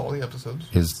 It has all the episodes.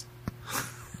 Is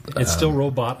It's still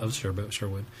Robot of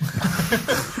Sherwood.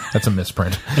 That's a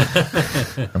misprint.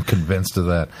 I'm convinced of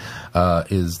that.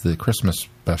 Is the Christmas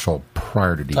special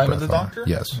prior to Deep Time Breath of the on? Doctor?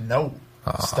 Yes. No.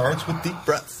 Starts with Deep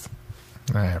Breath.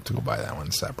 I have to go buy that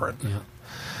one separate. Yeah.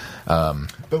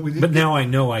 But we did. But now I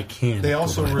know I can. They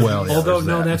also provide- released- Well, yeah, although there's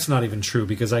no, that. that's not even true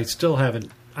because I still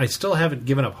haven't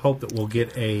given up hope that we'll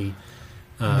get a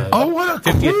Oh, what a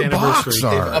 50th cool box anniversary.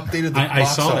 They've art! updated the I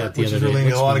box saw art, that the which other is day. really It a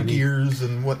looks lot of really neat. gears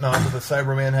and whatnot. With the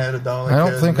Cyberman head, a Dalek I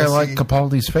don't head, think I like Missy.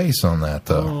 Capaldi's face on that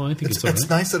though. Oh, I think It's it's,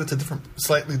 nice that it's a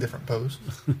slightly different pose,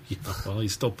 Yeah, well,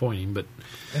 he's still pointing, but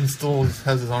and still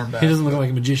has his arm back. he doesn't look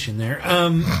like a magician there.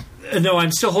 No,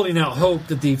 I'm still holding out hope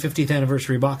that the 50th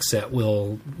anniversary box set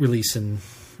will release in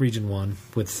Region 1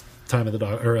 with Time of the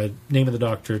Doctor, or Name of the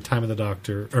Doctor, Time of the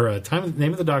Doctor, or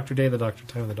Name of the Doctor, Day of the Doctor,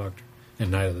 Time of the Doctor, and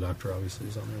Night of the Doctor obviously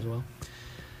is on there as well.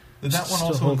 Did that one Still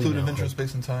also holding include out Adventure hope.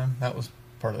 Space and Time? That was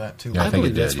part of that too. Yeah, I I think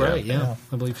believe it that's did, yeah. right. Yeah, Yeah.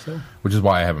 I believe so. Which is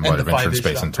why I haven't And bought the Adventure in 5-ish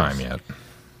Space and Time Doctors. yet.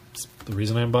 It's the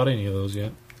reason I haven't bought any of those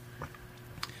yet.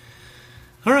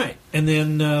 All right, and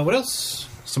then what else?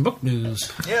 Some book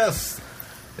news. Yes,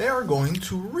 they are going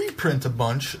to reprint a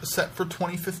bunch set for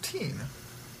 2015.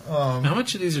 How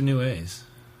much of these are new A's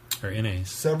or NAs?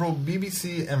 Several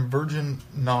BBC and Virgin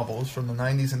novels from the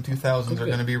 90s and 2000s are Okay.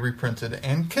 going to be reprinted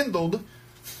and kindled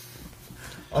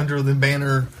under the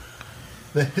banner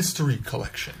The History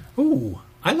Collection. Ooh,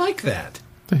 I like that.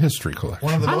 The History Collection.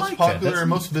 One of the I most like that. popular That's and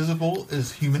neat. most visible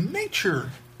is Human Nature,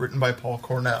 written by Paul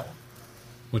Cornell.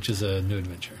 Which is a new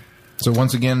adventure. So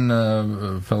once again,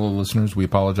 fellow listeners, we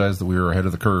apologize that we were ahead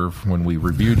of the curve when we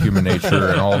reviewed Human Nature,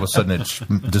 and all of a sudden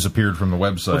it disappeared from the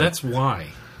website. Well, that's why.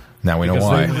 now we know because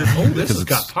why. they- oh, this because has it's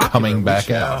got popular, coming back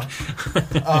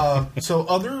which- out. So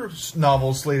other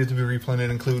novels slated to be reprinted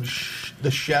include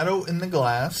The Shadow in the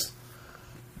Glass,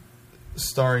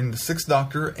 starring the Sixth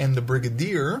Doctor and the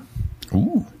Brigadier,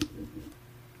 Ooh,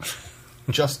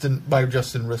 by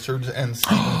Justin Richards and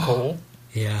Stephen Cole.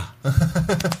 Yeah.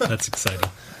 That's exciting.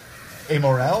 A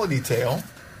Morality Tale,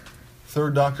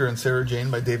 Third Doctor and Sarah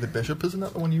Jane by David Bishop. Isn't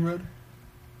that the one you read?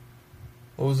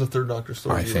 What was the Third Doctor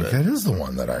story I you think read? that is the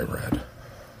one that I read.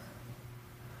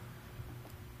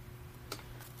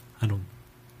 I don't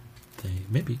think.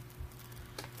 Maybe.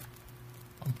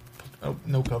 Oh,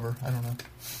 no cover. I don't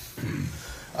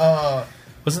know.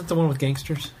 Wasn't it the one with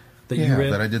gangsters that you Yeah,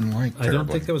 read? that I didn't like. I don't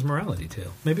terribly. think that was Morality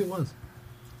Tale. Maybe it was.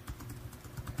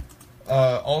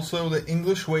 Also, The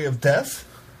English Way of Death,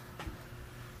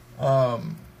 Our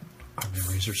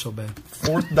memories are so bad.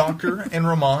 Fourth Doctor and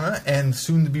Romana, and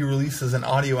soon to be released as an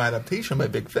audio adaptation by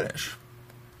Big Finish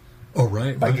Oh,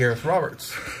 right. by Gareth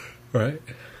Roberts. Right.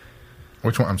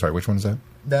 Which one? I'm sorry. Which one is that?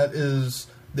 That is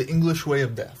The English Way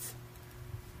of Death.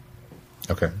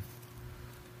 Okay.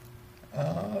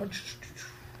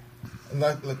 And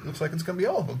that looks like it's going to be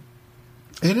all of them.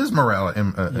 It is Morality.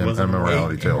 wasn't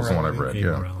Morality a- Tale is the one Immorality. I've read. A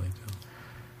Yeah. Morality Tale.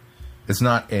 It's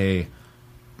not a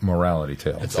Morality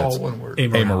Tale. It's all one word.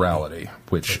 A- A Morality,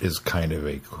 which is kind of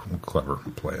a clever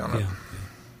play on it. Yeah.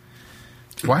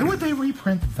 Why would they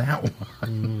reprint that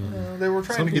one? They were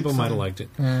trying Some to get people might have some- liked it.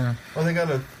 Well, they got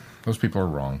a. Those people are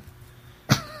wrong.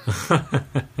 I'm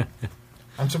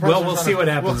surprised. Well, there's we'll not see a- what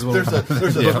happens Well, when-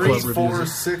 there's a Yeah. 3, Club 4, reviews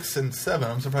it. 6, and 7.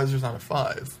 I'm surprised there's not a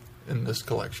 5 in this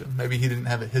collection. Maybe he didn't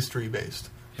have it history based.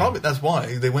 Probably that's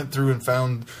why they went through and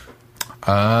found.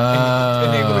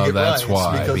 and able to get That's rights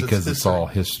why, because because it's it's all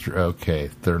history. Okay,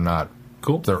 they're not.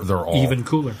 Cool. They're all Even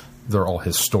cooler. They're all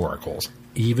historicals.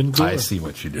 Even cooler. I see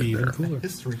what you did Even there. cooler.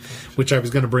 history. Which I was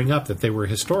going to bring up, that they were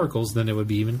historicals, then it would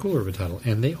be even cooler of a title.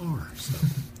 And they are. So,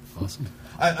 awesome.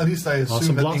 At least I assume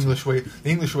Awesome that blossom. the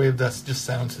English way of death just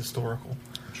sounds historical.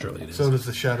 Surely it is. So does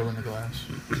The Shadow in the Glass.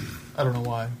 I don't know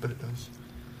why, but it does.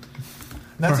 And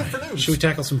that's All it for right. news. Should we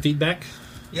tackle some feedback?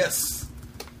 Yes.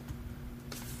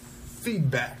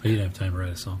 Feedback. He didn't have time to write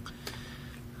a song.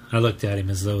 I looked at him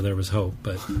as though there was hope,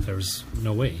 but there was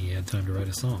no way he had time to write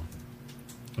a song.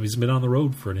 He's been on the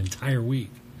road for an entire week.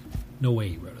 No way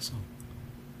he wrote a song.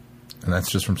 And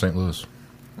that's just from St. Louis.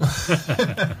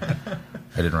 I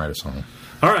didn't write a song.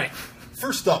 All right.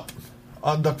 First up,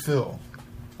 Odd Duck Phil.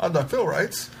 Odd Duck Phil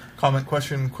writes, comment,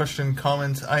 question,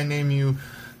 comment. I name you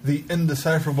the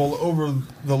indecipherable over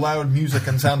the loud music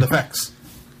and sound effects.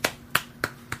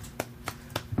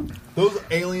 Those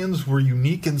aliens were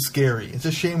unique and scary. It's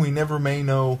a shame we may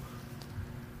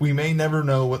never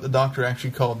know what the Doctor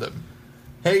actually called them.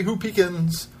 Hey, who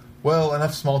peekins? Well,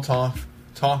 enough small talk,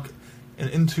 and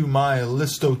into my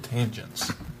listo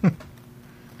tangents.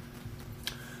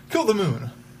 Kill the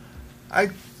Moon. I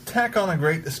tack on a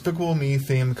great Despicable Me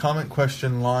themed comment,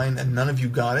 question, line, and none of you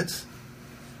got it.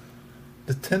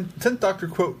 The 10th Doctor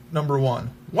quote number 1.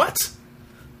 What?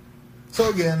 So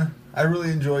again, I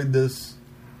really enjoyed this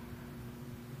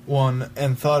one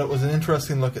and thought it was an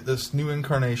interesting look at this new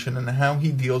incarnation and how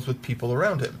he deals with people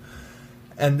around him.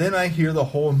 And then I hear the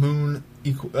whole moon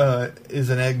is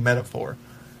an egg metaphor.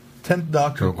 10th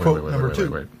Doctor quote number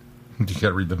 2. Wait. You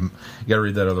gotta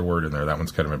read that other word in there. That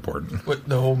one's kind of important. What,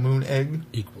 the whole moon egg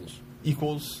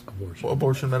Equals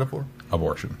abortion metaphor?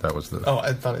 Abortion. That was the. Oh,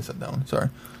 I thought I said that one. Sorry.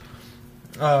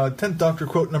 10th Doctor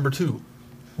quote number 2.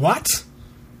 What?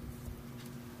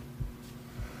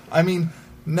 I mean,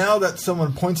 now that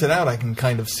someone points it out, I can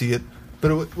kind of see it.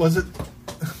 But was it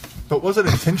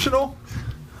intentional?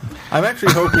 I'm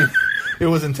actually hoping it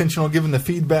was intentional, given the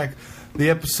feedback the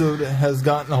episode has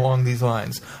gotten along these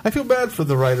lines. I feel bad for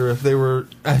the writer if they were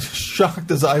as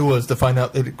shocked as I was to find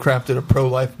out they'd crafted a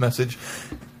pro-life message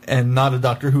and not a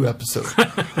Doctor Who episode.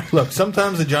 Look,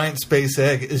 sometimes a giant space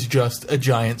egg is just a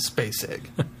giant space egg.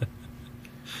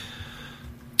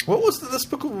 What was the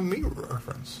Despicable Me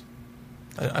reference?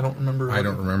 I don't remember. I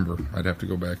don't remember. I'd have to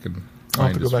go back and I'll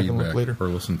have find to go his back and look feedback later. or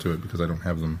listen to it because I don't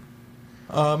have them.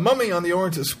 Mummy on the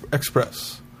Orient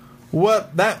Express.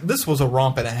 This was a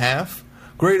romp and a half.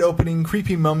 Great opening,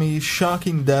 creepy mummy,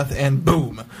 shocking death, and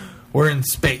boom, we're in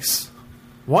space.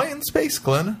 Why in space,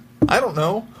 Glenn? I don't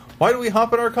know. Why do we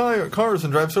hop in our cars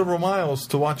and drive several miles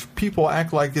to watch people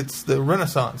act like it's the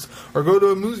Renaissance, or go to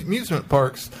amusement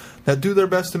parks that do their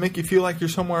best to make you feel like you're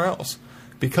somewhere else?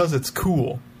 Because it's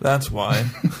cool. That's why.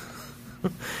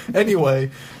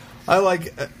 Anyway, I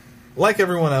like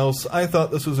everyone else, I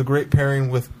thought this was a great pairing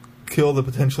with Kill the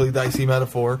Potentially Dicey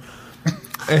Metaphor,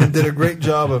 and did a great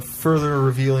job of further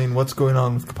revealing what's going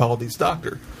on with Capaldi's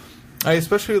Doctor. I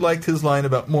especially liked his line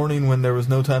about mourning when there was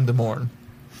no time to mourn.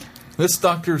 This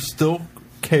Doctor still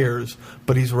cares,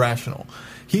 but he's rational.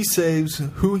 He saves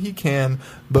who he can,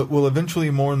 but will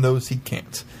eventually mourn those he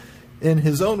can't, in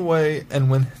his own way and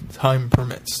when time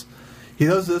permits. He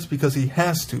does this because he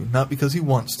has to, not because he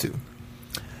wants to.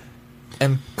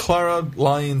 And Clara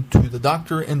lying to the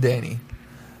Doctor and Danny.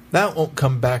 That won't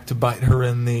come back to bite her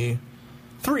in the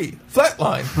 3.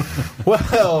 Flatline.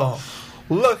 Well,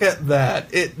 look at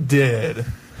that. It did.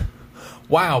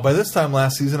 Wow, by this time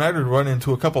last season, I'd run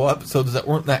into a couple episodes that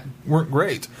weren't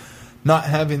great. Not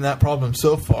having that problem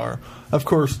so far. Of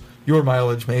course, your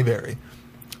mileage may vary.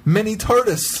 Mini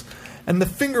TARDIS and the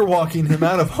finger walking him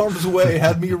out of harm's way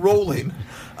had me rolling.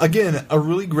 Again, a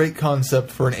really great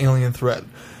concept for an alien threat.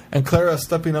 And Clara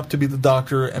stepping up to be the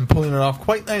Doctor and pulling it off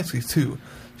quite nicely, too.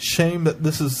 Shame that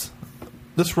this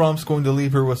romp's going to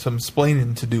leave her with some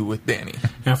splaining to do with Danny.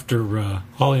 After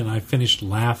Holly and I finished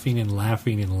laughing and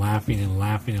laughing and laughing and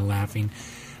laughing and laughing,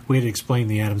 we had to explain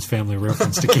the Addams Family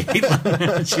reference to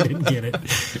Caitlin. She didn't get it.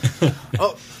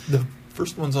 Oh, the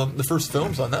first film's on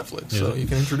Netflix, so you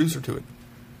can introduce her to it.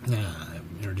 I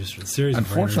introduced her to the series.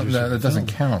 Unfortunately, that doesn't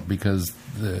count because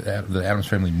the Addams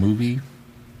Family movie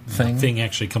thing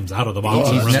actually comes out of the box.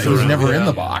 He's never in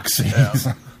the box.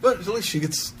 Yeah. But at least she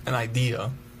gets an idea.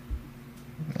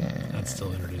 I'd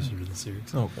still introduce her to the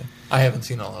series. Okay. I haven't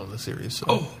seen all of the series.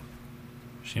 So.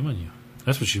 Shame on you.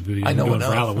 That's what she'd be doing I know for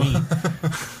enough. Halloween.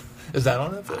 Is that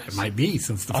on Netflix? It might be,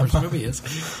 since the first movie is.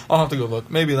 I'll have to go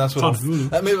look. Maybe that's what It's on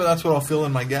Hulu. maybe that's what I'll fill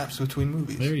in my gaps between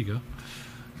movies. There you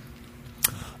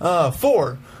go.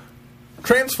 4.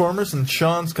 Transformers and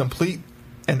Sean's complete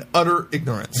and utter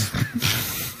ignorance.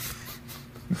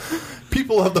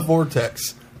 People of the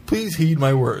Vortex, please heed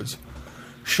my words.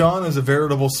 Sean is a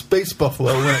veritable space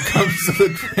buffalo when it comes to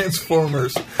the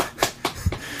Transformers.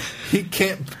 He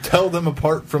can't tell them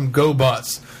apart from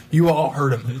GoBots. You all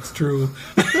heard him. It's true.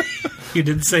 You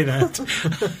did say that.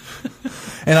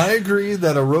 And I agree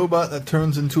that a robot that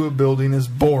turns into a building is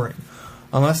boring.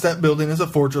 Unless that building is a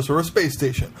fortress or a space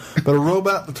station. But a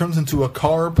robot that turns into a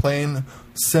car, plane,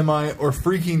 semi, or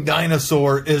freaking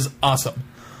dinosaur is awesome.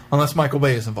 Unless Michael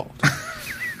Bay is involved.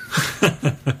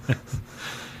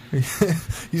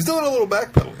 He's doing a little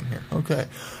backpedaling here. Okay.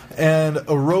 And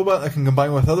a robot that can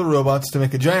combine with other robots to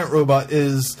make a giant robot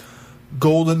is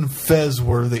Golden Fez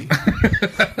worthy.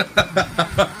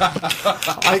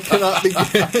 I cannot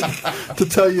begin to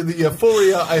tell you the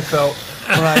euphoria I felt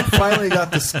when I finally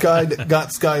got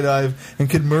skydive and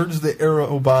could merge the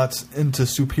Aerobots into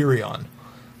Superion.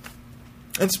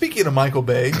 And speaking of Michael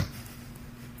Bay,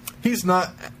 he's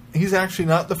actually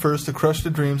not the first to crush the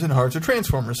dreams and hearts of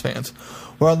Transformers fans.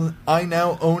 While I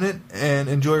now own it and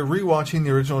enjoy rewatching the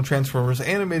original Transformers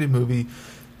animated movie,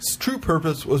 its true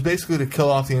purpose was basically to kill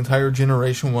off the entire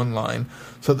Generation 1 line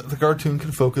so that the cartoon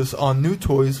could focus on new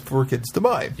toys for kids to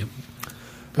buy. Yep.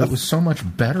 But it was so much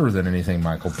better than anything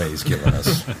Michael Bay's given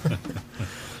us.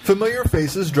 Familiar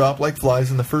faces drop like flies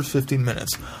in the first 15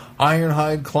 minutes.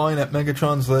 Ironhide clawing at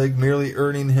Megatron's leg, merely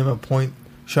earning him a point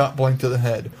shot blank to the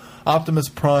head. Optimus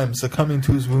Prime succumbing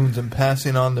to his wounds and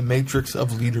passing on the matrix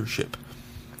of leadership.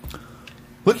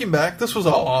 Looking back, this was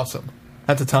all awesome.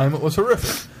 At the time, it was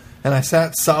horrific. And I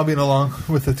sat sobbing along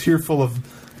with a tearful of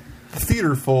the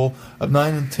theater full of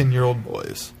 9 and 10-year-old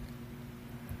boys.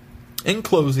 In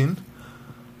closing,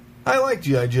 I like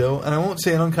G.I. Joe, and I won't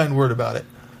say an unkind word about it,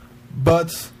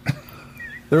 but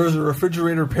there was a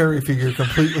Refrigerator Perry figure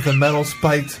complete with a metal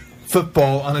spiked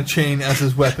football on a chain as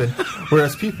his weapon,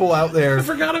 whereas people out there I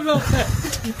forgot about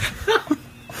that.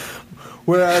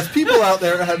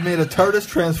 have made a TARDIS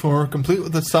Transformer complete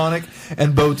with a Sonic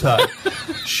and bow tie.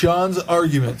 Sean's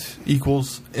argument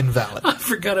equals invalid. I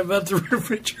forgot about the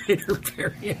Refrigerator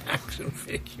Perry action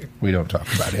figure. We don't talk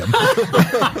about him.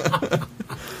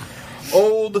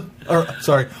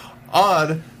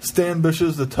 Odd, Stan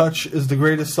Bush's The Touch is the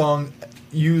greatest song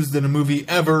used in a movie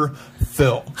ever.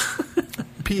 Phil.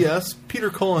 P.S. Peter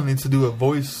Cullen needs to do a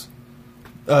voice.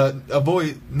 A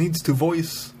boy needs to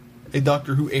voice a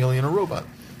Doctor Who alien or robot.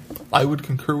 I would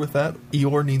concur with that.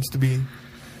 Eeyore needs to be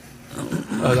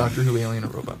a Doctor Who alien or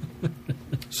robot.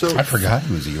 So I forgot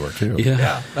he was Eeyore, too.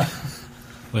 yeah.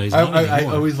 Well, he's not I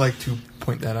anymore. always like to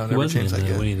point that out He every wasn't chance I in the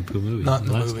get. Winnie the Pooh movie. Not in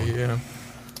the last movie, one. yeah.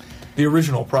 The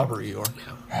original proper Eeyore.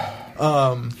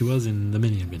 He was in the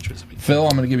Mini Adventures. Phil,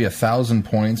 I'm going to give you 1,000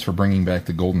 points for bringing back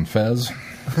the Golden Fez.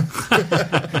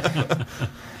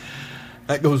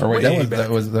 That goes Or wait, way that back.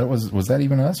 was that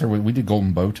even us, or we did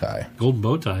Golden Bow Tie? Golden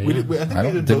Bow Tie. We Yeah. did, I think I we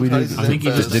don't- did did we bow do- ties I and think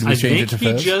Fez. did we change it to he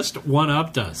Fez? just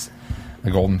one-upped us.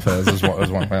 The Golden Fez is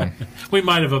one. Well, We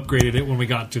might have upgraded it when we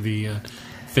got to the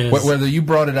Fez. whether you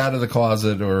brought it out of the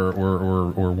closet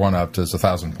or one upped us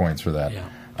 1,000 points for that.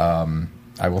 Yeah.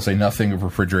 I will say nothing of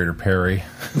Refrigerator Perry,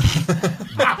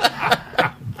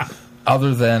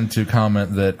 other than to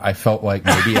comment that I felt like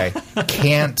maybe I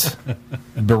can't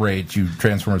berate you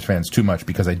Transformers fans too much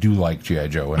because I do like G.I.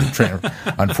 Joe, and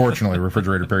unfortunately,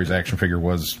 Refrigerator Perry's action figure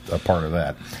was a part of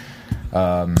that.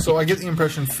 So I get the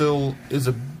impression Phil is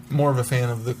more of a fan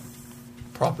of the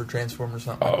proper Transformers,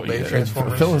 not Michael Bay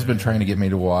Transformers. Phil has been trying to get me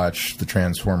to watch the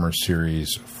Transformers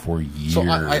series for years. So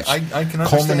I can understand,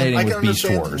 culminating I can with Beast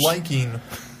understand Wars. liking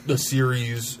the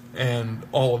series and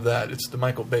all of that. It's the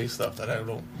Michael Bay stuff that I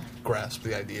don't grasp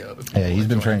the idea of. Yeah, he's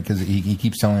been trying because he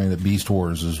keeps telling me that Beast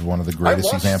Wars is one of the greatest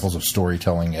watched- examples of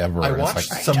storytelling ever. I And it's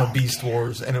watched like, some of Beast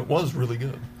Wars, and it was really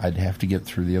good. I'd have to get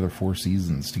through the other 4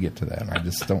 seasons to get to that. And I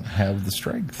just don't have the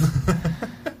strength.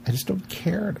 I just don't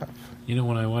care enough. You know,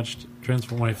 when I watched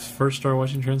when I first started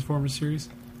watching Transformers series,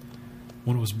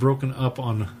 when it was broken up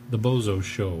on the Bozo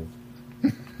Show,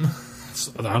 it's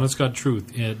the honest God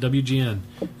truth, at WGN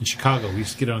in Chicago, we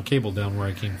used to get it on cable down where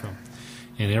I came from,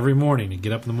 and every morning you'd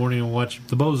get up in the morning and watch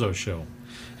the Bozo Show,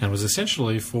 and it was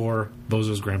essentially for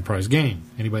Bozo's Grand Prize game.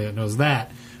 Anybody that knows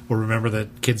that will remember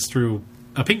that kids threw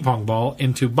a ping pong ball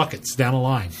into buckets down a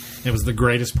line. It was the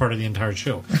greatest part of the entire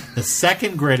show. The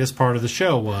second greatest part of the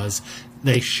show was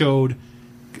they showed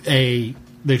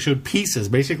pieces,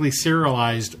 basically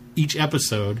serialized each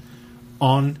episode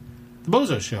on the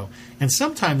Bozo Show. And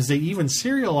sometimes they even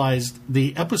serialized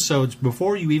the episodes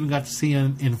before you even got to see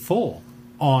them in full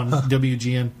on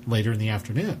WGN later in the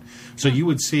afternoon. So you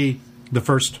would see the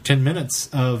first 10 minutes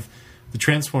of the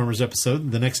Transformers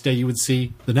episode. The next day you would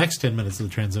see the next 10 minutes of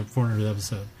the Transformers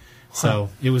episode. So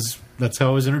that's how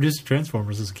I was introduced to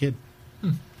Transformers as a kid.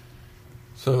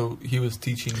 So he was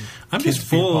teaching. I'm kids just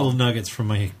full ping of pong. nuggets from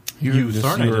my You youth,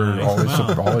 aren't I? are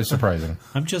tonight? always surprising.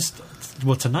 I'm just,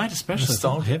 well, tonight especially, it's a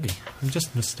little Nostalgic. heavy. I'm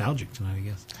just nostalgic tonight, I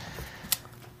guess.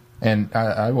 And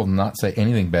I will not say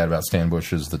anything bad about Stan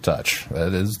Bush's The Touch.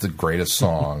 That is the greatest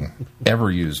song ever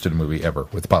used in a movie ever,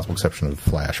 with the possible exception of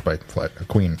Flash by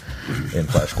Queen in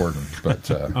Flash Gordon.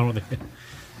 But I don't think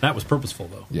that was purposeful,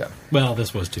 though. yeah. Well,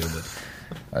 this was too, but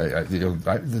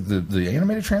The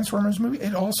animated Transformers movie,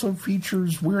 it also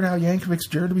features Weird Al Yankovic's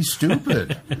Dare to Be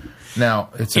Stupid. Now,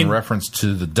 it's in reference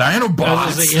to the I was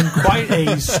Dinobots. in quite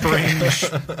a strange,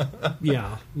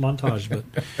 montage.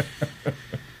 But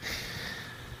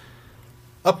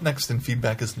Up next in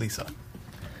feedback is Lisa.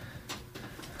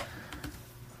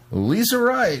 Lisa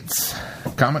writes,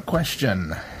 comment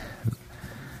question.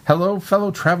 Hello, fellow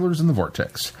travelers in the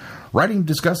Vortex. Writing to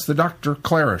discuss the Dr.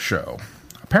 Clara show.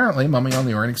 Apparently, Mummy on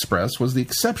the Orient Express was the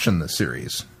exception this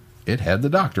series. It had the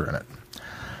Doctor in it.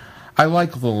 I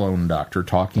like the lone Doctor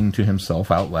talking to himself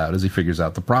out loud as he figures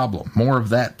out the problem. More of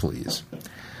that, please.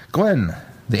 Glenn,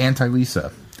 the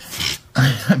anti-Lisa.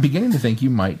 I'm beginning to think you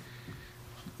might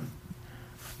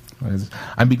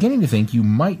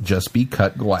just be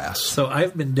cut glass. so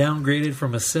I've been downgraded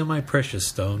from a semi-precious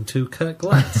stone to cut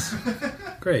glass.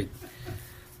 Great.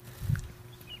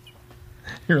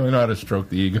 You really know how to stroke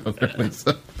the ego there,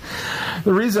 Lisa.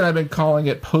 The reason I've been calling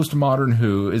it postmodern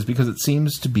Who is because it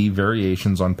seems to be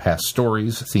variations on past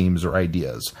stories, themes, or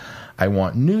ideas. I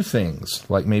want new things,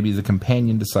 like maybe the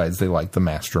companion decides they like the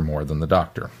Master more than the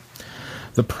Doctor.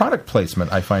 The product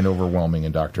placement I find overwhelming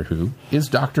in Doctor Who is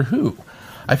Doctor Who.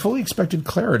 I fully expected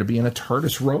Clara to be in a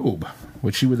TARDIS robe,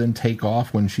 which she would then take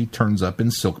off when she turns up in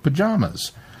silk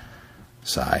pajamas.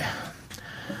 Sigh.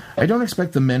 I don't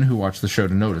expect the men who watch the show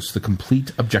to notice the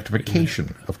complete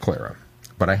objectification of Clara,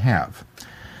 but I have.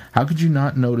 How could you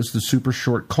not notice the super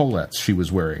short colettes she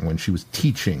was wearing when she was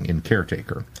teaching in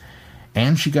Caretaker?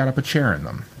 And she got up a chair in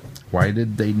them. Why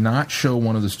did they not show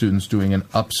one of the students doing an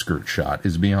upskirt shot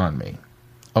is beyond me.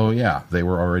 Oh yeah, they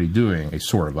were already doing a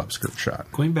sort of upskirt shot.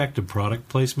 Going back to product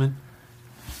placement,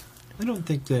 I don't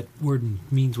think that word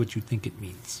means what you think it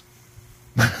means.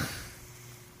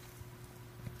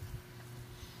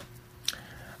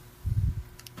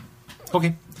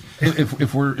 Okay.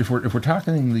 If we're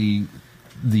talking the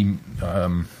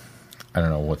I don't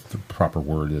know what the proper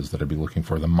word is that I'd be looking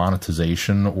for, the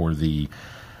monetization or the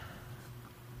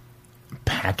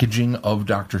packaging of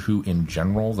Doctor Who in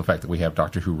general, the fact that we have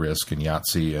Doctor Who Risk and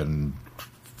Yahtzee and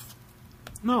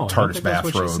No, I don't TARDIS think that's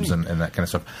what she's bathrobes saying. and that kind of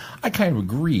stuff. I kind of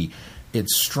agree.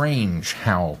 It's strange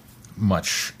how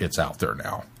much it's out there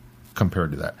now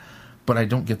compared to that. But I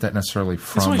don't get that necessarily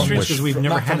from only strange which- because we've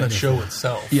never Not had from the it show before.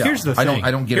 itself. Yeah, Here's the I thing.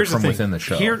 don't get Here's it from thing. within the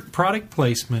show. Here, product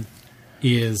placement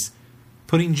is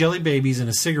putting Jelly Babies in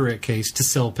a cigarette case to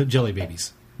sell Jelly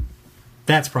Babies.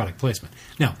 That's product placement.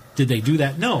 Now, did they do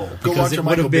that? No, because watch it a would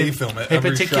Michael have been Bay film. a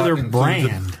Every particular shot includes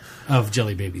brand of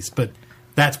Jelly Babies. But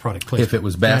that's product placement. If it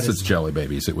was That Bassett's is- Jelly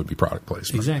Babies, it would be product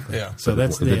placement. Exactly. Yeah. So But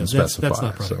that's it didn't that's specify,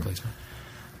 not product so.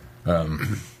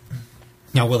 placement.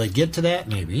 Now, will they get to that?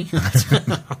 Maybe.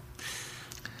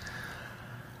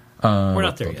 We're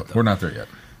not there yet, though. We're not there yet.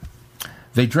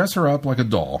 They dress her up like a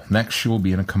doll. Next, she will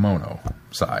be in a kimono.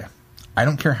 Sigh. I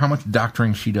don't care how much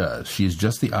doctoring she does. She is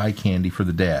just the eye candy for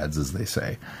the dads, as they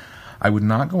say. I would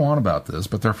not go on about this,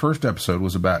 but their first episode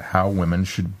was about how women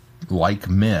should like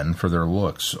men for their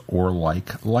looks or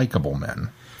like likable men.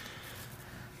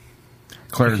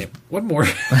 Claire's Okay, one more.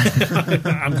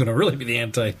 I'm going to really be the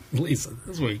anti-Lisa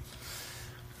this week.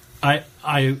 I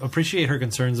appreciate her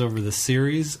concerns over the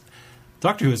series.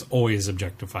 Doctor Who has always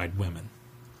objectified women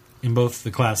in both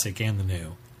the classic and the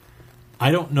new.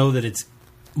 I don't know that it's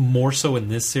more so in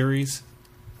this series.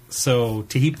 So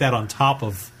to heap that on top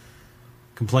of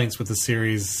complaints with the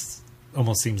series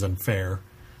almost seems unfair.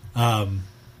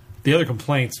 The other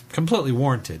complaints completely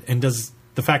warranted. And does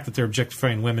the fact that they're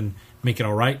objectifying women make it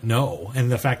all right? No.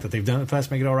 And the fact that they've done it in the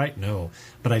past make it all right? No.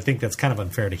 But I think that's kind of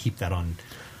unfair to heap that on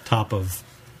top of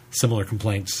similar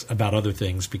complaints about other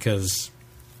things because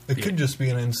It could just be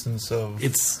an instance of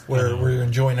It's- where I know. you're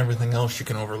enjoying everything else, you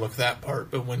can overlook that part.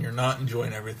 But when you're not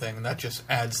enjoying everything, that just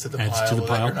adds to the pile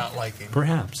that you're not liking.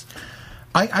 Perhaps.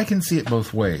 I can see it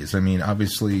both ways. I mean,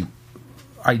 obviously,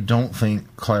 I don't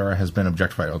think Clara has been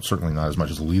objectified. Oh, certainly not as much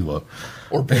as Leela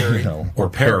Or Perry. you know, or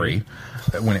Perry.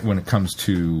 When it comes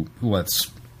to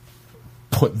let's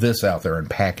put this out there and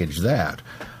package that,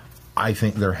 I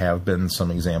think there have been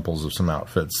some examples of some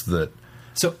outfits that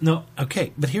So, no,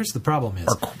 okay. But here's the problem is...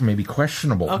 are maybe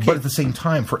questionable. Okay. But at the same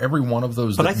time, for every one of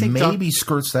those But I that think maybe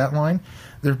skirts that line,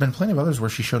 there have been plenty of others where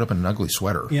she showed up in an ugly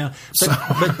sweater. Yeah,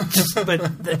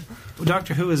 but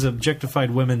Doctor Who has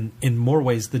objectified women in more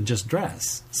ways than just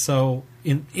dress. So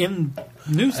in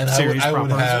new And series I would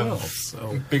proper have as well.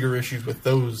 So bigger issues with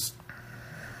those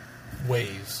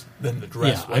ways than the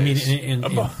dress yeah, I mean ways.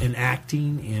 in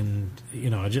acting, in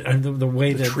and the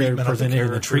way that they're treatment of the presented, and the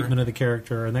character. treatment of the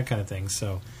character, and that kind of thing.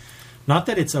 So, not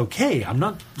that it's okay. I'm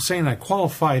not saying I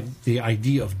qualified the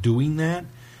idea of doing that.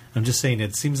 I'm just saying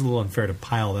it seems a little unfair to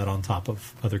pile that on top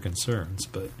of other concerns.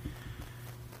 But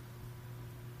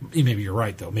maybe you're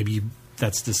right, though. Maybe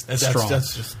that's just strong.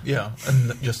 That's just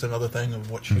and just another thing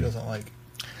of what she doesn't like.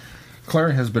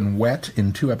 Clara has been wet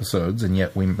in 2 episodes, and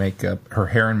yet we make up her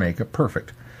hair and makeup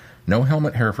perfect. No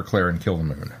helmet hair for Claire in Kill the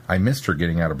Moon. I missed her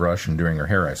getting out a brush and doing her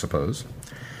hair, I suppose.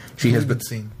 She has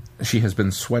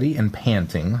been sweaty and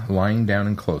panting, lying down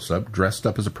in close-up, dressed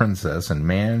up as a princess, and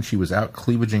man, she was out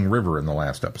cleavaging River in the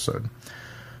last episode.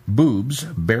 Boobs,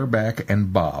 bareback,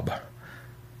 and bob.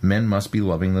 Men must be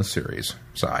loving this series.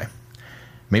 Sigh.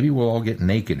 Maybe we'll all get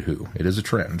naked Who. It is a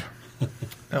trend.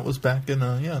 That was back in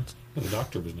the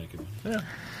Doctor was naked. yeah.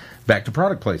 Back to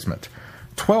product placement.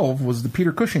 12 was the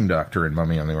Peter Cushing Doctor in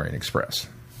Mummy on the Orient Express.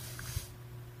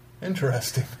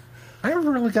 Interesting. I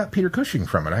never really got Peter Cushing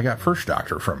from it. I got First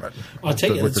Doctor from it. I'll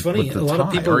tell you, With it's the- funny. with the A lot of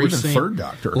tie, people or were even saying Third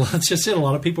Doctor. Well, that's just it. A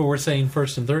lot of people were saying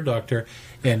First and Third Doctor,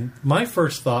 and my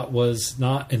first thought was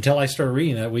not until I started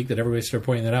reading that week that everybody started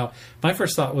pointing that out. My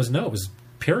first thought was no, it was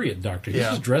Period Doctor. He Yeah.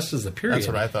 was dressed as a period. That's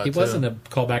what I thought, It too. wasn't a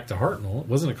callback to Hartnell. It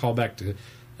wasn't a callback to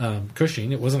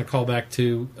Cushing. It wasn't a callback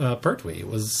to Pertwee.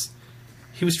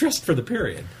 He was dressed for the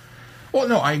period. Well,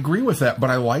 no, I agree with that, but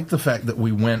I like the fact that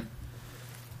we went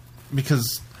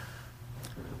because,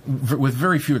 with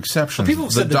very few exceptions, People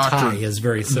have said the doctor tie is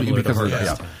very similar because to of,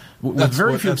 hers. yeah. With That's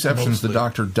very what- few that's exceptions, the mostly-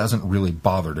 doctor doesn't really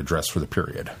bother to dress for the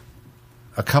period.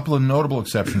 A couple of notable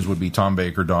exceptions would be Tom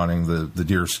Baker donning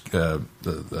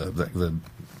the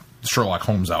Sherlock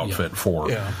Holmes outfit for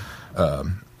Yeah.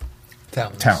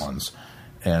 Talons,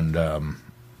 and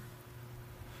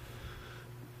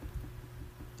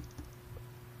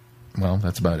well,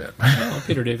 that's about it. Well,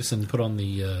 Peter Davison put on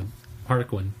the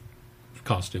Harlequin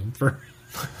costume for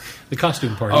the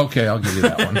costume party. Okay, I'll give you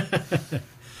that one.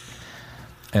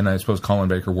 And I suppose Colin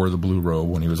Baker wore the blue robe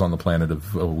when he was on the planet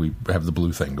of we have the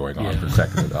blue thing going on, Yeah.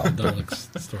 protecting the dog.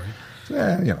 Daleks story.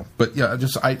 Yeah, but yeah,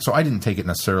 so I didn't take it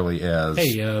necessarily as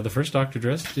Hey, the first Doctor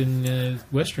dressed in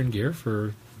Western gear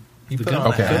for He the put gun. on a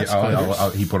okay.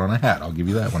 hat. He put on a hat. I'll give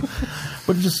you that one.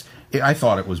 But I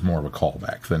thought it was more of a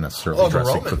callback than necessarily Oh, the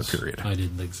dressing for the Romans. period. I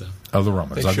didn't think so. Of the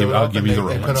Romans, They I'll showed up give and you the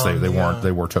they put Romans. on the,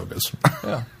 They wore togas.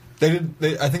 Yeah, they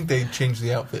did. I think they changed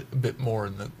the outfit a bit more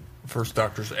in the first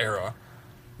Doctor's era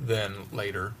than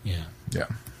later. Yeah. Yeah.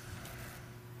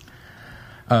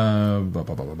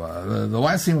 The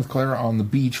last scene with Clara on the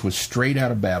beach was straight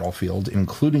out of Battlefield,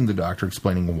 including the Doctor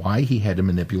explaining why he had to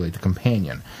manipulate the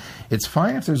companion. It's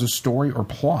fine if there's a story or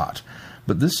plot,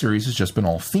 but this series has just been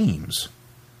all themes.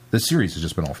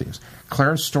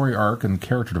 Clara's story arc and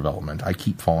character development, I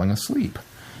keep falling asleep.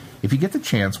 If you get the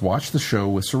chance, watch the show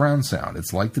with surround sound.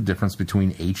 It's like the difference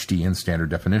between HD and standard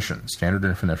definition. Standard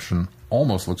definition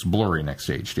almost looks blurry next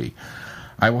to HD.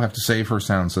 I will have to save her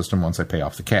sound system once I pay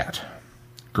off the cat.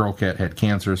 Girl cat had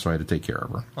cancer, so I had to take care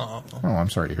of her. Oh, I'm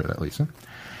sorry to hear that, Lisa.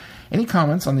 Any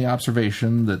comments on the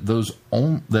observation that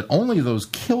that only those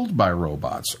killed by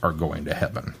robots are going to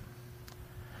heaven?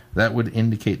 That would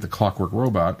indicate the Clockwork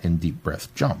Robot in Deep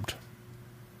Breath jumped.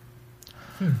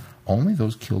 Only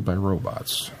those killed by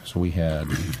robots. So we had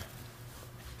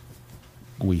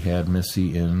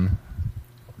Missy in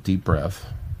Deep Breath,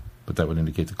 but that would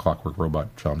indicate the Clockwork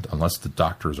Robot jumped, unless the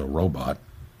Doctor is a robot.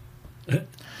 I'll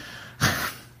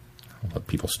let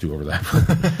people stew over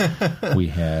that. We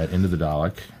had Into the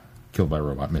Dalek, killed by a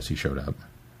robot. Missy showed up.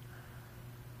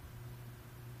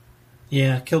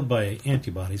 Yeah, killed by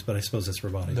antibodies, but I suppose that's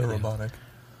robotic. They're yeah. robotic.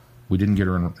 We didn't get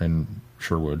her in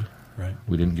Sherwood. Right,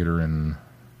 We didn't get her in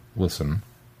Listen.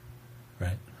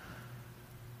 right.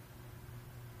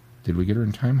 Did we get her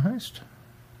in Time Heist?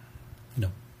 No.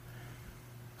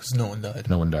 Because no one died.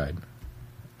 No one died.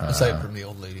 Aside from the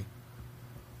old lady.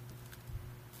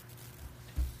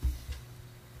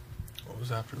 What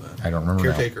was after that? I don't remember.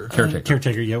 now. Caretaker.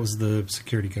 Caretaker, yeah, it was the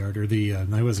security guard, or the,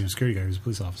 no, he wasn't even a security guard, he was a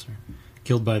police officer.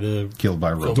 Killed by the, Killed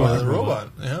by a Killed robot. by the robot.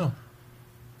 Yeah.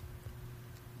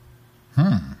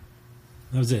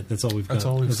 that was it, that's all we've got. That's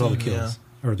all we've That's all the seen, kills.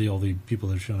 Or all the people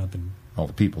that have shown up in, All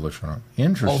the people that showed up.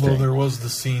 Interesting. Although there was the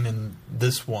scene in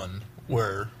this one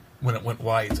where when it went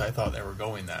white, I thought they were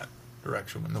going that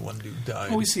direction when the one dude died.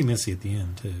 oh, we see Missy at the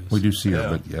end, too. We do see Yeah. her,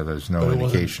 but yeah, there's no But it wasn't-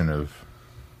 indication of.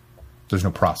 There's no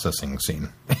processing scene.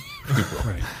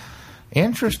 Right.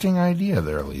 Interesting idea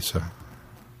there, Lisa.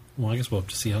 Well, I guess we'll have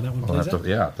to see how that one We'll plays have out. to,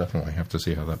 yeah, definitely have to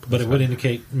see how that plays But it would out.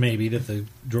 indicate maybe that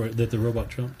the robot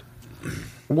jumped.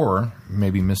 Or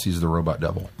maybe Missy's the robot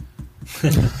devil.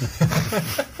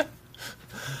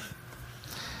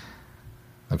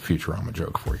 A Futurama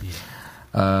joke for you.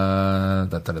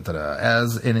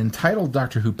 As an entitled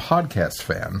Doctor Who podcast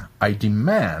fan, I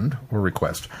demand or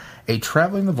request a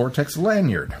Traveling the Vortex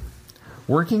lanyard.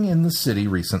 Working in the city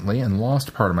recently and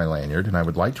lost part of my lanyard, and I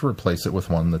would like to replace it with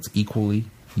one that's equally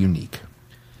unique.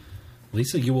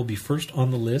 Lisa, you will be first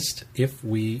on the list if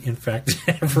we, in fact,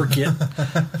 ever get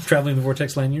Traveling the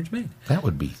Vortex lanyards made. That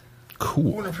would be I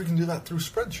cool. wonder if we can do that through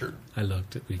Spreadshirt. I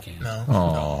looked at we can. No.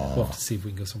 Oh, We'll have to see if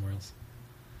we can go somewhere else.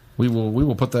 we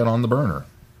will put that on the burner.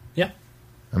 Yeah.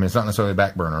 I mean, it's not necessarily a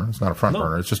back burner. It's not a front No.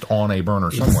 burner. It's just on a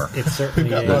burner somewhere. It's certainly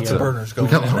We've got lots of a, burners going.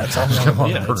 We got in. lots That's of all.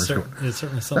 burners. yeah, Burners it's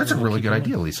certainly something. That's a to really keep good going.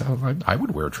 idea, Lisa. I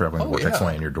would wear a traveling Oh, vortex yeah.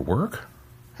 lanyard to work.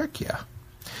 Heck yeah.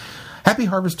 Happy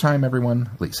harvest time, everyone.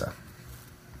 Lisa.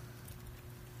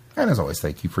 And as always,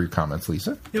 thank you for your comments,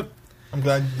 Lisa. Yep. I'm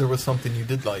glad there was something you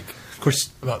did like Of course,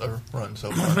 about the run so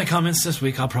one far. of my comments this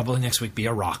week, I'll probably next week be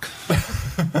a rock.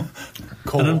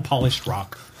 Cool. An unpolished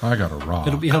rock. I got a rock.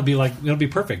 It'll be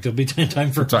perfect. It'll be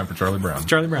time for time for Charlie Brown.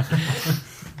 Charlie Brown.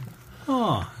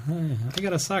 Oh, I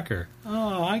got a sucker.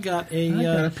 Oh, I got a, I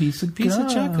got a piece of piece of gum.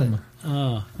 chocolate.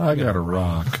 Oh, I got a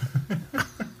rock.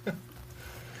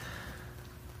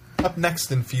 Up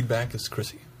next in feedback is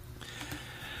Chrissy.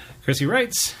 Chrissy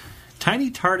writes, Tiny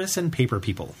TARDIS and Paper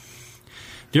People.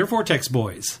 Dear Vortex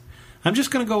Boys, I'm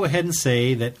just going to go ahead and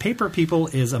say that Paper People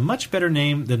is a much better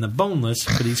name than the Boneless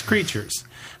for these creatures.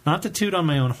 Not to toot on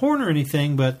my own horn or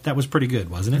anything, but that was pretty good,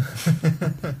 wasn't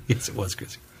it? Yes, it was,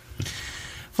 Chrissy.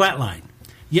 Flatline.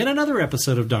 Yet another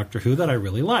episode of Doctor Who that I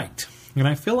really liked. And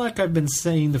I feel like I've been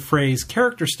saying the phrase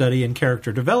character study and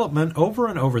character development over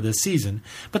and over this season,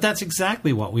 but that's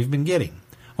exactly what we've been getting.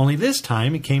 Only this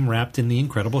time it came wrapped in the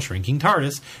incredible shrinking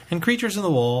TARDIS and creatures in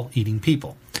the wall eating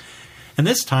people. And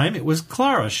this time it was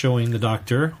Clara showing the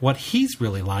Doctor what he's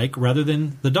really like, rather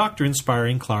than the Doctor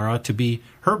inspiring Clara to be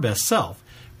her best self,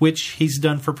 which he's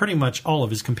done for pretty much all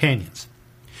of his companions.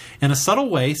 In a subtle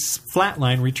way,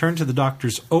 Flatline returned to the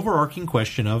Doctor's overarching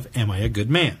question of, am I a good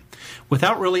man?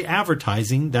 Without really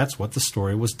advertising that's what the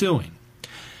story was doing.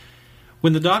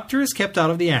 When the Doctor is kept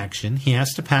out of the action, he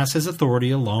has to pass his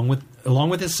authority along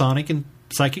with his sonic and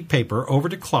psychic paper over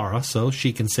to Clara so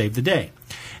she can save the day.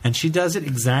 And she does it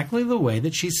exactly the way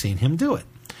that she's seen him do it.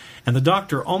 And the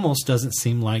Doctor almost doesn't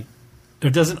seem to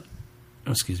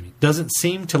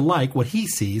like what he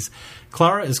sees.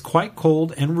 Clara is quite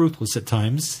cold and ruthless at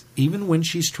times, even when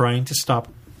she's trying to stop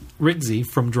Rigsy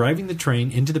from driving the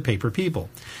train into the Paper People.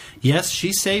 Yes,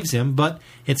 she saves him, but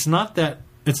it's not the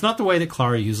way that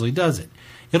Clara usually does it.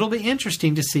 It'll be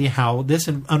interesting to see how this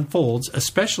unfolds,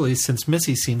 especially since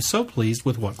Missy seems so pleased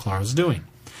with what Clara's doing.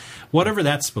 Whatever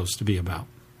that's supposed to be about.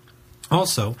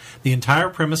 Also, the entire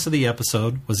premise of the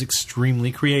episode was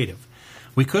extremely creative.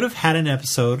 We could have had an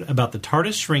episode about the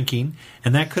TARDIS shrinking,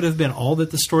 and that could have been all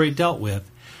that the story dealt with.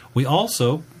 We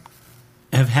also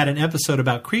have had an episode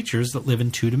about creatures that live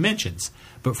in 2 dimensions,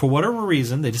 but for whatever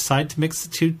reason, they decided to mix the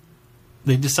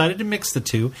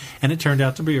two, and it turned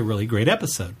out to be a really great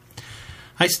episode.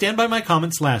 I stand by my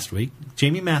comments last week.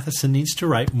 Jamie Matheson needs to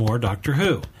write more Doctor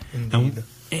Who. Indeed.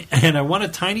 And I want a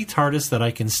tiny TARDIS that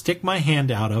I can stick my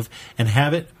hand out of and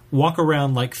have it walk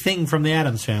around like Thing from the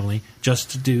Addams Family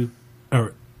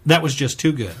that was just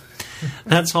too good.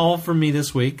 That's all from me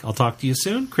this week. I'll talk to you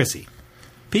soon. Chrissy.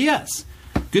 P.S.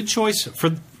 Good choice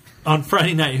on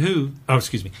Friday Night Who. Oh,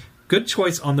 excuse me. Good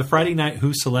choice on the Friday Night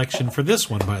Who selection for this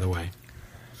one, by the way.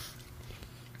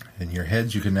 In your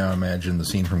heads, you can now imagine the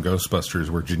scene from Ghostbusters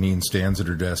where Janine stands at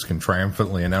her desk and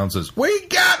triumphantly announces, "We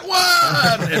got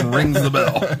one!" and rings the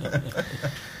bell.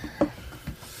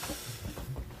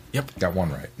 Yep, got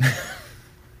one right.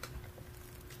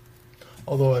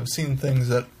 Although I've seen things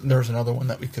that there's another one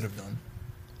that we could have done,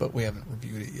 but we haven't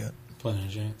reviewed it yet. Planet of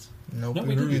Giants. Nope, No, we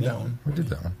we did reviewed do that that one. We did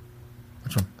that one.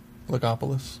 Which one?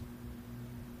 Legopolis.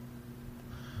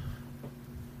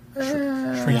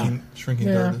 Yeah. Shrinking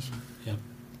Yeah. TARDIS. Yeah.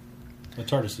 The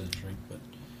TARDIS didn't shrink,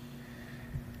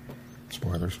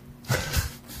 Spoilers.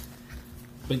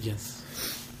 but yes.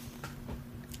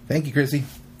 Thank you, Chrissy.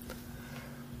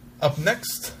 Up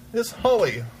next is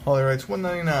Holly. Holly writes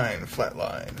 199,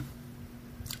 Flatline.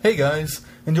 Hey guys,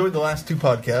 enjoyed the last 2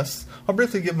 podcasts. I'll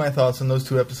briefly give my thoughts on those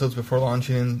 2 episodes before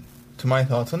launching into my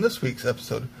thoughts on this week's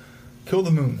episode. Kill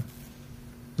the Moon.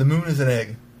 The moon is an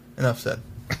egg. Enough said.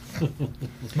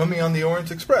 Mummy on the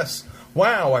Orient Express.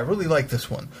 Wow, I really like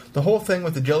this one. The whole thing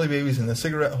with the jelly babies and the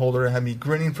cigarette holder had me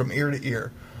grinning from ear to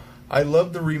ear. I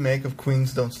love the remake of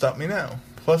Queen's Don't Stop Me Now.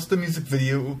 Plus the music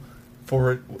video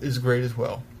for it is great as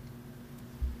well.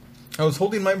 I was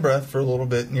holding my breath for a little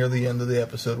bit near the end of the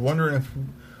episode, wondering if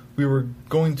we were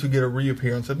going to get a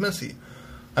reappearance of Missy.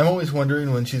 I'm always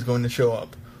wondering when she's going to show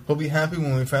up. We'll be happy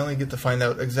when we finally get to find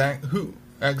out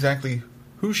exactly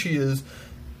who she is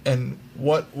and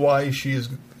why she is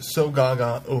so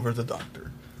gaga over the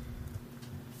Doctor.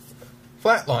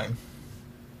 Flatline.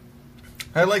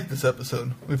 I like this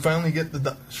episode. We finally get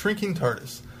the shrinking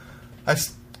TARDIS. I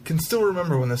can still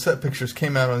remember when the set pictures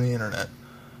came out on the internet.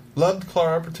 Loved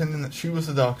Clara pretending that she was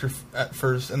the Doctor at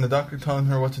first, and the Doctor telling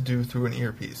her what to do through an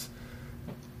earpiece.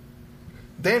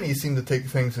 Danny seemed to take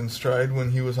things in stride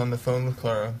when he was on the phone with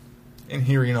Clara and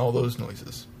hearing all those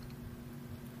noises.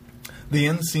 The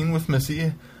end scene with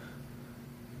Missy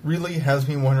really has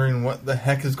me wondering what the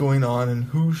heck is going on and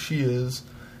who she is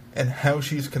and how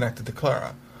she's connected to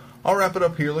Clara. I'll wrap it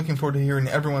up here. Looking forward to hearing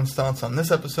everyone's thoughts on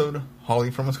this episode.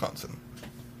 Holly from Wisconsin.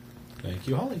 Thank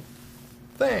you, Holly.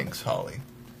 Thanks, Holly.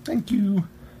 Thank you.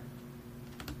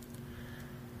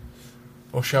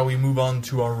 Well, shall we move on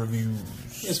to our reviews?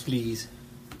 Yes, please.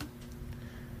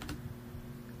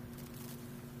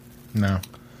 No.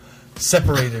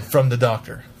 Separated from the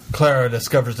Doctor, Clara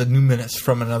discovers a new menace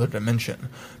from another dimension.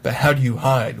 But how do you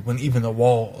hide when even the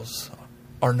walls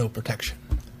are no protection?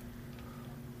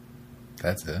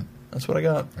 That's it. That's what I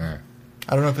got. Yeah.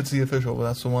 I don't know if it's the official, but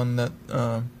that's the one that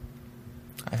I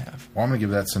have. Well, I'm going to give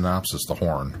that synopsis the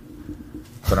horn.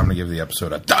 But I'm going to give the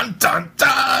episode a dun dun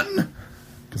dun.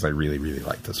 Because I really, really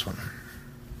like this one.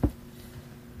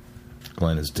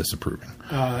 Glenn is disapproving.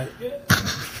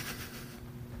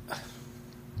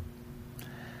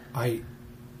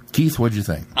 Keith, what'd you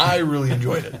think? I really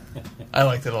enjoyed it. I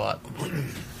liked it a lot.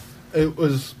 It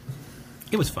was.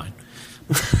 It was fine.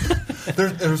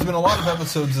 There's been a lot of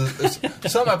episodes,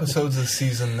 some episodes this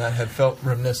season that had felt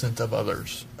reminiscent of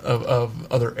others, of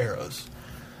other eras.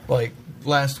 Like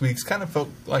last week's kind of felt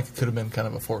like it could have been kind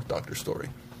of a Fourth Doctor story.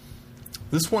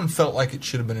 This one felt like it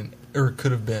should have been, or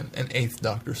could have been, an Eighth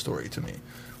Doctor story to me.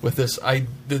 With this,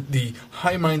 the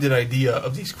high-minded idea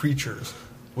of these creatures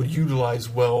would utilize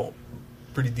well,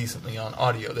 pretty decently on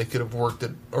audio. They could have worked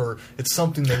it, or it's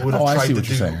something they would have I tried see to what do.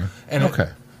 you're saying. And Okay.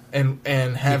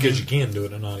 and having, Because you can do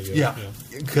it in audio. yeah,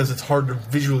 because it's hard to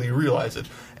visually realize it.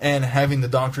 And having the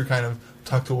Doctor kind of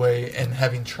tucked away and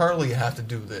having Charlie have to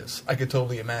do this, I could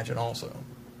totally imagine also.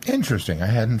 Interesting. I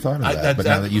hadn't thought of that. But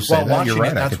now that you say while that, you're watching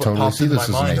right. it, I that's could what totally popped see into this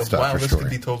my as an mind Eighth of, wow, Doctor this story.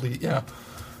 could be totally, yeah.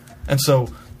 And so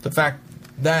the fact,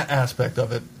 that aspect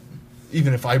of it,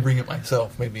 even if I bring it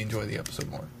myself, made me enjoy the episode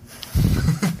more.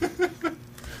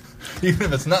 Even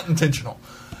if it's not intentional.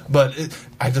 But it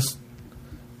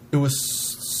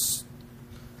was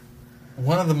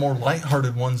one of the more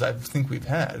lighthearted ones I think we've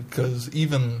had, because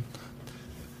even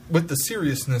with the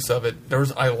seriousness of it,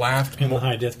 I laughed And the more,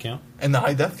 high death count. and the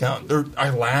high death count. I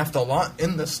laughed a lot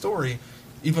in this story,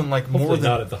 even like Hopefully more than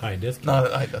not at the high death count. not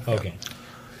at high death count. Okay.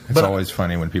 It's But- always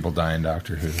funny when people die in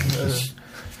Doctor Who. It's just-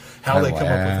 How I they come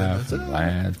laugh up with it. and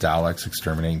laugh. Daleks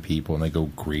exterminating people, and they go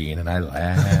green, and I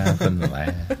laugh and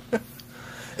laugh.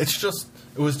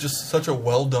 It was just such a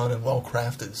well done and well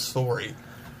crafted story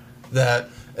that,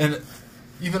 and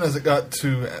even as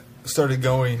it started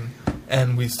going,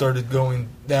 and we started going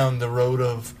down the road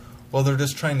of, well, they're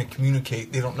just trying to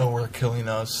communicate. They don't know we're killing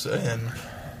us, and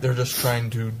they're just trying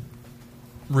to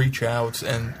reach out,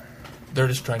 and they're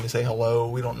just trying to say hello.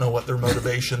 We don't know what their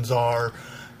motivations are.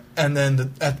 And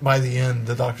then by the end,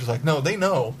 the Doctor's like, no, they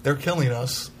know. They're killing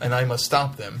us, and I must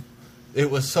stop them.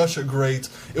 It was such a great...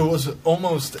 It was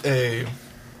almost a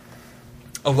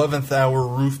 11th hour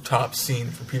rooftop scene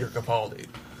for Peter Capaldi.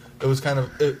 It was kind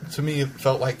of... to me, it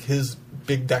felt like his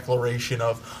big declaration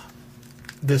of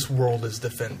this world is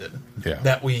defended. Yeah.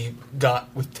 That we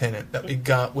got with Tennant, that we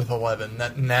got with 11,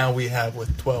 that now we have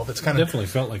with 12. It's kind of... Definitely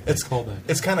felt like that callback.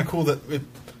 It's kind of cool that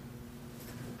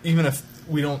even if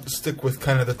we don't stick with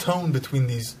kind of the tone between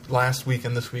these last week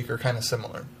and this week are kind of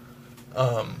similar.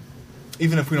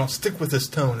 Even if we don't stick with this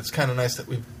tone, it's kind of nice that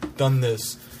we've done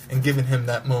this and given him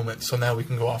that moment, so now we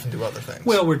can go off and do other things.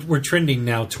 Well, we're trending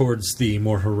now towards the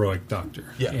more heroic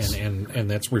Doctor. Yes. And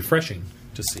that's refreshing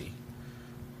to see.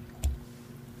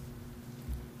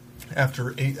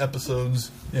 After 8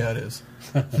 episodes, yeah, it is.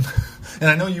 And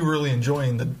I know you're really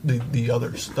enjoying the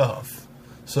other stuff.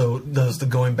 So does the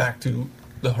going back to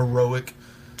the heroic...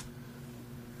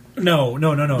 No,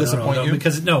 Disappoint you?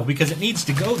 because it needs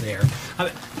to go there.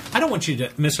 I don't want you to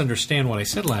misunderstand what I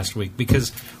said last week,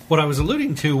 because what I was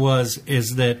alluding to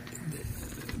is that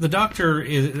the Doctor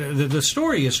the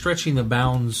story is stretching the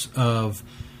bounds of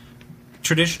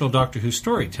traditional Doctor Who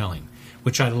storytelling,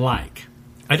 which I like.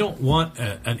 I don't want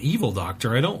an evil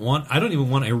Doctor. I don't even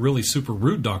want a really super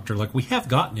rude Doctor like we have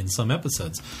gotten in some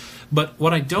episodes. But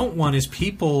what I don't want is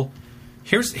people.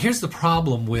 Here's the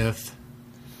problem with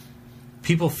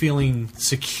people feeling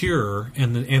secure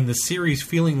and the series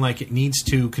feeling like it needs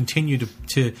to continue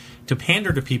to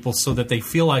pander to people so that they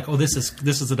feel like, oh, this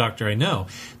is the Doctor I know.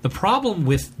 The problem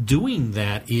with doing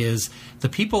that is the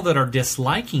people that are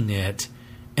disliking it,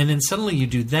 and then suddenly you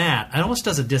do that, it almost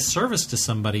does a disservice to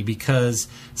somebody, because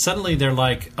suddenly they're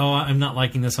like, oh, I'm not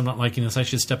liking this, I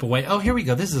should step away. Oh, here we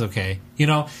go, this is okay.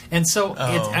 And so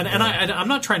I'm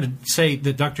not trying to say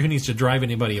that Doctor Who needs to drive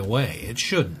anybody away. It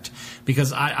shouldn't.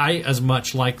 Because I as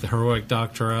much like the heroic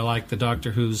Doctor. I like the Doctor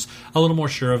who's a little more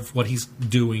sure of what he's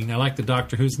doing. I like the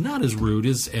Doctor who's not as rude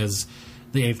as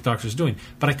the Eighth Doctor's doing.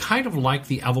 But I kind of like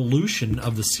the evolution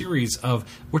of the series of,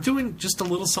 we're doing just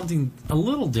something a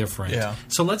little different. Yeah.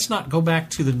 So let's not go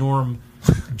back to the norm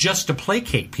just to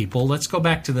placate people. Let's go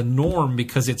back to the norm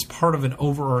because it's part of an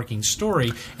overarching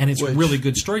story, and it's really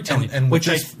good storytelling. and which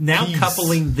with this now piece-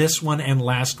 coupling this one and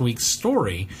last week's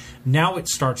story, now it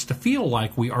starts to feel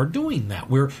like we are doing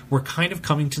that. We're kind of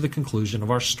coming to the conclusion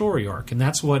of our story arc, and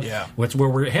that's where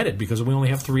we're headed, because we only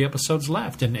have 3 episodes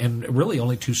left, and really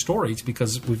only 2 stories,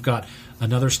 because we've got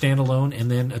another standalone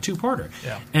and then a 2-parter.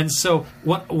 Yeah. And so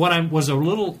what I was a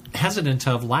little hesitant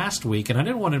of last week, and I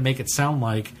didn't want to make it sound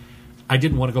like I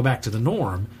didn't want to go back to the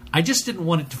norm. I just didn't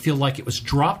want it to feel like it was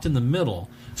dropped in the middle,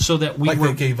 so that we Like were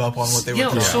they gave up on what they were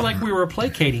doing. so like we were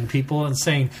placating people and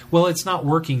saying, well, it's not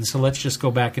working, so let's just go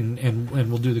back and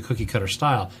we'll do the cookie cutter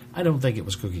style. I don't think it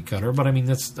was cookie cutter, but I mean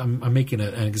I'm making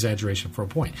an exaggeration for a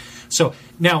point. So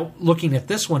now looking at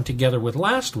this one together with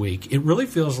last week, it really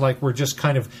feels like we're just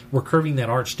we're curving that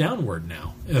arch downward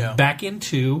now, back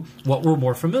into what we're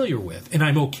more familiar with, and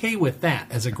I'm okay with that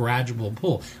as a gradual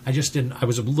pull. I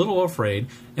was a little afraid,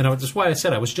 and that's why I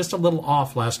said I was just a little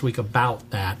off last week about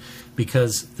that,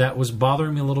 because that was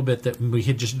bothering me a little bit that we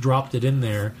had just dropped it in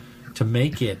there to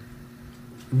make it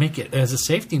as a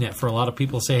safety net for a lot of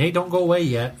people to say, hey, don't go away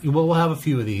yet. We'll have a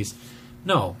few of these.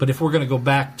 No, but if we're going to go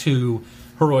back to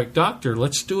Heroic Doctor,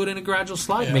 let's do it in a gradual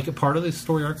slide, make it part of the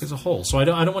story arc as a whole. So I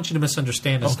don't want you to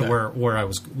misunderstand as to where I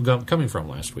was coming from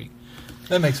last week.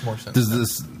 That makes more sense. Does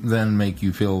this then make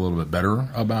you feel a little bit better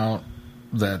about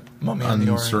that Mummy and the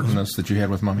uncertainness that you had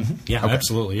with Mummy? Yeah, Okay.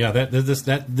 absolutely. Yeah,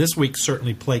 this week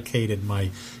certainly placated my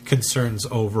concerns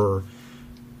over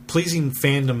pleasing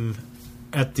fandom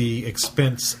at the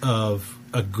expense of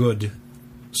a good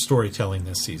storytelling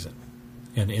this season,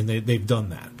 and they've done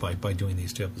that by doing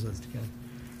these two episodes together.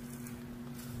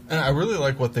 And I really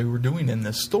like what they were doing in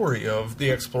this story of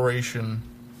the exploration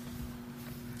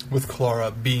with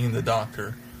Clara being the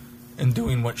Doctor and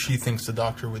doing what she thinks the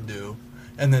Doctor would do.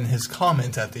 And then his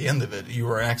comment at the end of it, "You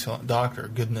were an excellent doctor,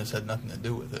 goodness had nothing to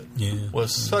do with it,"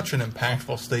 was such an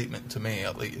impactful statement to me,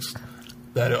 at least,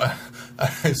 that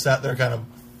I sat there kind of,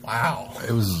 wow.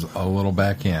 It was a little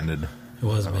backhanded. It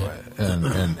was,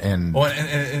 man. And Well,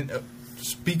 and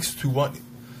speaks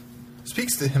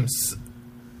to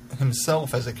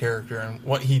himself as a character and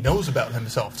what he knows about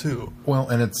himself, too. well,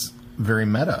 and it's very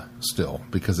meta still,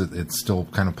 because it's still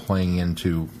kind of playing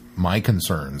into my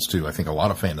concerns too. I think a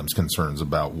lot of fandom's concerns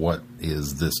about what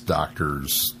is this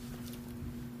Doctor's,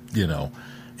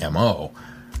 MO,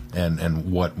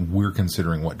 and what we're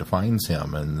considering what defines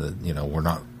him, and that we're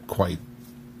not quite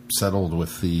settled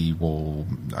with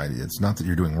it's not that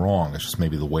you're doing wrong, it's just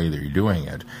maybe the way that you're doing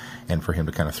it. And for him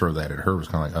to kind of throw that at her was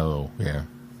kind of like, oh yeah,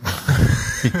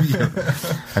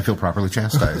 I feel properly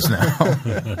chastised now.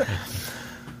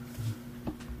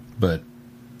 But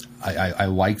I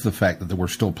like the fact that we're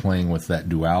still playing with that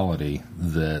duality,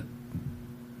 that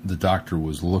the Doctor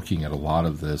was looking at a lot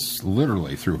of this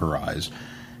literally through her eyes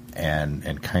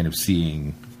and kind of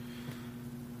seeing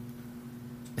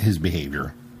his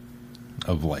behavior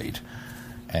of late.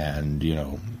 And,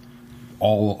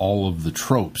 all of the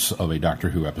tropes of a Doctor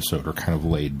Who episode are kind of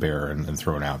laid bare and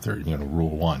thrown out there. Rule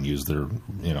 1, use their,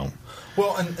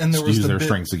 Well, and there was use the their bit,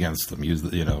 strengths against them. Use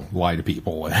lie to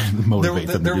people and motivate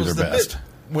them to there do was their the best. bit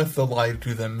with the lie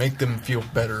to them, make them feel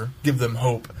better, give them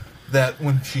hope. That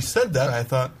when she said that, I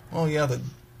thought, well, yeah, the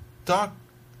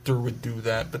Doctor would do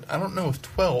that, but I don't know if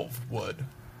 12 would.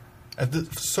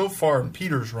 So far in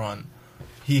Peter's run,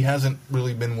 he hasn't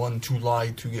really been one to lie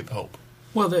to give hope.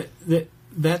 Well,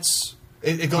 that's.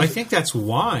 It goes, I think that's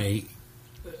why.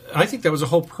 I think that was the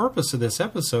whole purpose of this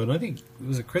episode. And I think it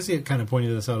was Chrissy that kind of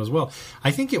pointed this out as well.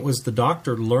 I think it was the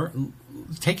Doctor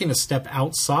taking a step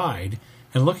outside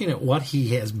and looking at what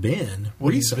he has been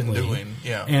What he's recently, been doing,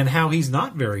 yeah. and how he's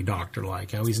not very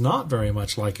Doctor-like, how he's not very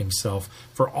much like himself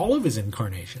for all of his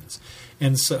incarnations,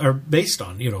 and so, or based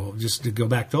on just to go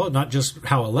back to not just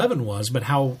how 11 was, but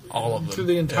how All of them, through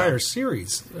the entire yeah.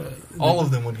 series. all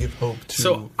of them would give hope to.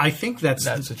 So I think that's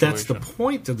that the situation.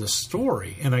 point of the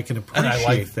story, and I can And appreciate I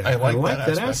like- that. I like that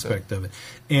that aspect of it,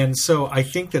 and so I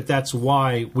think that's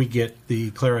why we get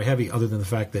the Clara Heavy. Other than the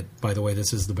fact that, by the way,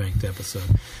 this is the banked episode.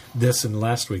 This and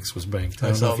last week's was banked.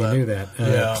 I don't know saw if you that. knew that.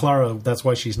 Yeah. Clara. That's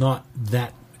why she's not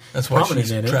that. That's why prominent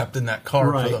she's in it. trapped in that car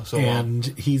right? for so long. And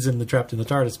he's trapped in the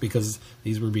TARDIS because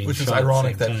these were being Which is shot at the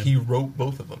ironic same that time. he wrote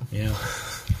both of them. Yeah.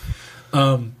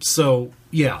 So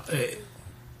yeah,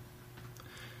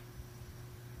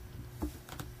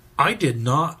 I did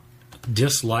not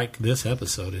dislike this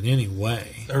episode in any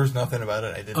way. There was nothing about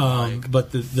it I didn't like.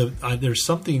 But there's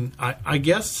something. I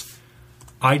guess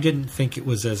I didn't think it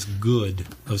was as good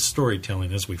of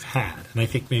storytelling as we've had, and I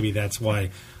think maybe that's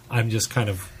why I'm just kind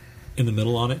of in the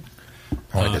middle on it.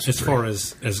 I As disagree. far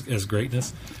as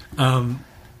greatness, I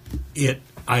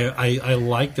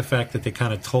like the fact that they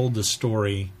kind of told the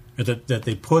story that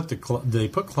they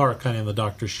put Clara kind of in the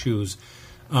Doctor's shoes.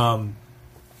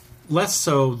 Less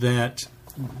so that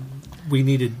we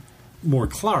needed more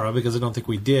Clara, because I don't think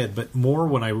we did, but more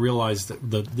when I realized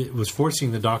that it was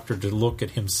forcing the Doctor to look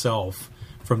at himself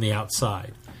from the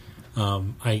outside.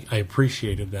 I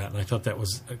appreciated that, and I thought that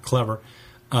was clever.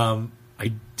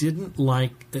 I didn't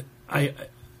like that.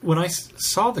 When I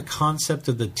saw the concept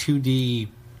of the 2D,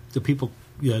 the people,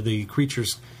 the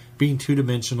creatures being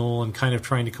two-dimensional and kind of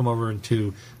trying to come over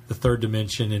into the third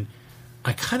dimension. And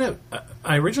I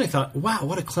originally thought, wow,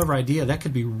 what a clever idea. That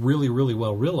could be really, really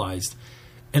well realized.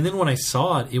 And then when I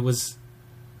saw it, it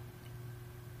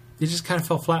just kind of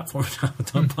fell flat for me.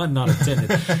 Pun not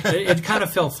intended. It kind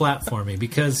of fell flat for me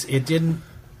because it didn't.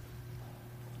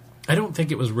 I don't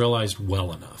think it was realized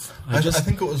well enough. I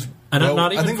think it was. And Well,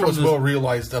 not even I think it from was the- well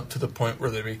realized up to the point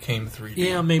where they became 3D.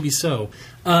 Yeah, maybe so.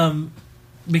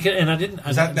 Because and I didn't.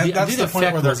 That's the the point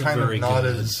effect where they're wasn't kind of very not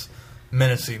good. as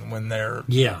menacing when they're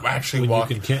Yeah, actually when you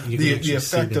walking. can actually the see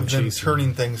effect them of them chasing.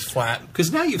 turning things flat.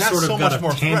 Because now you've That's sort of so got much a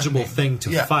more tangible threatening.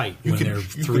 thing to fight You when could- they're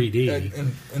you 3D.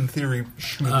 could, in theory,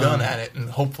 shoot a gun at it and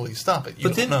hopefully stop it. You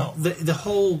But then don't know. the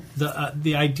whole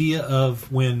the idea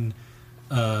of when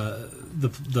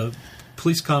the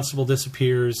police constable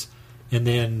disappears and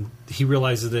then he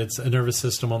realizes that it's a nervous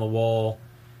system on the wall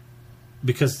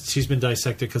because she's been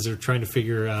dissected because they're trying to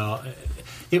figure out.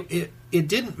 It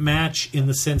didn't match in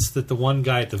the sense that the one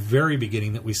guy at the very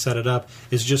beginning that we set it up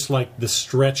is just like the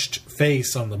stretched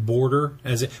face on the border,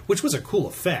 which was a cool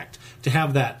effect to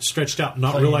have that stretched out and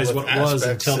not Playing realize with what it was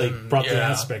aspects until they and- brought the yeah.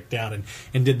 aspect down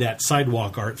and did that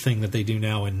sidewalk art thing that they do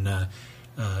now in the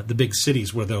big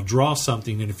cities where they'll draw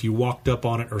something and if you walked up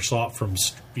on it or saw it from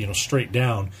straight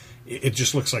down, it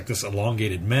just looks like this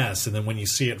elongated mess, and then when you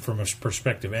see it from a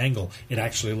perspective angle, it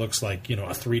actually looks like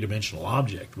a three-dimensional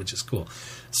object, which is cool.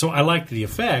 So I liked the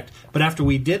effect, but after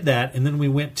we did that, and then we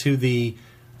went to the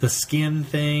skin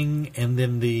thing, and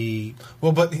then the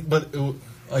yeah,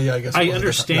 I guess I it was a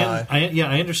understand. different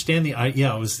guy. I understand the.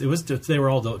 It was. They were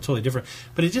all totally different,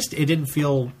 but it didn't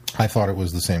feel. I thought it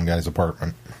was the same guy's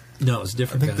apartment. No, it was I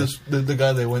different. think the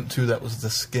guy they went to that was the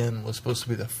skin was supposed to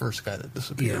be the first guy that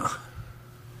disappeared. Yeah.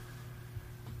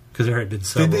 Because there had been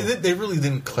several. They really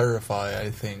didn't clarify, I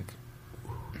think,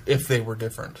 if they were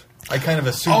different. I kind of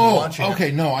assumed Oh, watching it.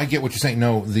 okay. No, I get what you're saying.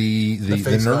 No, the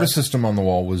face nervous guy. system on the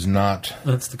wall was not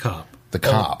That's the cop. the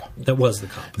cop. That was the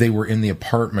cop. They were in the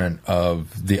apartment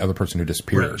of the other person who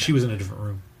disappeared. Right, she was in a different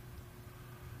room.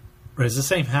 Right, it's the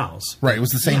same house. Right, it was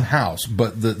the same house,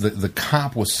 but the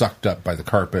cop was sucked up by the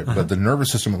carpet. But the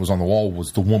nervous system that was on the wall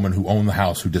was the woman who owned the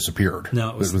house who disappeared.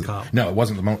 No, it was the cop. No, it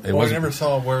wasn't the. It Well, I wasn't never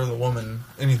saw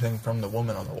anything from the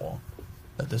woman on the wall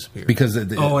that disappeared. because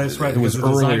Oh, that's right. It was because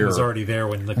the design earlier. was already there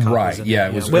when the cop Right, was in yeah,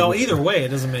 there. it was- Well, it was- either way, it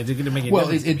didn't make any Well,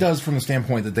 difference. it does from the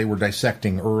standpoint that they were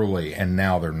dissecting early, and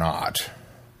now they're not.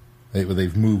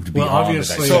 They've moved Well, beyond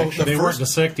obviously, the So dissection. the they weren't first-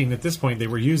 dissecting at this point. They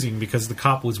were using because the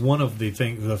cop was one of the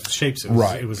shapes it was,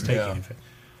 Right. it was taking. Yeah.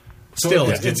 So Still,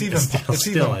 it's even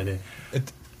still, I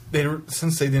did.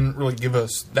 since they didn't really give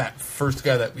us that first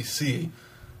guy that we see,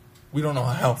 we don't know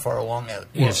how far along it was.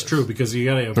 Yeah, it's true because you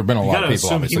got to. There've been a lot of people assume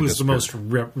he obviously was the most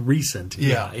recent.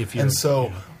 Yeah, if you and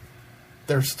so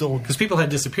they're still because people had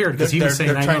disappeared because he was They're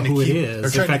saying, "I know trying to who it keep-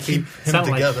 is." they're In trying to fact, keep he him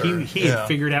sounded like together. he had Yeah.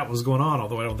 figured out what was going on,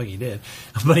 although I don't think he did.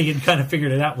 But he had kind of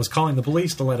figured it out. Was calling the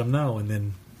police to let him know, and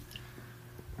then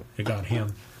it got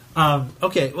him.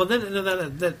 Okay, well then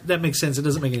that makes sense. It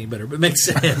doesn't make it any better, but it makes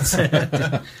sense.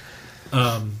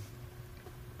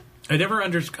 I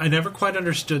never quite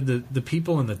understood the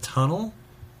people in the tunnel.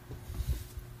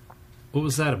 What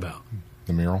was that about?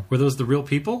 The mural. Were those the real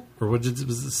people, or was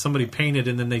it somebody painted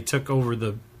and then they took over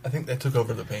the? I think they took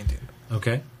over the painting.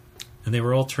 Okay, and they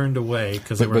were all turned away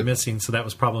because they But- were but- missing. So that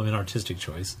was probably an artistic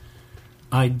choice.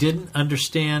 I didn't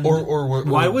understand. Or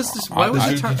why was this? Why was did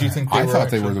the you- tar- did you think I were thought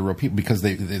they actually- were the real people because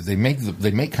they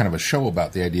make kind of a show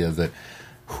about the idea that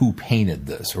who painted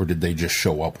this, or did they just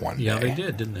show up one Yeah, day? they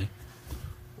did, didn't they?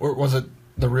 Or was it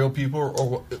the real people?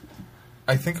 Or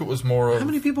I think it was more of How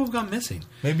many people have gone missing?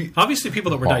 maybe. Obviously,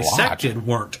 people that were A lot. dissected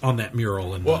weren't on that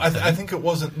mural. And Well, I think it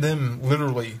wasn't them,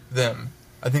 literally them.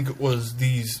 I think it was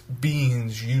these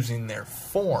beings using their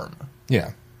form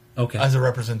Yeah. okay. as a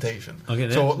representation. Okay,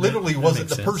 that- so it literally that wasn't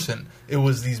makes the sense. person; it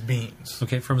was these beings.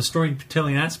 Okay, from a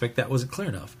storytelling aspect, that wasn't clear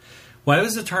enough. Why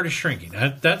was the TARDIS shrinking?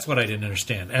 That's what I didn't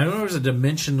understand. I know there was a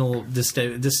dimensional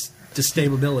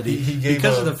destability He gave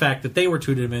because a- of the fact that they were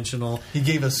two-dimensional. He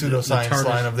gave a pseudoscience TARDIS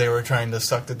line of they were trying to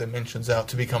suck the dimensions out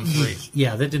to become three.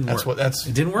 Yeah, that didn't That's work. what- that's-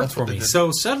 it didn't work that's for what they me. did.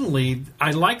 So suddenly, I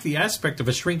like the aspect of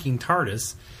a shrinking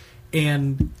TARDIS,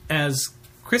 and as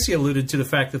Chrissy alluded to the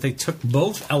fact that they took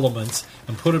both elements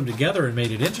and put them together and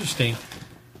made it interesting.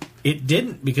 It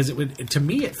didn't because to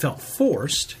me it felt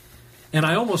forced, and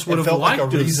I almost would It have felt like liked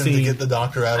a to have reason seen to get the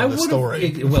Doctor out I of the would've-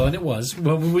 story. well, and it was.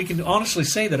 Well, we can honestly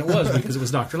say that it was because it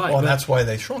was Dr. Light. Well, but- that's why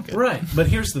they shrunk it. right. But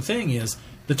here's the thing: is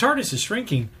the TARDIS is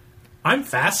shrinking. I'm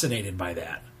fascinated by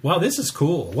that. Wow, this is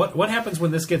cool. What happens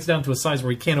when this gets down to a size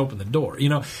where he can't open the door?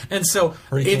 And so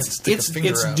Or he can't it's stick a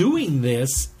finger out. doing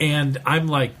this, and I'm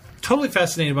like totally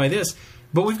fascinated by this.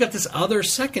 But we've got this other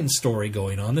second story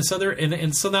going on. This other,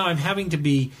 and so now I'm having to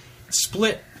be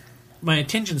split. My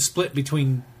attention split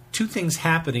between two things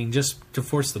happening just to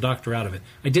force the Doctor out of it.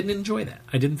 I didn't enjoy that.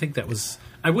 I didn't think that was.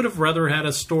 I would have rather had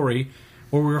a story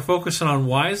where we were focusing on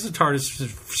why is the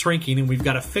TARDIS shrinking and we've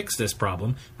got to fix this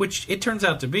problem, which it turns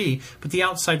out to be, but the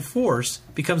outside force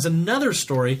becomes another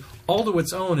story all to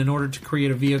its own in order to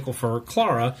create a vehicle for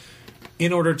Clara,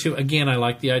 in order to, again, I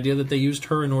like the idea that they used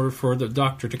her in order for the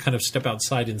Doctor to kind of step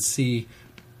outside and see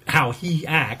how he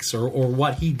acts or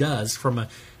what he does from a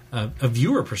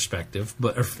viewer perspective,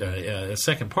 but a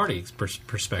second party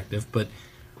perspective, but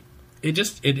it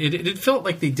just, it felt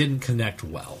like they didn't connect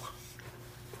well.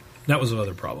 That was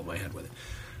another problem I had with it.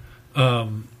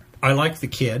 I liked the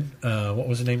kid. What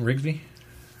was his name? Rigsby.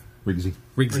 Rigsy.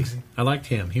 I liked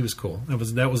him. He was cool.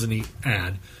 That was a neat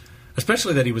ad,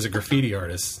 especially that he was a graffiti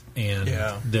artist, and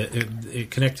that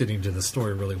it connected him to the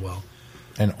story really well.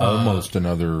 And almost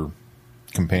another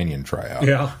companion tryout.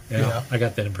 Yeah, I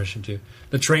got that impression too.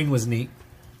 The train was neat.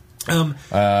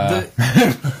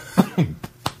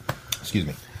 Excuse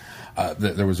me.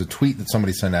 There was a tweet that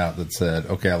somebody sent out that said,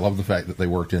 okay, I love the fact that they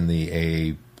worked in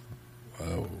the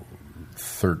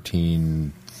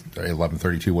A13,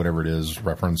 1132, whatever it is,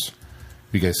 reference. Have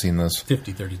you guys seen this?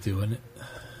 5032, wasn't it?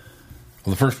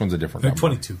 Well, the first one's a different number.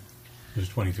 22. There's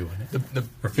 22, wasn't it? The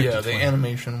 50, the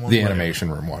animation one. The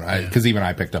animation room one. Because even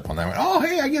I picked up on that one. Oh,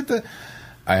 hey, I get the...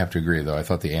 I have to agree, though. I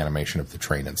thought the animation of the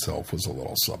train itself was a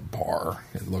little subpar.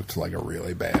 It looked like a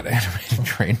really bad animated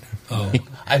train. Oh,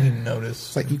 I didn't notice.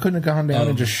 It's like you couldn't have gone down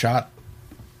and just shot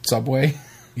Subway.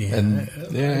 Yeah, And,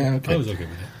 okay. I was okay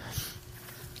with it.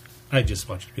 I just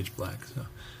watched Pitch Black, so.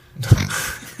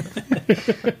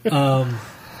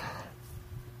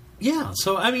 Yeah,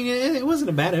 so I mean, it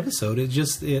wasn't a bad episode. It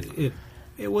just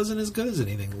it wasn't as good as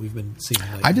anything we've been seeing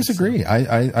lately. I disagree. So.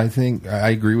 I think I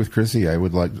agree with Chrissy. I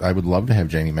would love to have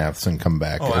Jamie Matheson come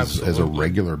back as a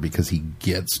regular because he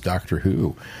gets Doctor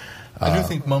Who. I do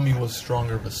think Mummy was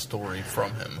stronger of a story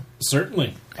from him.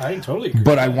 Certainly, I totally agree.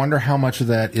 But I wonder how much of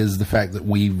that is the fact that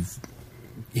we've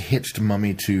hitched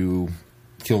Mummy to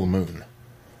Kill the Moon.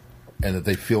 And that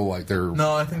they feel like they're...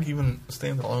 No, I think even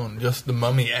standalone, just the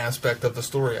Mummy aspect of the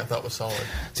story I thought was solid.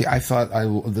 See, I thought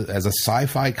as a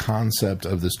sci-fi concept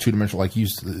of this two-dimensional, like you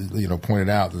pointed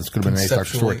out, this could have been an Eighth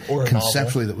Doctor story. Or a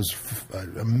Conceptually, novel. that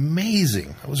was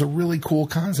amazing. It was a really cool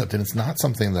concept, and it's not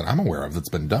something that I'm aware of that's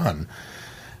been done,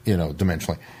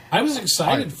 dimensionally. I was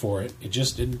excited for it. It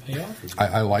just didn't pay off.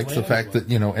 I like the fact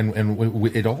that,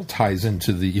 it all ties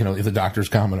into the Doctor's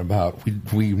comment about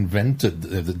we invented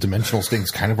the dimensional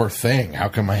sting's kind of our thing. How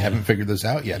come I haven't figured this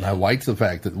out yet? And I like the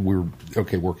fact that we're,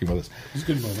 working with this. It was a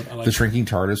good moment. I liked The Shrinking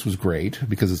TARDIS was great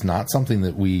because it's not something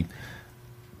that we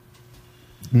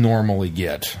normally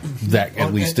get, that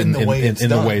at least in the way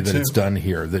that it's done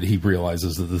here, that he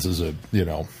realizes that this is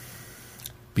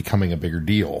becoming a bigger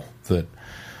deal, that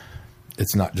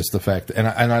it's not just the fact and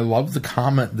I love the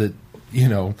comment that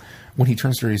when he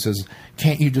turns to her he says,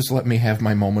 can't you just let me have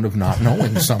my moment of not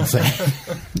knowing something?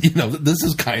 This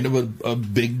is kind of a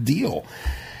big deal.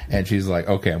 And she's like,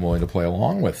 okay, I'm willing to play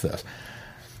along with this.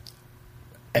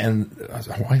 And I was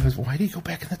like, why do you go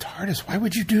back in the TARDIS? Why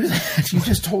would you do that? You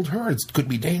just told her it could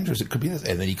be dangerous. It could be this.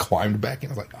 And then he climbed back in.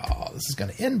 I was like, oh, this is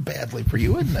going to end badly for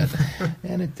you, isn't it?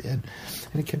 And it did.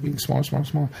 And it kept getting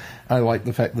smaller. I like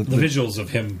the fact that the visuals of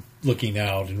him looking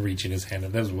out and reaching his hand.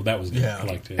 That was good. Yeah. I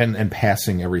liked it. And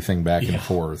passing everything back and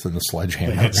forth and the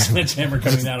sledgehammer. Sledgehammer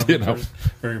coming out of the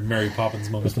very Mary Poppins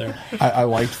moment there. I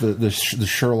liked the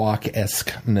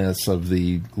Sherlock-esque-ness of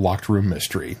the locked room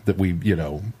mystery that we,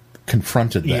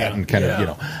 confronted that and kind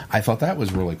of, I thought that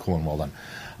was really cool and well done.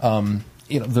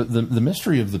 The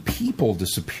mystery of the people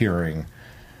disappearing,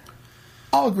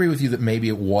 I'll agree with you that maybe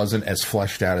it wasn't as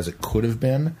fleshed out as it could have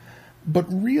been, but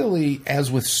really,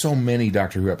 as with so many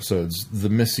Doctor Who episodes, the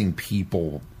missing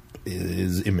people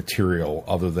is immaterial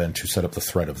other than to set up the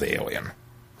threat of the alien.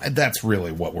 And that's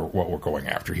really what we're going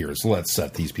after here, is let's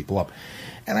set these people up.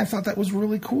 And I thought that was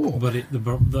really cool. But I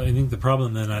think the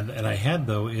problem then I had,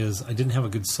 though, is I didn't have a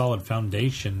good solid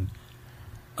foundation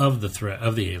of the threat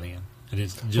of the alien. It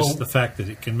is just the fact that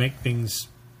it can make things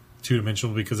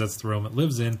two-dimensional because that's the realm it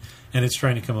lives in, and it's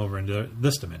trying to come over into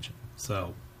this dimension.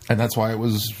 So, and that's why it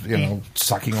was,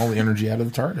 sucking all the energy out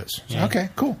of the TARDIS. So, Yeah. Okay,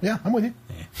 cool. Yeah, I'm with you.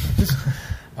 Yeah. Just,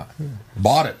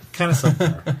 bought it. Kind of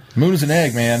subpar. Moon's an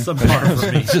egg, man. Subpar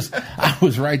for me. I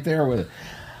was right there with it.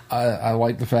 I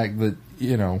like the fact that,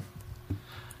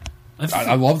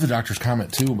 I love the Doctor's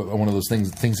comment, too, but one of those things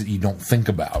that you don't think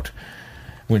about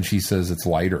when she says it's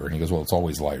lighter. And he goes, well, it's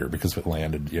always lighter because if it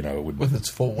landed, it would... With its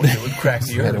full weight, it would crack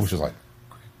the And it earth. was just like,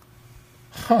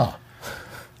 huh.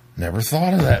 Never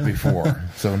thought of that before.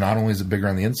 So not only is it bigger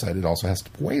on the inside, it also has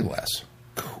to weigh less.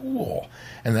 Cool.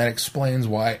 And that explains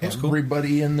why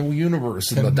everybody in the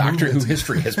universe in the Doctor Who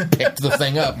history has picked the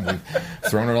thing up and we've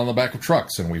thrown it on the back of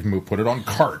trucks and we've put it on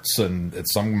carts and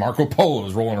it's some Marco Polo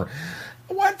is rolling around.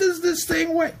 What does this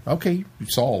thing weigh? Okay, you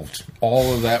solved.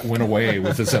 All of that went away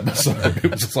with this episode.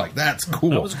 It was just like, that's cool.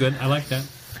 That was good. I like that.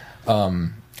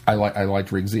 I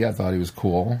liked Rigsy. I thought he was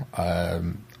cool.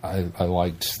 I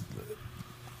liked.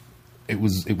 It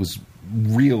was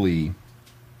really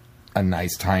a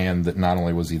nice tie-in that not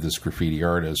only was he this graffiti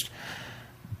artist,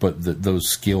 but that those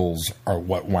skills are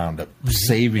what wound up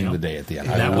saving the day at the end.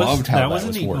 I loved how that was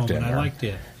a neat worked moment. in there. I liked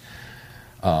it.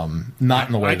 Not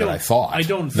in the way that I thought. I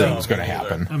don't that think was going to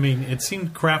happen. I mean, it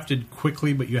seemed crafted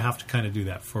quickly, but you have to kind of do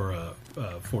that for a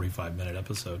 45-minute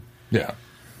episode. Yeah.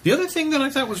 The other thing that I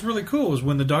thought was really cool was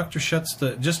when the Doctor shuts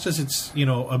just as it's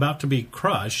about to be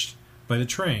crushed by the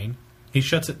train, he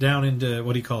shuts it down into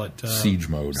what do you call it? Siege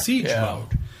mode. Siege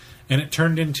mode, and it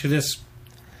turned into this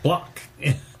block,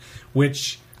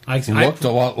 which looked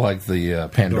a lot like the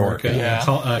Pandorica. Yeah.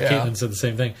 Caitlin said the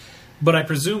same thing, but I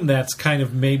presume that's kind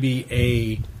of maybe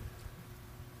a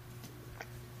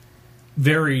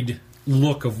varied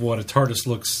look of what a TARDIS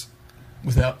looks.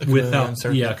 Without Chameleon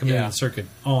circuit. circuit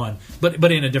on,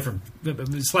 but in a different,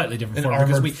 slightly different form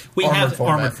because we have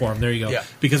armored form. There you go. Yeah.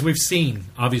 Because we've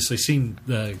obviously seen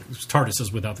the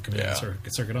TARDISes without the Chameleon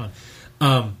circuit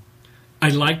on. I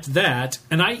liked that,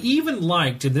 and I even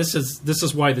liked, and this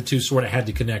is why the two sort of had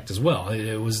to connect as well.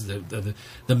 It was the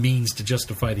means to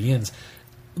justify the ends.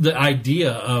 The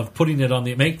idea of putting it on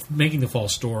making the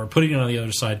false door, putting it on the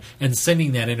other side, and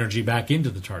sending that energy back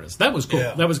into the TARDIS. That was cool.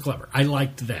 Yeah. That was clever. I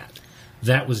liked that.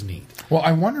 That was neat. Well,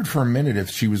 I wondered for a minute if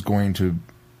she was going to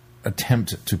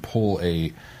attempt to pull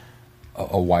a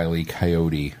Wile E.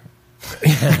 Coyote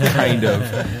kind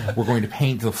of. We're going to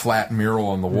paint the flat mural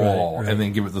on the wall and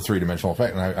then give it the three-dimensional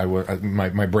effect. And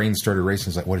my brain started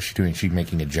racing. It's like, what is she doing? Is she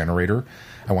making a generator?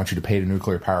 I want you to paint a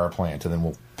nuclear power plant, and then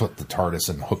we'll put the TARDIS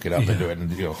and hook it up into it.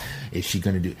 And is she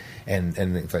going to do? And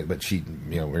it's like, but she,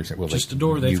 we're saying, well, just a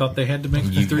door. They thought they had to make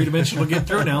the three-dimensional get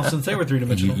through now since they were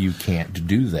three-dimensional. You can't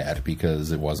do that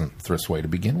because it wasn't Thrissway to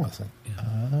begin with.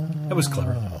 That was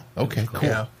clever. Okay, cool.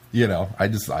 Yeah. I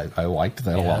liked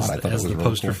that a lot. I thought it was the really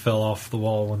poster cool. fell off the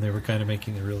wall when they were kind of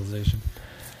making the realization.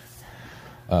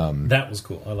 That was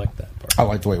cool. I liked that part. I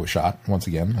liked the way it was shot. Once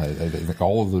again, I think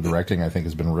all of the directing I think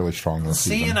has been really strong this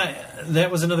season. And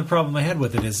that was another problem I had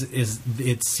with it is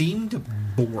it seemed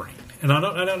boring. And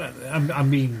I'm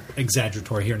being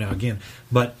exaggeratory here now again,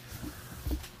 but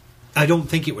I don't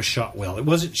think it was shot well. It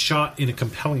wasn't shot in a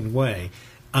compelling way.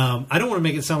 I don't want to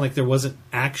make it sound like there wasn't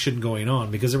action going on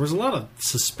because there was a lot of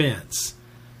suspense.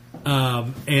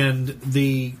 And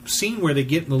the scene where they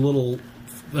get in the little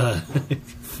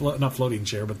not floating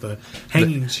chair, but the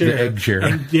hanging chair, the egg chair,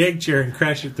 and the egg chair, and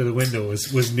crash it through the window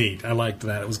was neat. I liked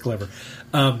that; it was clever.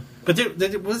 But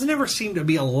there was never seemed to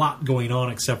be a lot going on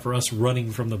except for us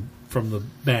running from the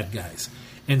bad guys,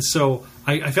 and so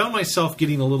I found myself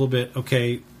getting a little bit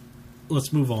okay.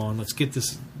 Let's move on. Let's get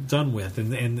this done with,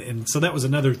 and so that was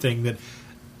another thing that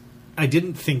I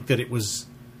didn't think that it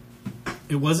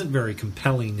wasn't very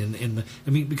compelling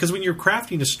because when you're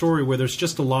crafting a story where there's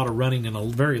just a lot of running and a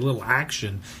very little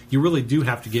action, you really do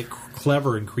have to get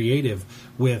clever and creative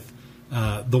with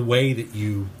the way that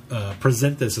you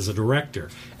present this as a director.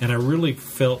 And I really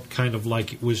felt kind of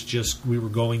like it was just we were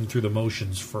going through the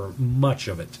motions for much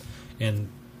of it, and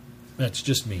that's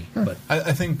just me. But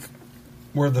I think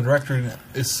where the director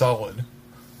is solid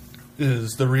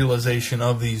is the realization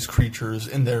of these creatures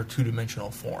in their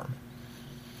two-dimensional form.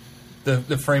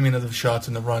 The framing of the shots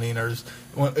and the running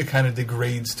it kind of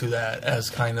degrades to that as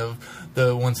kind of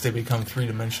once they become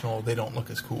three-dimensional, they don't look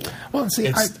as cool. Well, see,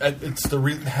 it's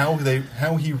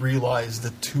how he realized the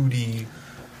 2D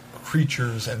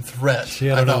creatures and threats.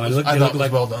 I thought it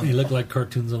was well done. They looked like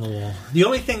cartoons on the wall. The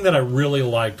only thing that I really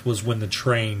liked was when the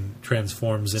train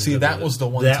transforms into. See, that was the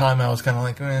one time I was kind of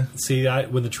like, eh. See,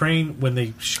 when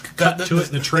they cut to it,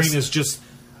 and the train is just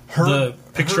the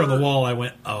picture on the wall. I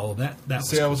went, oh, that.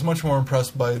 See, I was much more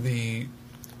impressed by the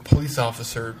police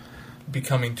officer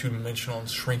becoming two-dimensional and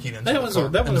shrinking into that was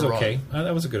okay.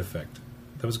 That was a good effect.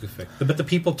 That was a good effect. But the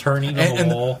people turning on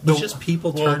the wall, it was just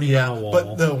people turning on the wall.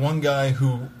 But the one guy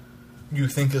who you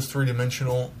think is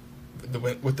three-dimensional,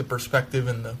 with the perspective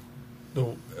and the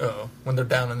when they're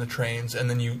down in the trains, and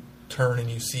then you turn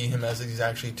and you see him as he's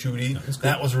actually 2D.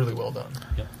 That was really well done.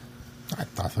 Yep. I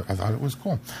thought it was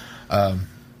cool. Yeah,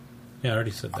 I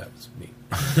already said that was neat.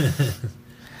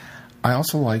 I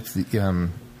also liked the.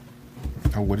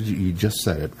 What did you just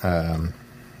said it?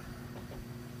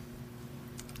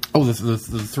 Oh, the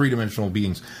three-dimensional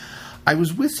beings. I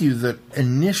was with you that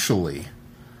initially,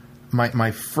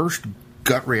 my first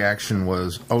gut reaction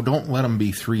was, oh, don't let them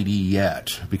be 3D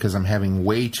yet, because I'm having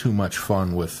way too much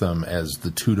fun with them as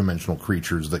the two-dimensional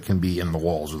creatures that can be in the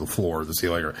walls or the floor or the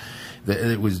ceiling. Or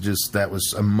it was just, that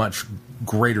was a much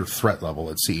greater threat level,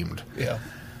 it seemed. Yeah.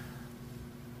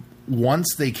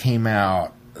 Once they came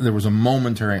out, there was a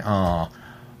momentary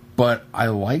but I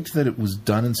liked that it was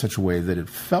done in such a way that it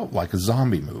felt like a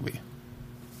zombie movie.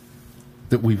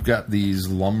 That we've got these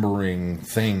lumbering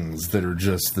things that are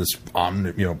just this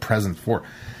present for,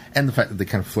 and the fact that they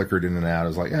kind of flickered in and out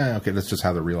is like, okay, that's just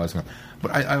how they're realizing it.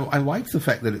 But I like the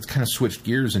fact that it's kind of switched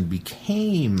gears and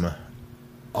became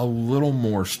a little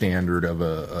more standard of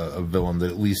a villain.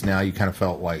 That at least now you kind of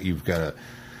felt like you've got to.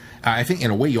 I think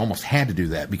in a way you almost had to do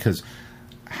that, because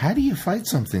how do you fight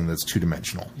something that's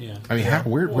two-dimensional? Yeah. I mean,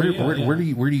 where do you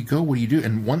go? What do you do?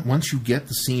 And once you get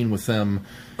the scene with them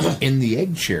in the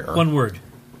egg chair, One word.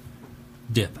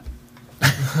 Dip.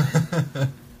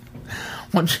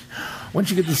 once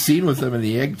you get the scene with them in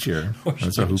the egg chair,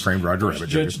 that's Who Framed Roger Rabbit.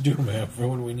 Judge Doom have for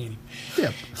when we need him.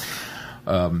 Yeah.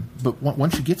 But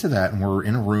once you get to that, and we're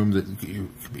in a room that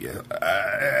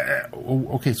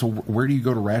okay, so where do you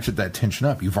go to ratchet that tension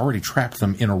up? You've already trapped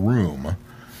them in a room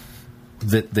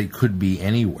that they could be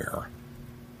anywhere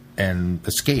and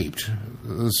escaped.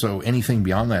 So anything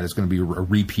beyond that is going to be a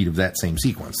repeat of that same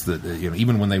sequence. That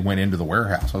even when they went into the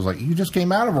warehouse, I was like, "You just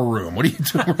came out of a room. What are you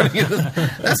doing?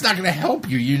 That's not going to help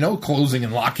you. Closing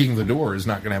and locking the door is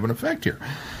not going to have an effect here."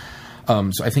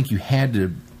 So I think you had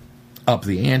to up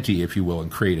the ante, if you will,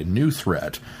 and create a new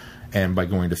threat. And by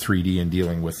going to 3D and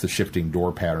dealing with the shifting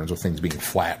door patterns of things being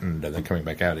flattened and then coming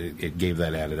back out, it gave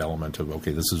that added element of,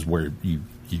 okay, this is where you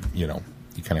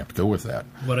kind of have to go with that.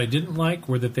 What I didn't like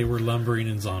were that they were lumbering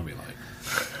and zombie-like.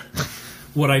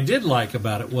 What I did like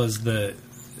about it was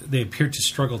they appeared to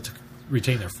struggle to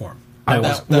retain their form.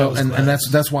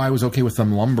 That's why I was okay with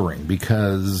them lumbering,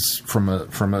 because from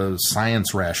a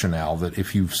science rationale, that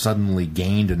if you've suddenly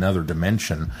gained another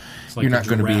dimension, like you're not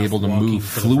going to be able to move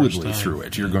fluidly time. through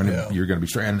it. You're going to be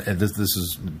strong. And this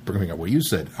is bringing up what you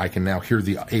said. I can now hear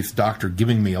the Eighth Doctor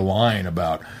giving me a line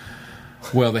about,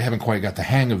 well, they haven't quite got the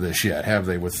hang of this yet, have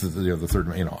they? With the third,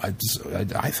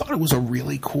 I thought it was a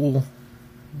really cool.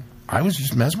 I was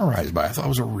just mesmerized by it. I thought it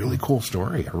was a really cool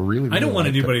story. I don't want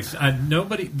anybody.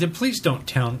 Nobody. Please don't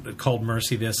called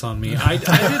Mercy this on me. I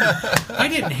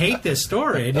didn't hate this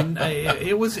story.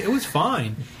 It was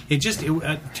fine. It just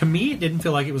to me it didn't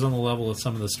feel like it was on the level of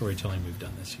some of the storytelling we've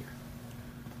done this year.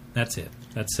 That's it.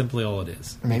 That's simply all it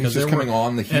is. Maybe it's just coming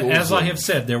on the heels. As I have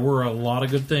said, there were a lot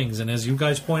of good things, and as you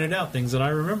guys pointed out, things that I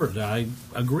remembered. I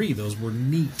agree; those were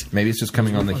neat. Maybe it's just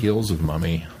coming on the heels of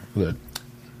Mummy. That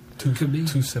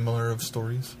Too similar of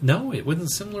stories. No, it wasn't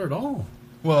similar at all.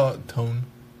 Well, tone.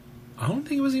 I don't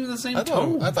think it was even the same I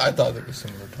tone. thought there was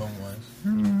similar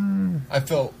tone-wise. I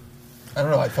felt. I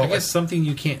don't know. I guess something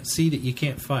you can't see that you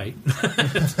can't fight.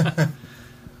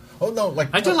 Oh no! Like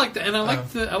I did like the, and I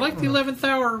like the 11th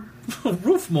hour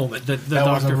roof moment that the That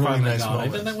was a doctor really finally nice got. I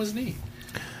moment. think that was neat.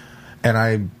 And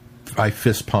I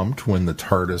fist pumped when the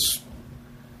TARDIS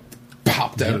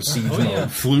popped out of siege mode,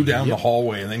 flew down the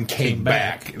hallway, and then came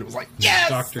back. It was like, yes,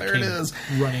 Doctor there it came is.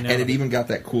 running out And of it it. even got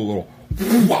that cool little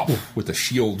whop with the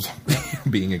shields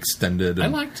being extended. And, I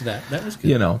liked that. That was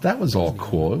good. that was all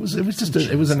cool. It was just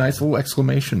it was a nice little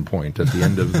exclamation point at the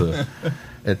end of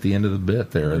the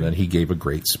bit there. And then he gave a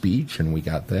great speech, and we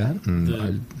got that.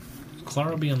 And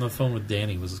Clara being on the phone with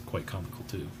Danny was quite comical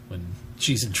too. When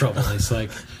she's in trouble, it's like,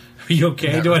 "Are you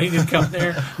okay? Do I need to come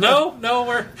there?" No,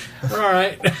 we're all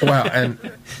right. wow, and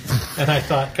I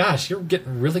thought, gosh, you're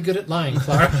getting really good at lying,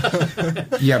 Clara.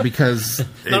 yeah, because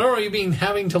Not only are you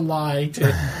having to lie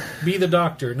to be the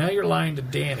doctor, now you're lying to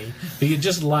Danny, who you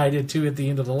just lied to at the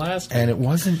end of the last one. and it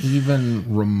wasn't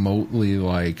even remotely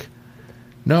like,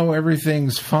 no,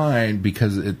 everything's fine,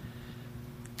 because it.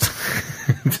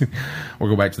 We'll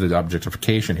go back to the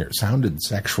objectification here. It sounded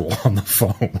sexual on the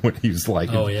phone when he was like,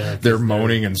 Oh, yeah, they're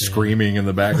moaning and screaming in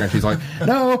the background. She's like,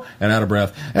 no, and out of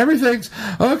breath, everything's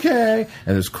okay.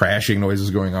 And there's crashing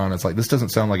noises going on. It's like, this doesn't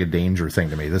sound like a danger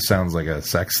thing to me. This sounds like a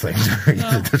sex thing to me.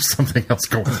 There's something else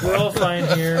going on. We're all fine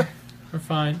here. We're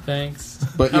fine, thanks.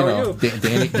 But, How are you?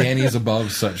 Danny's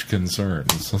above such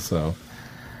concerns. So,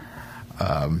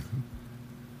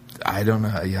 I don't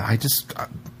know. Yeah, I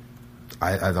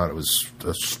thought it was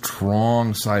a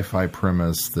strong sci-fi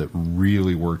premise that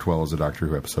really worked well as a Doctor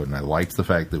Who episode, and I liked the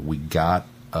fact that we got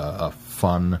a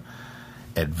fun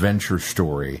adventure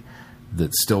story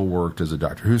that still worked as a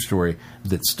Doctor Who story,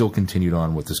 that still continued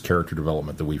on with this character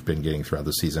development that we've been getting throughout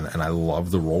the season. And I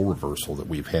love the role reversal that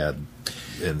we've had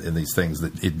in these things.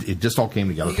 That it just all came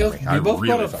together for me. You I both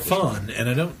really brought up thought it was fun,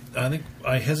 and I think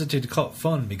I hesitate to call it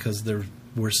fun because there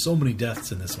were so many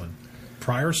deaths in this one,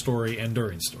 prior story and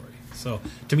during story. So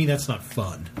to me, that's not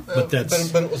fun, but that's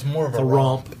but it was more of a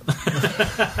romp.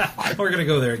 We're gonna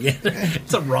go there again.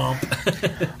 It's a romp.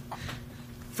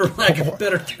 For lack of a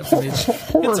better definition,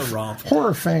 it's a romp.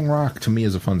 Horror Fang Rock to me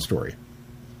is a fun story,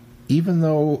 even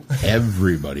though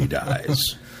everybody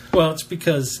dies. Well, it's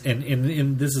because,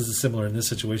 and this is similar in this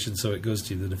situation, so it goes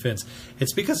to the defense.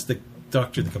 It's because the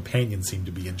Doctor and the companions seem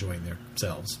to be enjoying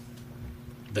themselves.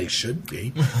 They should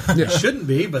be. They shouldn't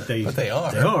be, but they are.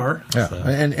 They are. Yeah, So.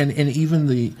 and even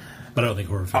the But I don't think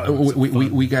horror fans.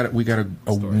 we got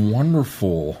a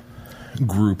wonderful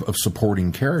group of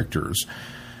supporting characters.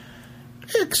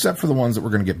 Except for the ones that were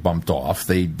going to get bumped off,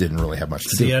 they didn't really have much to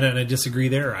do. See, and I disagree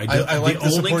there. I like the the only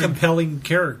supporting- compelling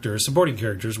supporting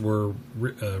characters were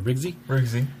Riggsy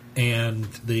and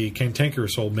the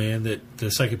cantankerous old man that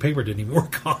the psychic paper didn't even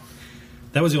work on.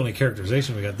 That was the only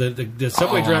characterization we got. The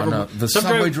subway driver. No. The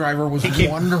subway driver was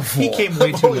wonderful. He came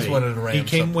way too Always late. wanted to ram He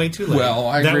came something. way too late. Well,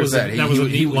 I agree with that. That was a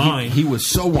neat line. He was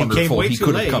so wonderful. Came way He too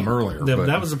could have late. come earlier. But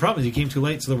That was the problem. He came too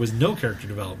late, so there was no character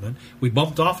development. We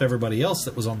bumped off everybody else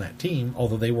that was on that team,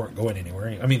 although they weren't going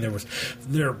anywhere. I mean,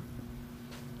 their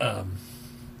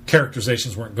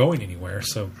characterizations weren't going anywhere.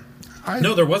 So.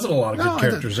 No, there wasn't a lot of good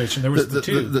characterization. There was the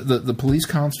two. The police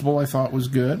constable I thought was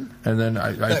good, and then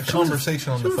That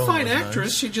conversation on She the was phone a fine was nice.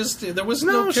 actress. She just there was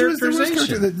No, no she was- there was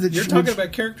characterization. character- that You're she- talking when-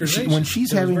 about characterization. When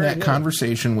she's It was having very that little.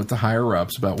 conversation with the higher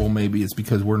ups about, well, maybe it's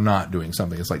because we're not doing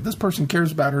something. It's like, this person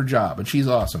cares about her job, and she's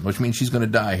awesome, which means she's going to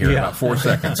die here in Yeah. about 4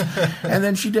 seconds. And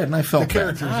then she did, and I felt The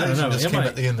bad. characterization I don't know. just came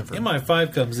at the end of her.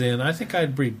 MI5 comes in. I think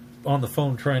I'd be on the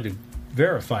phone trying to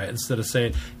verify it instead of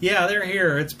saying, "Yeah, they're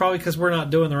here. It's probably because we're not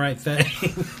doing the right thing."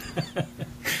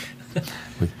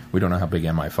 We don't know how big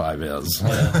MI5 is.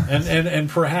 and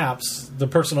perhaps the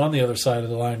person on the other side of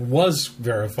the line was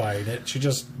verifying it. She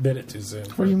just did it too soon.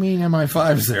 What do you mean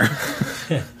MI5's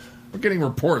there? We're getting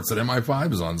reports that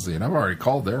MI5 is on scene. I've already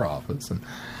called their office.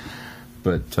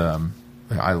 But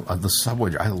the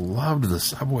subway. I loved the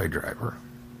subway driver.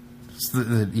 It's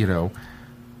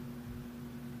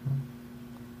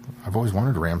I've always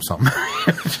wanted to ram something.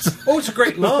 Oh, it's a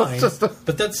great line,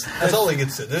 but that's all he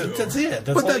gets to do. That's it.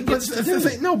 That's all he gets to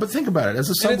do. But think about it. As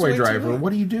a it's subway way too driver, late.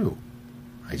 what do?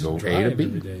 I go A to drive B,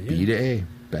 every day, yeah. B to A,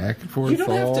 back and forth. You don't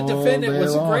have to all defend it day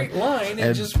was long. a great line. It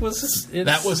And- just was.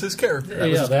 That was his character.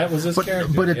 That was his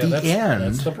character. But at Yeah, the that's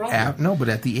end, the problem. but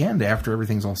at the end, after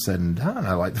everything's all said and done,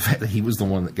 I like the fact that he was the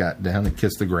one that got down and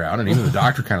kissed the ground, and even the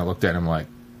doctor kind of looked at him like,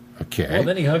 okay. Well,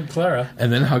 then he hugged Clara.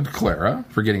 And then hugged Clara,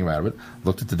 forgetting about it,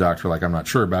 looked at the doctor like, I'm not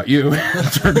sure about you,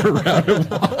 turned around and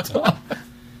walked off.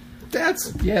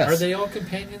 Yes. Are they all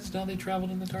companions now? They traveled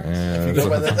in the TARDIS. Yeah, go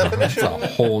by that that's a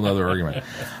whole other argument.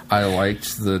 I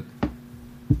liked that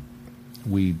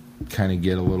we kind of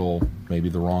get a little, maybe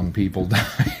the wrong people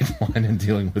died line in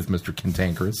dealing with Mr.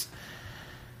 Cantankerous.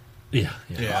 Yeah.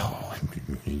 Yeah.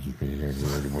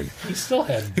 He still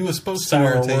had. He was supposed to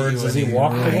sour irritate words you as and he you-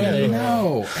 walked I away.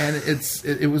 No, and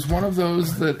it was one of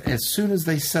those that as soon as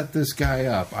they set this guy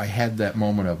up, I had that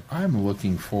moment of, I'm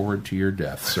looking forward to your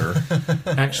death, sir.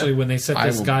 Actually, when they set I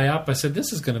this will- guy up, I said,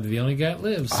 "This is going to be the only guy that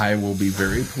lives." I will be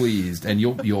very pleased, and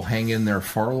you'll hang in there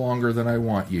far longer than I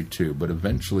want you to, but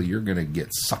eventually you're going to get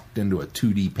sucked into a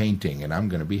 2D painting, and I'm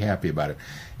going to be happy about it.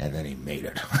 And then he made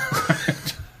it.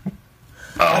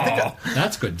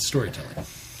 That's good storytelling.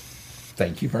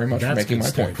 Thank you very much for That's making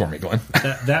good my point for me, Glenn.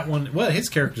 That one, well, his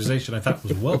characterization I thought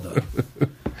was well done.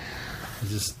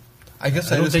 I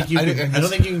guess I don't think you I can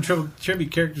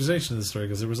attribute characterization to the story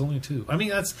because there was only two. I mean,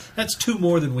 that's two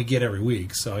more than we get every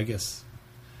week. So I guess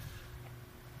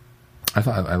I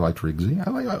thought I liked Riggsy.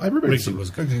 I like everybody. Riggsy was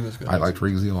good. He was good. I liked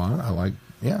Riggsy a lot. I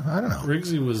don't know.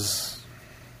 Riggsy was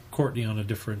Courtney on a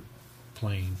different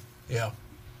plane. Yeah.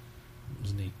 It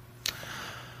was neat.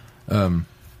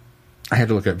 I had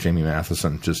to look up Jamie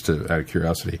Matheson just out of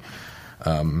curiosity.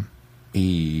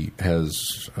 He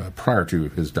has, prior to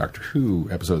his Doctor Who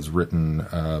episodes,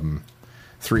 written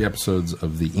 3 episodes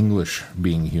of The English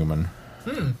Being Human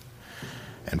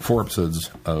and 4 episodes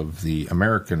of The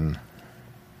American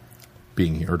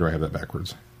Being Human. Or do I have that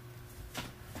backwards?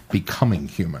 Becoming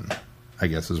Human, I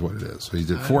guess is what it is. So he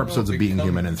did 4 episodes of Being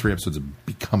Human and 3 episodes of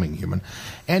Becoming Human.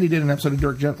 And he did an episode of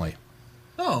Dirk Gently.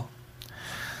 Oh.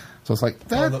 So it's like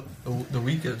that. The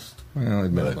weakest. Well,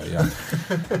 admittedly, yeah.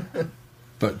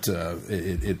 But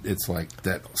it's like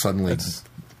that suddenly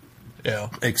Yeah.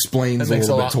 explains That a makes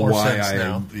a little bit lot to more why sense I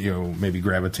now. maybe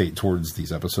gravitate towards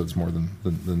these episodes more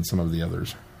than some of the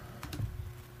others.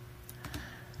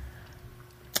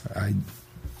 I'm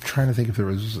trying to think if there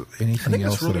was anything think it's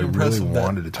else that I really really impressive that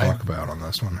wanted to talk about on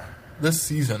this one. This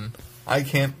season, I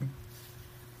can't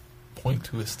point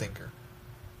to a stinker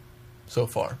so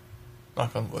far.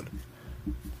 Knock on wood.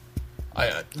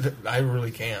 I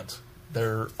really can't.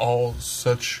 They're all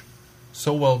so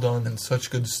well done and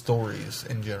such good stories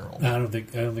in general. I don't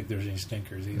think there's any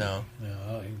stinkers either. No.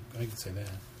 I can say that.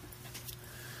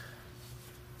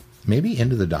 Maybe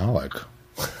Into the Dalek,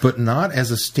 but not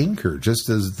as a stinker. Just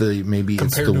as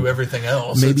Compared to everything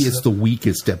else. Maybe it's the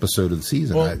weakest episode of the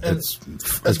season. Well, and it's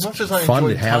as much as I fun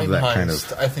enjoyed to have Time that Heist, kind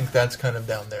of. I think that's kind of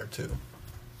down there too.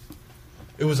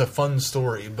 It was a fun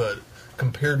story, but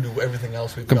compared to everything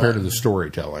else we've Compared to gotten, the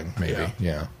storytelling, maybe,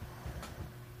 Yeah.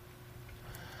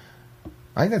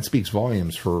 I think that speaks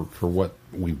volumes for what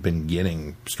we've been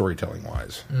getting storytelling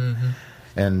wise,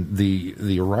 and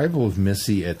the arrival of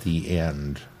Missy at the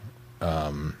end,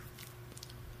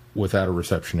 without a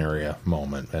reception area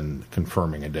moment and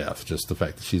confirming a death, just the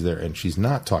fact that she's there and she's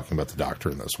not talking about the doctor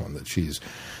in this one, that she's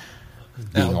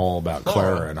being Now, all about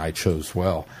Clara. Clara and I chose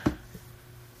well,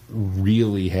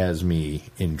 really has me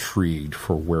intrigued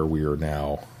for where we are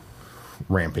now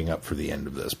ramping up for the end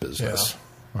of this business.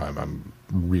 I'm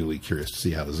really curious to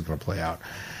see how this is going to play out.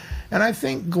 And I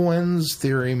think Glenn's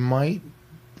theory might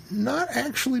not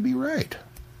actually be right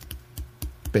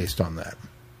based on that.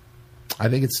 I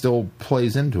think it still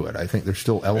plays into it. I think there's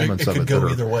still elements it of could it go that are...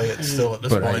 either way. It's still at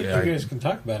this But point. You guys can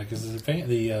talk about it because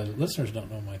the listeners don't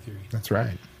know my theory. That's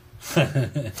right.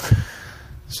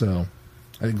 So,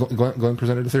 I think Glenn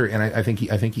presented a theory, and I think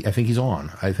he's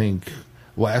on. I think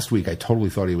last week I totally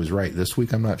thought he was right. This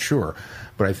week I'm not sure,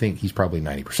 but I think he's probably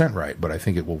 90% right. But I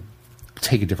think it will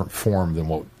take a different form than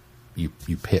what you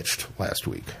pitched last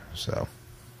week. So,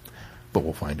 but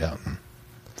we'll find out.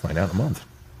 In a month.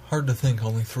 Hard to think.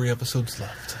 Only 3 episodes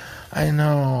left. I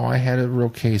know. I had a real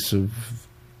case of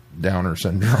Downer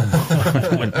syndrome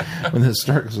when this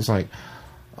started. 'Cause it's like,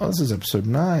 oh, this is episode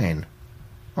 9.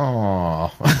 Aw.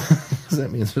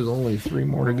 That means there's only 3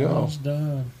 more to go. Almost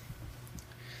done.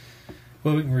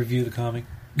 Well, we can review the comic.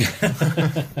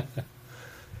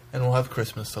 And we'll have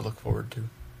Christmas to look forward to.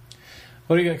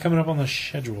 What do you got coming up on the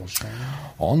schedule, Sean?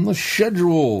 On the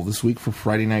schedule this week for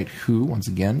Friday Night Who, once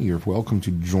again, you're welcome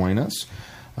to join us.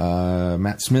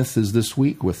 Matt Smith is this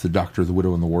week with The Doctor, the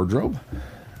Widow, and the Wardrobe,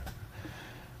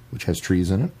 which has trees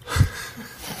in it.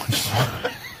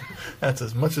 That's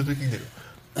as much as we can do.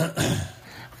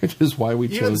 Which is why we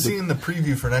Even chose it. seeing the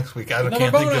preview for next week, I Another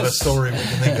can't think of a bonus. story we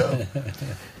can think of.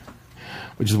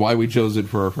 Which is why we chose it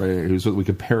for our Friday Night Who, so that we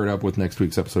could pair it up with next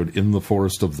week's episode, In the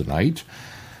Forest of the Night,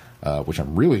 which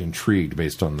I'm really intrigued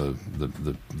based on the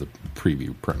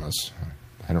preview premise.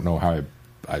 I don't know how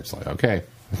I was like, okay,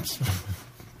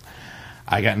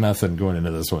 I got nothing going into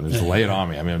this one. Just lay it on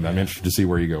me. I mean, I'm interested to see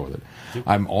where you go with it.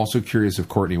 I'm also curious if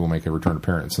Courtney will make a return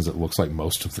appearance, since it looks like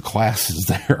most of the class is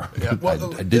there. Yeah,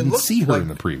 well, I it didn't looked see her like- in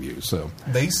the preview, so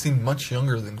They seem much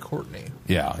younger than Courtney.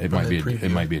 yeah, it When might they be preview.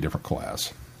 it might be a different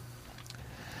class.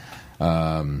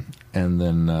 And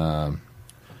then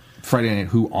Friday Night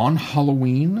Who on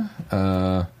Halloween.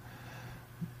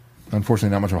 Unfortunately,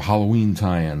 not much of a Halloween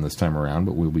tie-in this time around,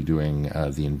 but we'll be doing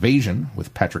The Invasion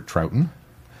with Patrick Troughton,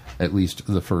 at least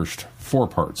the first 4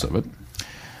 parts of it.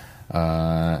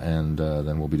 And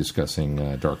then we'll be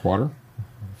discussing Dark Water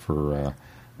for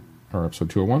our episode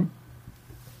 201.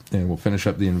 And we'll finish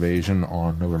up The Invasion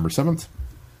on November 7th.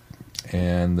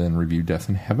 And then review Death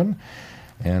in Heaven.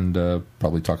 And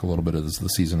probably talk a little bit of the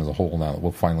season as a whole now that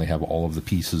we'll finally have all of the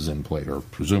pieces in place, or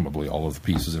presumably all of the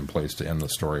pieces in place to end the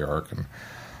story arc and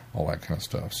all that kind of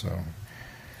stuff. So,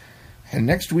 and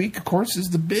next week, of course, is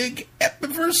the big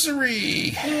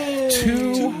anniversary.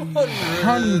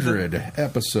 200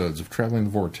 episodes of Traveling the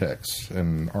Vortex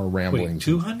and our Wait, ramblings.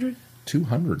 200?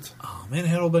 200th. Oh, man, I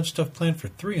had a whole bunch of stuff planned for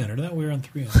 300. I thought we were on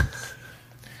 300.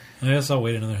 I guess I'll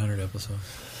wait another 100 episodes.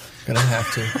 Gonna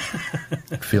have to.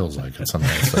 It feels like it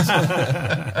sometimes.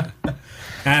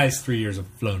 These 3 years have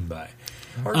flown by.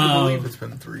 Hard to believe it's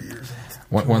been 3 years.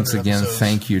 Once 200 again, episodes.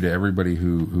 thank you to everybody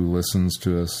who listens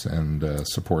to us and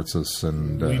supports us,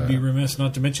 and We'd be remiss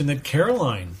not to mention that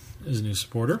Caroline is a new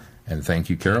supporter.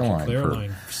 thank you, Caroline,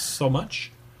 Caroline, so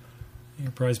much. Your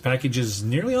prize package is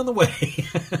nearly on the way.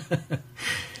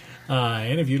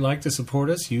 And if you'd like to support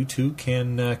us, you too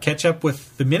can catch up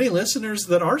with the many listeners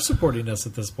that are supporting us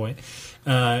at this point.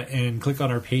 And click on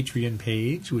our Patreon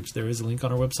page, which there is a link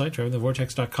on our website,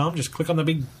 travelingthevortex.com. Just click on the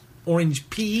big Orange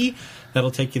P.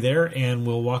 That'll take you there, and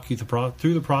we'll walk you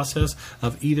through the process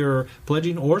of either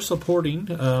pledging or supporting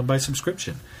by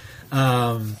subscription.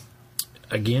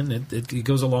 Again, it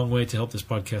goes a long way to help this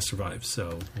podcast survive.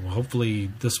 So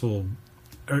hopefully this will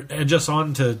edge us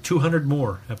on to 200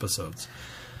 more episodes.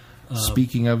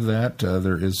 Speaking of that,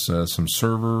 there is some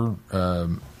server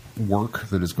work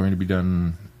that is going to be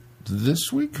done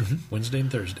this week. Wednesday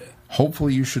and Thursday.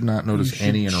 Hopefully you should not notice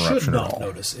any interruption should not at all.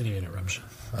 notice any interruption.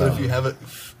 But if you have an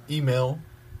email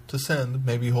to send,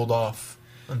 maybe hold off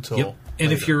until. Yep. And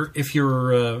later. if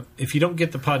you don't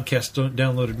get the podcast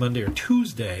downloaded Monday or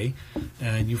Tuesday,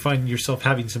 and you find yourself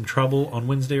having some trouble on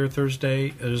Wednesday or Thursday,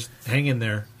 just hang in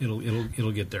there.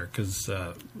 It'll get there because,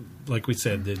 like we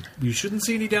said, that you shouldn't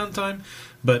see any downtime.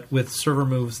 But with server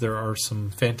moves, there are some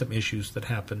phantom issues that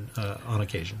happen on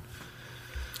occasion.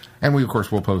 And we, of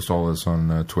course, will post all this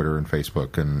on Twitter and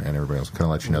Facebook and everybody else. Kind of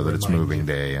let you know that it's Remind moving you.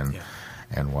 day and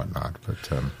Yeah. whatnot. But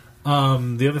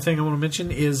The other thing I want to mention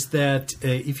is that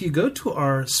if you go to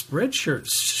our Spreadshirt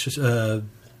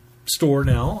store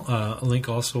now, a link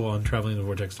also on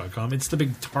travelingthevortex.com, it's the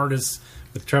big TARDIS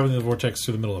with Traveling the Vortex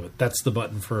through the middle of it. That's the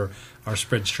button for our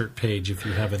Spreadshirt page if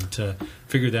you haven't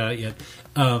figured that out yet.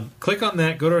 Click on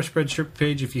that. Go to our Spreadshirt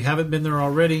page. If you haven't been there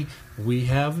already, we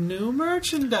have new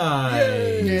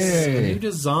merchandise. Yay. A new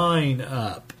design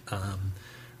up.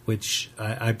 Which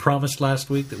I promised last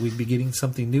week that we'd be getting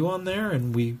something new on there,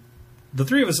 and the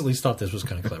three of us at least thought this was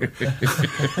kind of clever.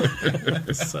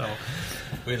 So,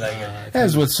 we like it.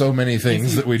 as with so many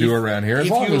things that we do around here, as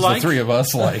if long you as like- the three of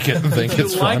us like it and think if you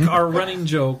it's like fun. our running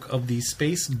joke of the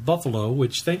Space Buffalo,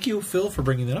 which thank you, Phil, for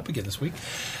bringing that up again this week,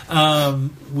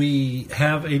 we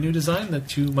have a new design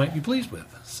that you might be pleased with.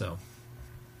 So,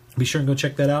 be sure and go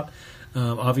check that out.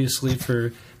 Obviously,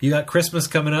 you got Christmas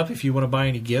coming up. If you want to buy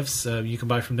any gifts, you can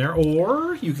buy from there,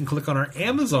 or you can click on our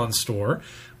Amazon store,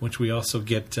 which we also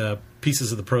get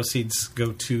pieces of the proceeds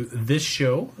go to this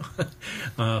show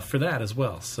for that as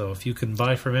well. So if you can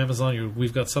buy from Amazon,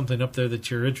 we've got something up there that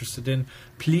you're interested in.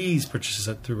 Please purchase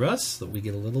it through us, so that we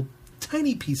get a little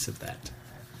tiny piece of that.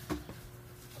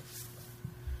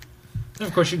 And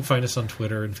of course, you can find us on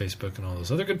Twitter and Facebook and all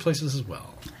those other good places as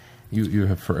well. You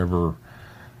have forever.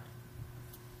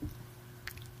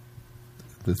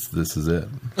 This is it.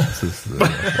 This is the,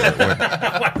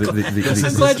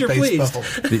 I'm glad you're Space pleased.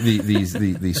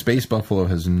 Buffalo. the Space Buffalo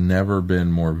has never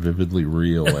been more vividly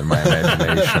real in my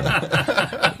imagination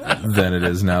than it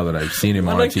is now that I've seen him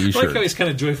I on like a T-shirt. how he's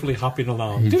kind of joyfully hopping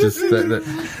along. He just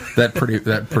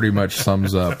that pretty much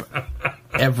sums up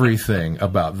everything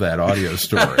about that audio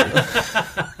story.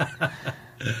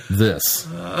 This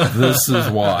is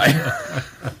why.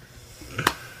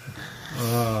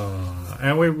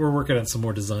 And we're working on some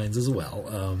more designs as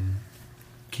well.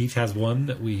 Keith has one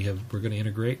that we're going to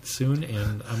integrate soon,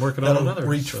 and I'm working on That'll another.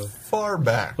 reach so- far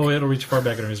back. Oh, it'll reach far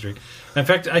back in our history. In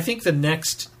fact, I think the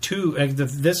next two,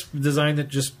 this design that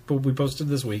just we posted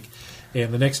this week,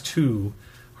 and the next two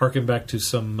harken back to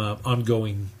some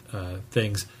ongoing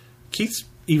things. Keith's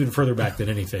even further back than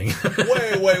anything.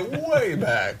 way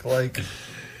back. Like,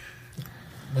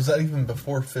 was that even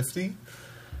before 50?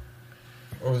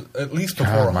 Or at least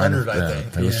before 100, I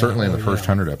think. It was certainly in the first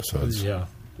 100 episodes. Yeah.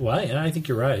 Well, I think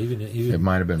you're right. Even It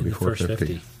might have been in the before first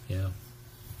 50. Yeah.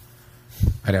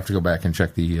 I'd have to go back and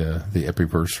check the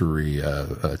Epiversary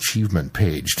achievement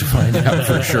page to find out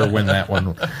for sure when that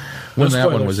one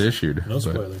was issued. No But,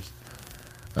 spoilers.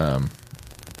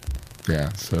 yeah,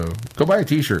 so go buy a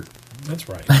T-shirt. That's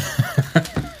right.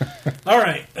 All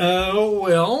right.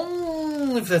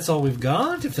 Well, if that's all we've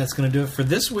got, if that's going to do it for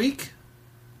this week,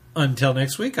 until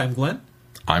next week, I'm Glenn.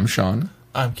 I'm Sean.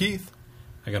 I'm Keith.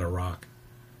 I got a rock.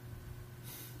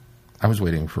 I was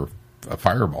waiting for a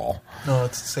fireball. No,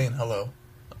 it's saying hello.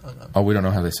 Oh, we don't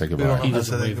know how they say don't goodbye. know. He I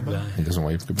doesn't said wave goodbye. goodbye. He doesn't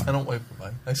wave goodbye. I don't wave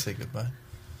goodbye. I say goodbye.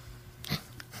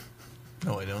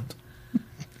 No, I don't.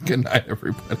 Good night,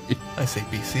 everybody. I say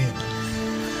be seeing.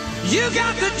 You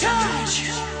got the touch.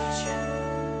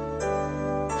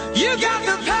 You got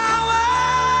the power.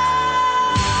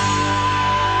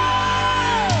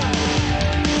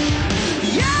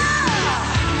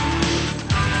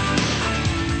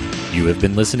 Yeah. You have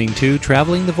been listening to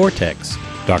Traveling the Vortex.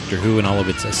 Doctor Who and all of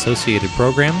its associated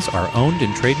programs are owned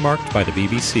and trademarked by the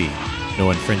BBC. No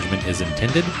infringement is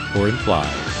intended or implied.